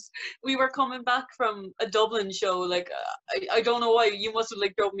once we were coming back from a Dublin show, like, I don't know why, you must have,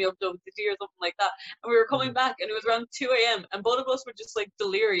 like, drove me up to the tea or something like that, and we were coming back, and it was around 2 a.m, and both of us were just, like,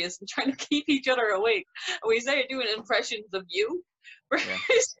 delirious and trying to keep each other awake, and we started doing impressions of you for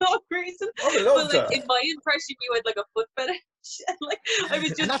some reason. But, like, in my impression, you had, like, a foot fetish, and, like, I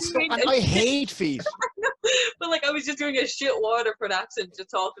was just doing I hate feet. But, like, I was just doing a shit Waterford accent,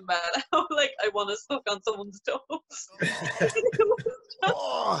 just talking about how, like, I want to suck on someone's toes.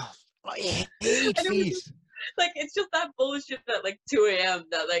 Oh, I hate feet. Like, it's just that bullshit at, like, 2 a.m.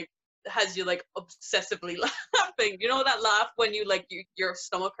 that, like, has you, like, obsessively laughing. You know that laugh when you, like, your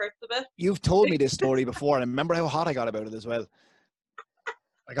stomach hurts a bit? You've told me this story before, and I remember how hot I got about it as well.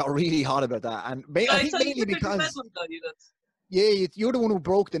 I got really hot about that. And I think mainly because... Yeah, you're the one who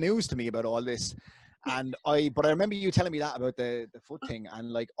broke the news to me about all this. And but I remember you telling me that about the foot thing,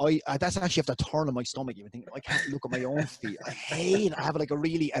 and like that's actually have to turn on my stomach even thinking I can't look at my own feet. I hate it. I have like a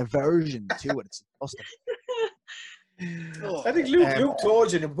really aversion to it. It's disgusting. I think Luke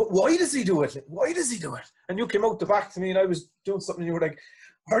told you, but why does he do it? Why does he do it? And you came out the back to me and I was doing something and you were like,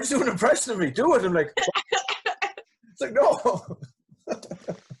 "Aren't you doing an impression of me? Do it." I'm like, it's like, no.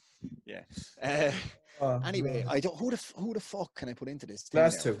 Yeah. Anyway, I don't. Who the fuck can I put into this?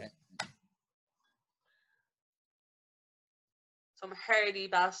 Last two. Some hardy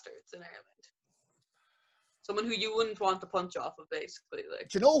bastards in Ireland. Someone who you wouldn't want to punch off of, basically. Like.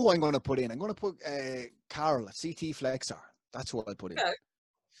 Do you know who I'm going to put in? I'm going to put Carl, CT Flexor. That's who I'll put in. Okay.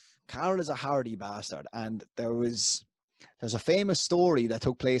 Carl is a hardy bastard, and there's a famous story that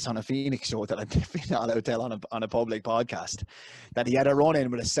took place on a Phoenix show that I'm definitely not allowed to tell on a public podcast, that he had a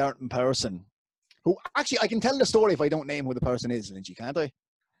run-in with a certain person who, actually, I can tell the story if I don't name who the person is, Lynchy, can't I?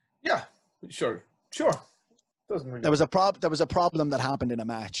 Yeah, sure. Really. There was a problem that happened in a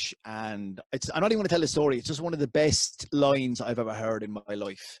match, and I'm not even going to tell the story. It's just one of the best lines I've ever heard in my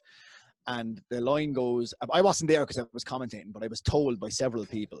life. And the line goes, I wasn't there because I was commentating, but I was told by several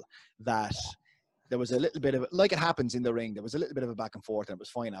people that there was a little bit of, like it happens in the ring, there was a little bit of a back and forth, and it was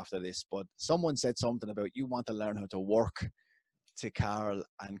fine after this. But someone said something about, you want to learn how to work, to Carl,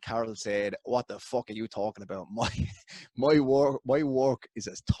 and Carl said, "What the fuck are you talking about? My work is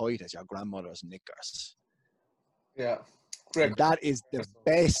as tight as your grandmother's knickers." Yeah, and that is the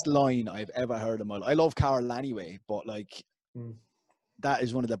best line I've ever heard in my life. I love Carl anyway, but like that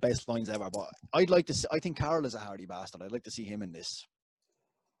is one of the best lines ever. But I think Carl is a hardy bastard. I'd like to see him in this.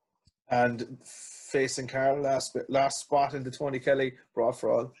 And facing Carl, last spot in the Tony Kelly Brawl for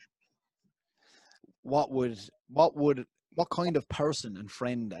All. What kind of person and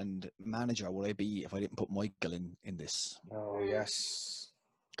friend and manager would I be if I didn't put Michael in this? Oh, yes.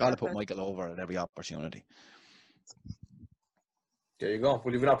 Got to put Michael over at every opportunity. There you go.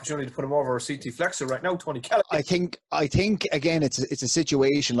 Well, you have an opportunity to put him over CT Flexor right now, Tony Kelly. I think again, it's a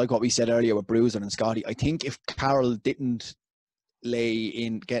situation like what we said earlier with Bruiser and Scotty. I think if Carol didn't lay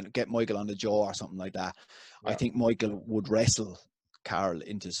in, get Michael on the jaw or something like that, I think Michael would wrestle Carol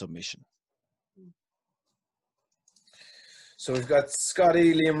into submission. So we've got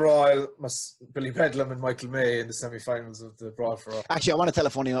Scotty, Liam Royal, Billy Bedlam, and Michael May in the semi-finals of the Brawl for All. Actually, I want to tell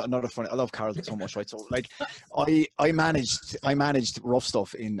another funny. I love Carol so much, right? So, like, I managed rough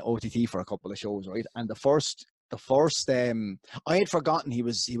stuff in OTT for a couple of shows, right? And the first, I had forgotten he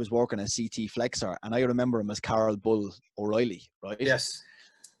was working as CT Flexor, and I remember him as Carl Bull O'Reilly, right? Yes.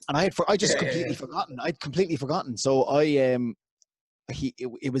 And I just completely forgotten. I'd completely forgotten. So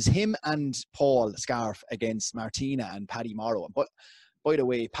it was him and Paul Scarf against Martina and Paddy Morrow. But by the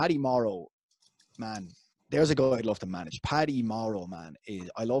way, Paddy Morrow, man, there's a guy I'd love to manage. Paddy Morrow, man,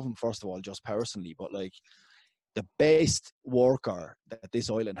 I love him first of all, just personally, but like the best worker that this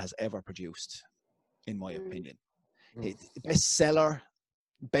island has ever produced, in my opinion. Best seller,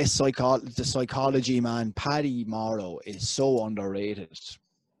 best psychology, man. Paddy Morrow is so underrated,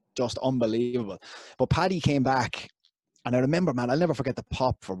 just unbelievable. But Paddy came back. And I remember, man, I'll never forget the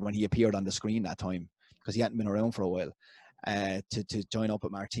pop from when he appeared on the screen that time, because he hadn't been around for a while. to join up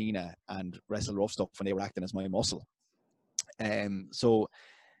with Martina and wrestle rough stuff when they were acting as my muscle. So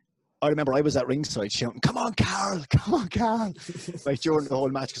I remember I was at ringside shouting, "Come on, Carl! Come on, Carl!" like during the whole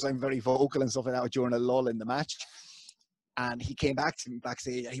match, because I'm very vocal and stuff like that during a lull in the match. And he came back to me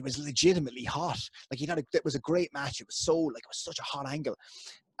backstage. And he was legitimately hot. Like it was a great match. It was such a hot angle.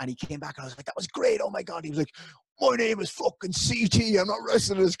 And he came back and I was like, "That was great. Oh my God." He was like, "My name is fucking CT. I'm not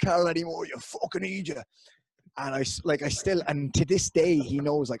wrestling as Carl anymore. You fucking idiot." And and to this day, he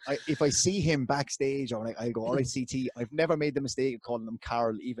knows, like, if I see him backstage, or I go, "All right, CT, I've never made the mistake of calling him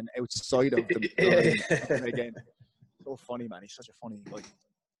Carl, even outside of the again." So funny, man. He's such a funny guy.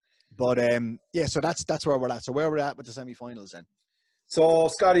 But yeah, so that's where we're at. So where we're at with the semi-finals then? So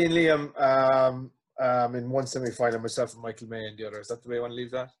Scotty and Liam in one semi-final, myself and Michael May in the other. Is that the way you want to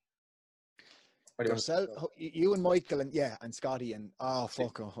leave that? You and Michael and Scotty and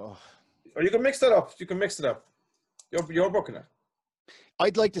fuck. Or you can mix that up. You can mix it up. You're booking it.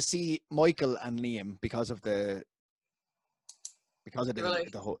 I'd like to see Michael and Liam because of the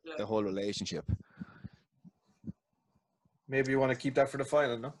whole relationship. Maybe you want to keep that for the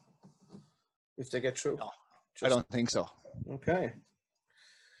final, no? If they get through. No, I don't think so. Okay.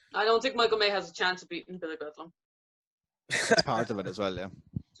 I don't think Michael May has a chance of beating Billy Bedlam. That's part of it as well, yeah.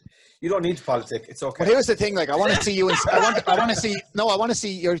 You don't need to politic. It's okay. But here's the thing: like, I want to see you. I want to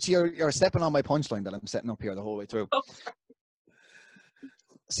see you're stepping on my punchline that I'm setting up here the whole way through.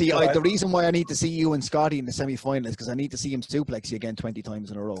 See, the reason why I need to see you and Scotty in the semi-final is because I need to see him suplex you again 20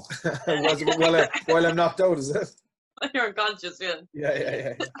 times in a row. While I'm knocked out, is it? You're unconscious, yeah.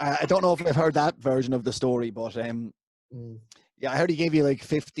 Yeah. I don't know if I've heard that version of the story, but yeah, I heard he gave you like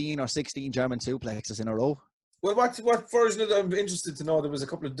 15 or 16 German suplexes in a row. Well, what version of it? I'm interested to know. There was a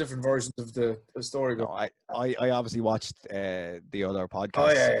couple of different versions of the story. But... No, I obviously watched the other podcast.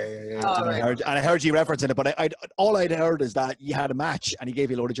 Oh, yeah. And I heard you referencing it, but all I'd heard is that you had a match and he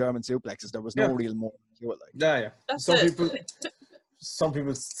gave you a load of German suplexes. There was no real more to it. Like. Yeah. Some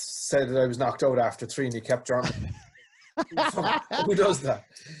people said that I was knocked out after 3 and he kept German. Who does that?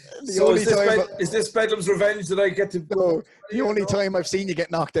 Is this Bedlam's revenge that I get to? No, the only time I've seen you get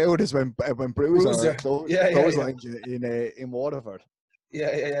knocked out is when Bruiser clotheslines you in Waterford.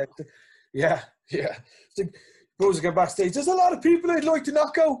 Yeah. It's like, Bruiser get backstage. There's a lot of people I'd like to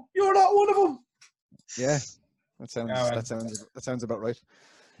knock out. You're not one of them. Yeah, that sounds about right.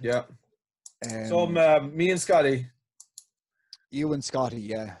 Yeah. So me and Scotty. You and Scotty,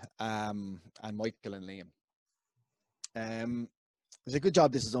 yeah, and Michael and Liam. It's a good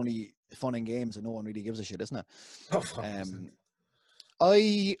job this is only fun and games and no one really gives a shit, isn't it?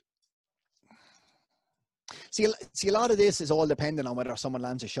 I see a lot of this is all dependent on whether someone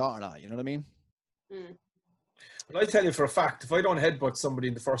lands a shot or not, you know what I mean? Well, I tell you for a fact, if I don't headbutt somebody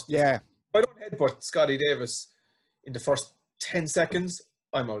in the first if I don't headbutt Scotty Davis in the first 10 seconds,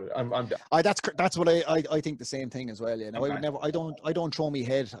 I'm out. I'm done. That's what I think the same thing as well. Yeah. No, I don't throw me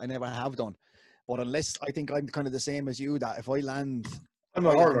head. I never have done. But unless I think I'm kind of the same as you, that if I land, I'm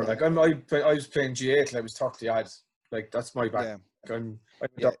a hurler. Like I was playing G8 till I was 30 odds. Like that's my back. Yeah. I'm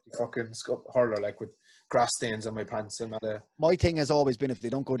a fucking hurler, like with grass stains on my pants. I'm not a. My thing has always been if they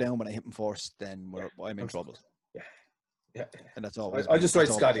don't go down when I hit them first, then I'm in trouble. Yeah. And that's always. I just write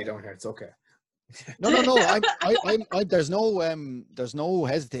Scotty down here. It's okay. No. There's no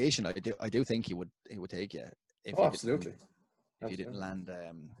hesitation. I do think he would take you. Absolutely. If you didn't land.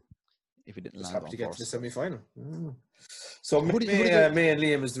 If he didn't just land happy to get first. to the semi-final. So May and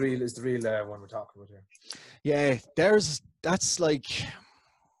Liam is the real one we're talking about here. Yeah,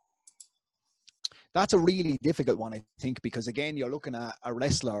 that's a really difficult one, I think, because again you're looking at a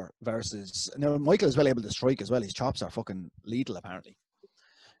wrestler versus now Michael is well able to strike as well. His chops are fucking lethal apparently.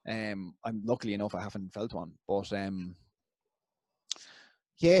 I'm luckily enough I haven't felt one, but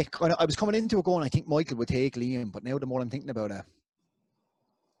yeah, I was coming into it going I think Michael would take Liam, but now the more I'm thinking about it.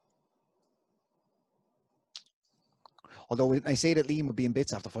 Although I say that Liam would be in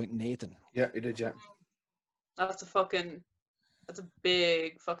bits after fighting Nathan. Yeah, he did, yeah. That's a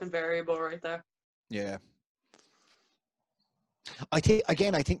big fucking variable right there. Yeah. I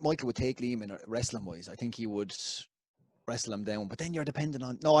think Michael would take Liam in wrestling wise. I think he would wrestle him down. But then you're dependent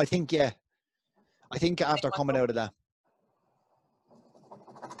on I think after coming out of that.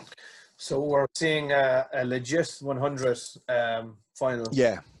 So we're seeing a legit 100 final.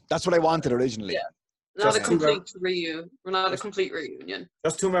 Yeah. That's what I wanted originally. Yeah. Not a complete reunion. We're not a complete reunion.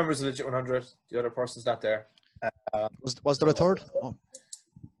 Just 2 members of Legit 100. The other person's not there. Was there a third? Oh.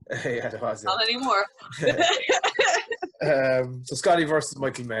 Yeah, there was. Not anymore. So Scotty versus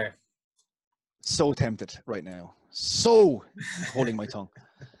Michael May. So tempted right now. So holding my tongue.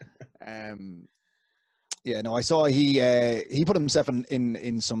 Yeah, no, I saw he put himself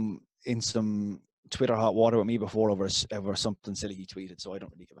in some Twitter hot water with me before over something silly he tweeted, so I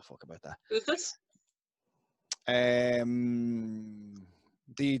don't really give a fuck about that. Who's this? The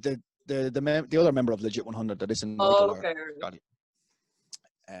other member of Legit 100 that isn't Oh, Michael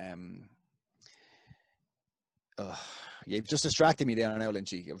okay. You've just distracted me there now,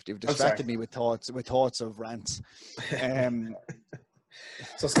 Lynchy. You've distracted me with thoughts of rants.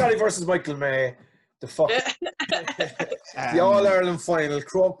 So Scotty versus Michael May, the the All Ireland final,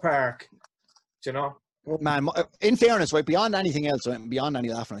 Croke Park. Do you know? Man, in fairness, right, beyond anything else, right, beyond any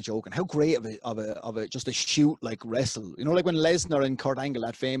laughing and joking, how great of a just a shoot like wrestle. You know, like when Lesnar and Kurt Angle,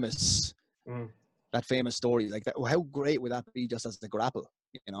 that famous story, like that. How great would that be just as the grapple?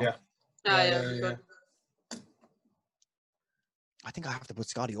 You know? Yeah. Yeah. I think I have to put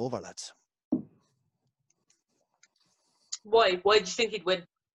Scotty over, lads. Why? Why do you think he'd win?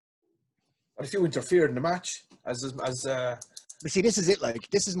 What if you interfered in the match? But see, this is it. Like,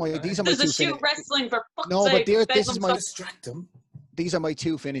 these are my two. There's a shoot wrestling for fuck's no, sake. but this is my distract him. These are my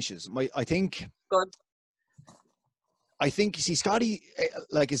two finishes. I think. Good. I think, you see, Scotty,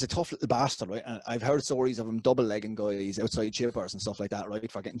 like, is a tough little bastard, right? And I've heard stories of him double-legging guys outside chippers and stuff like that,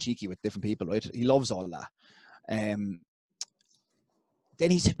 right? For getting cheeky with different people, right? He loves all that. Then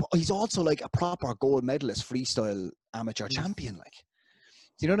he's also like a proper gold medalist freestyle amateur champion, like.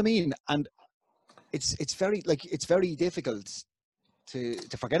 Do you know what I mean? And it's very difficult to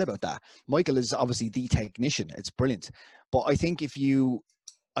forget about that. Michael is obviously the technician. It's brilliant. But I think if you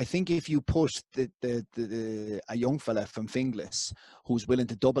put a young fella from Finglas who's willing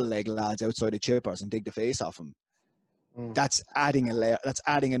to double leg lads outside of chippers and dig the face off him, that's adding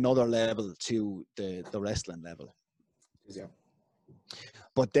another level to the wrestling level. Yeah.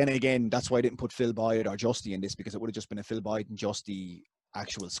 But then again, that's why I didn't put Phil Boyd or Justy in this, because it would have just been a Phil Boyd and Justy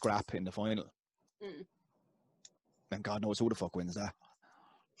actual scrap in the final. And God knows who the fuck wins that.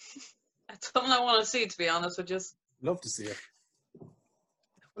 That's something I want to see, to be honest with you. Love to see it. Well,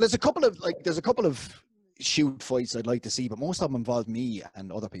 there's a couple of shoot fights I'd like to see, but most of them involve me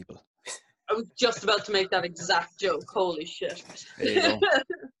and other people. I was just about to make that exact joke. Holy shit. There you go.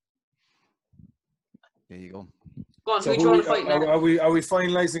 There you go. Go on, So who do you want to fight now? are we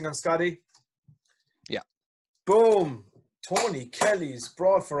finalising on Scotty? Yeah. Boom. Tony Kelly's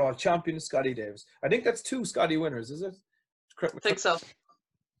Brawl for All champion, Scotty Davis. I think that's 2 Scotty winners, is it? I think so.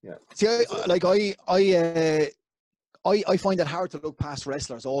 Yeah. See, I find it hard to look past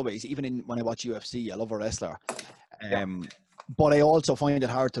wrestlers always, even when I watch UFC. I love a wrestler. But I also find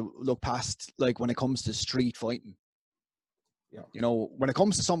it hard to look past, like, when it comes to street fighting. Yeah. You know, when it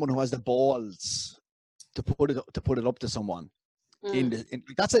comes to someone who has the balls to put it up to someone.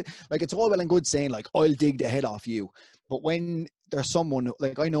 That's it. Like, it's all well and good saying, like, I'll dig the head off you. But when there's someone,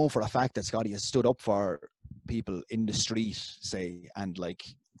 like, I know for a fact that Scotty has stood up for people in the street, say, and like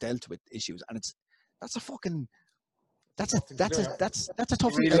dealt with issues, and that's a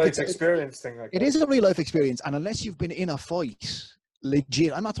tough real life experience thing. Like it is a real life experience, and unless you've been in a fight,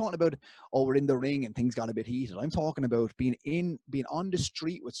 legit. I'm not talking about we're in the ring and things got a bit heated. I'm talking about being on the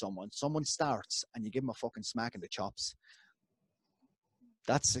street with someone. Someone starts and you give them a fucking smack in the chops.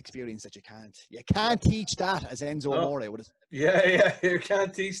 That's experience that you can't teach that, as Enzo Amore would have said. Yeah, you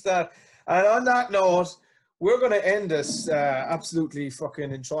can't teach that. And on that note, we're going to end this absolutely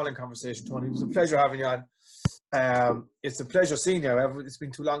fucking enthralling conversation, Tony. It was a pleasure having you on. It's a pleasure seeing you. It's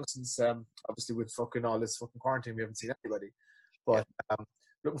been too long since, obviously, with fucking all this fucking quarantine, we haven't seen anybody. But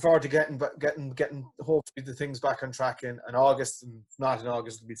looking forward to getting hopefully the things back on track in August, and if not in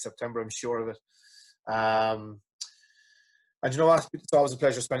August, it'll be September, I'm sure of it. And you know what? It's always a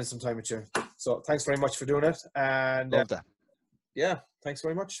pleasure spending some time with you. So thanks very much for doing it. And love that. Yeah, thanks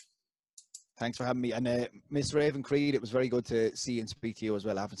very much. Thanks for having me. And Miss Raven Creed, it was very good to see and speak to you as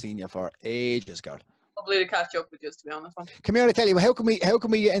well. I haven't seen you for ages, girl. Lovely to catch up with you, to be honest. Come here, I tell you, how can we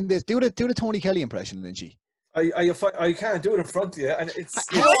end this? Do the Tony Kelly impression, Lynchy. I can't do it in front of you, and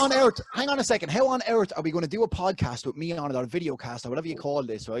how on earth? Hang on a second. How on earth are we going to do a podcast with me on it, or a video cast, or whatever you call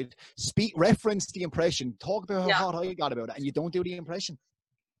this, right? Reference the impression, talk about how hot I got about it, and you don't do the impression.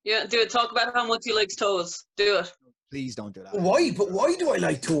 Yeah, do it. Talk about how much he likes toes. Do it. Please don't do that. Why? But why do I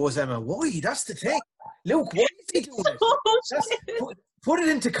like toes, Emma? Why? That's the thing. Luke, why is he doing it? Put it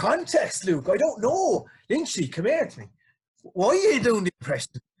into context, Luke. I don't know. Lynchy, come here to me. Why are you doing the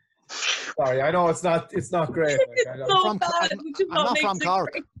impression? Sorry, I know it's not great. I'm not from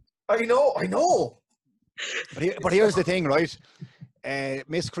Cork. I know. But here's the thing, right?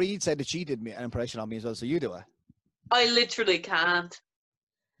 Miss Creed said that she did an impression on me as well, so you do it. I literally can't.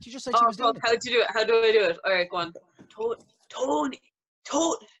 She just said she was doing it. How'd you do it? How do I do it? All right, go on. Tony.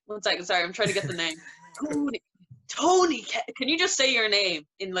 1 second, sorry, I'm trying to get the name. Tony. Can you just say your name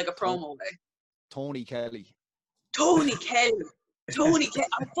in like a promo way? Tony Kelly. Tony Kelly. Tony Kelly.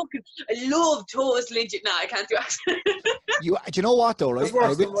 I love Thomas Lynch. Nah, I can't do accent. Do you know what though, right? That's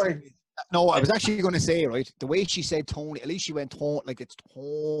worse than mine. No, I was actually going to say, right, the way she said Tony, at least she went Tony, like it's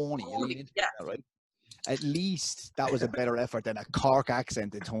Tony. Yeah. Right? At least that was a better effort than a Cork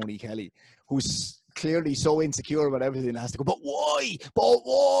accented Tony Kelly, who's clearly so insecure about everything and has to go, but why? But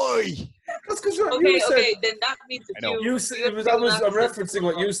why? That's because okay, then that means that I'm referencing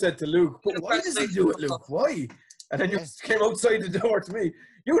what you said to Luke. But why does he do it, Luke? Why? And then you came outside the door to me.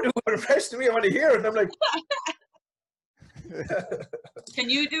 You do an impression of me, I want to hear it. And I'm like... Can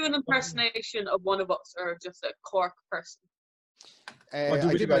you do an impersonation of one of us or just a Cork person? I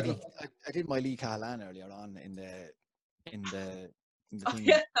did my Lee Cahalane earlier on in the thing.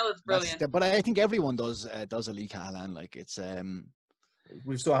 Yeah, that was brilliant. But I think everyone does a Lee Cahalane. Like it's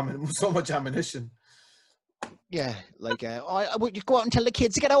we've so much ammunition. Yeah, like would you go out and tell the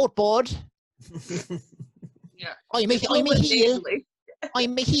kids to get out, bud? Yeah. I'm a heel.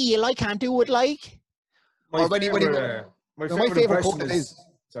 I'm a heel. I can't do it like. My favorite quote is.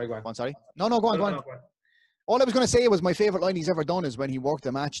 Sorry, go on. Sorry. No, go on. All I was going to say was my favorite line he's ever done is when he worked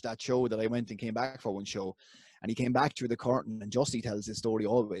the match, that show that I went and came back for one show, and he came back through the curtain, and Justy tells his story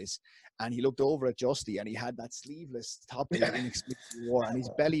always, and he looked over at Justy, and he had that sleeveless top that he wore, and his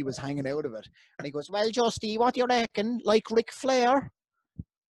belly was hanging out of it, and he goes, "Well, Justy, what do you reckon? Like Ric Flair?"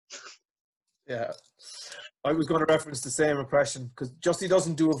 Yeah, I was going to reference the same impression because Justy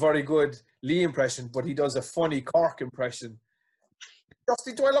doesn't do a very good Lee impression, but he does a funny Cork impression.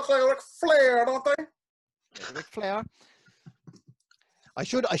 Justy, do I look like Ric Flair? Don't I? Ric Flair. I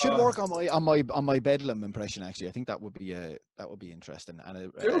should work on my Bedlam impression. Actually, I think that would be interesting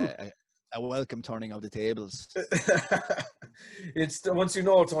and a welcome turning of the tables. It's once you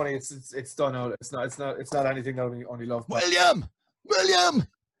know Tony, it's done out. It's not anything that only love. William.